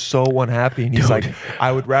look so unhappy, and he's Dude. like,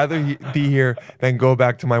 I would rather be here than go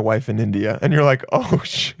back to my wife in India, and you're like, oh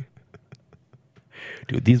shit.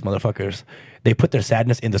 Dude, these motherfuckers, they put their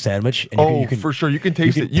sadness in the sandwich. And Oh, you can, for sure, you can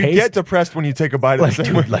taste can it. You taste- get depressed when you take a bite of like, the dude,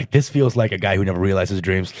 sandwich. like this feels like a guy who never realized his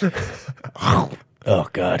dreams. Oh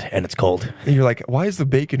God, and it's cold. And you're like, why is the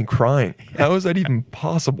bacon crying? How is that even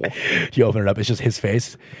possible? You open it up, it's just his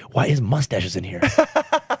face. Why his mustache is in here?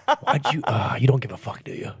 Why'd you? You don't give a fuck,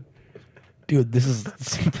 do you? Dude, this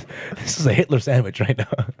is a Hitler sandwich right now.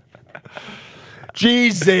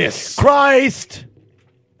 Jesus Christ,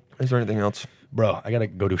 Is there anything else? bro, I gotta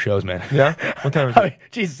go do shows, man. Yeah. What time is it?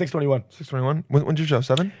 Jesus, 6:21. 6:21. When's your show?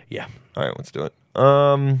 7. Yeah. All right, let's do it.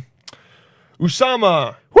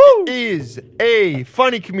 Usama is a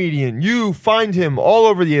funny comedian. You find him all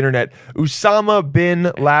over the internet. Usama bin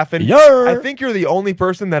Laughin. Yer. I think you're the only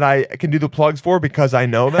person that I can do the plugs for because I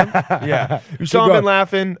know them. Yeah. Usama going. bin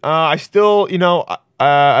Laughin. I still,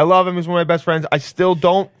 I love him. He's one of my best friends. I still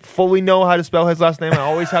don't fully know how to spell his last name. I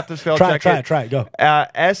always have to spell check it. Try it. Go.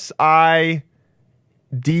 SIDD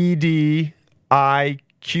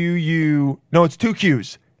No, it's 2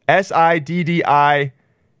 Q's. SIDDIQQUEE.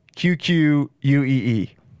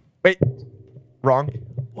 Wait, wrong.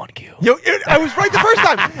 1 Q. Yo, I was right the first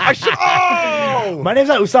time. I should. Oh, My name's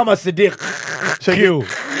not Usama Siddiquee. Q.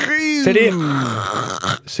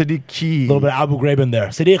 Siddiquee. A little bit of Abu Ghraib in there.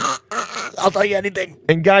 Siddiquee. I'll tell you anything.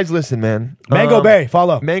 And guys, listen, man. Mango Bay,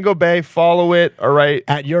 follow. Mango Bay, follow it. All right.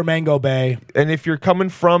 At your Mango Bay. And if you're coming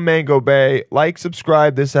from Mango Bay,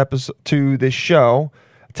 subscribe this episode to this show.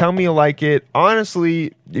 Tell me you like it.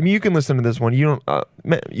 Honestly, I mean, you can listen to this one. You don't have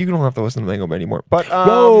to listen to Mango Bay anymore. But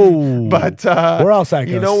Whoa. But we're all psychos.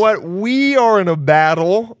 You know what? We are in a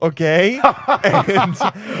battle, okay?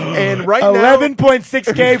 and right now,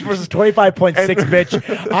 11.6K versus 25.6, bitch.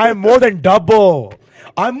 I'm more than double.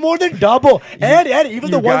 And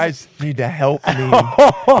even the you ones guys need to help me. You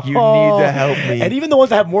need to help me. And even the ones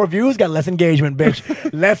that have more views got less engagement, bitch.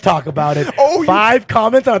 Let's talk about it. Oh, 5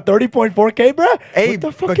 comments on a 30.4K, bro. Hey, what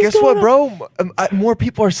the fuck but is guess going what, on? bro? More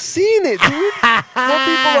people are seeing it, dude. More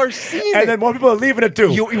people are seeing it. And then more people are leaving it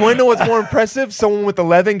too. You want to know what's more impressive? Someone with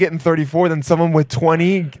 11 getting 34 than someone with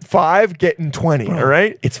 25 getting 20, all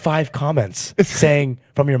right? It's 5 comments saying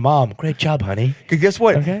from your mom, great job, honey. 'Cause guess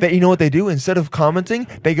what? Okay. You know what they do? Instead of commenting,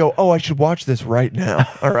 they go, oh, I should watch this right now,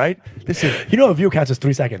 all right? This is... You know a view counts as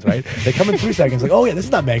 3 seconds, right? They come in 3 seconds, like, oh yeah, this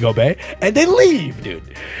is not Mango Bay. And they leave, dude.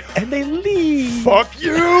 And they leave. Fuck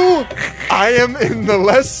you! I am in the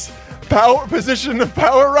less position of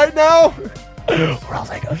power right now. We're all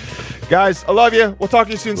like, Guys, I love you. We'll talk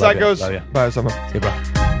to you soon, Love ya. psychos. Love ya. Bye, Usama. see you, bro.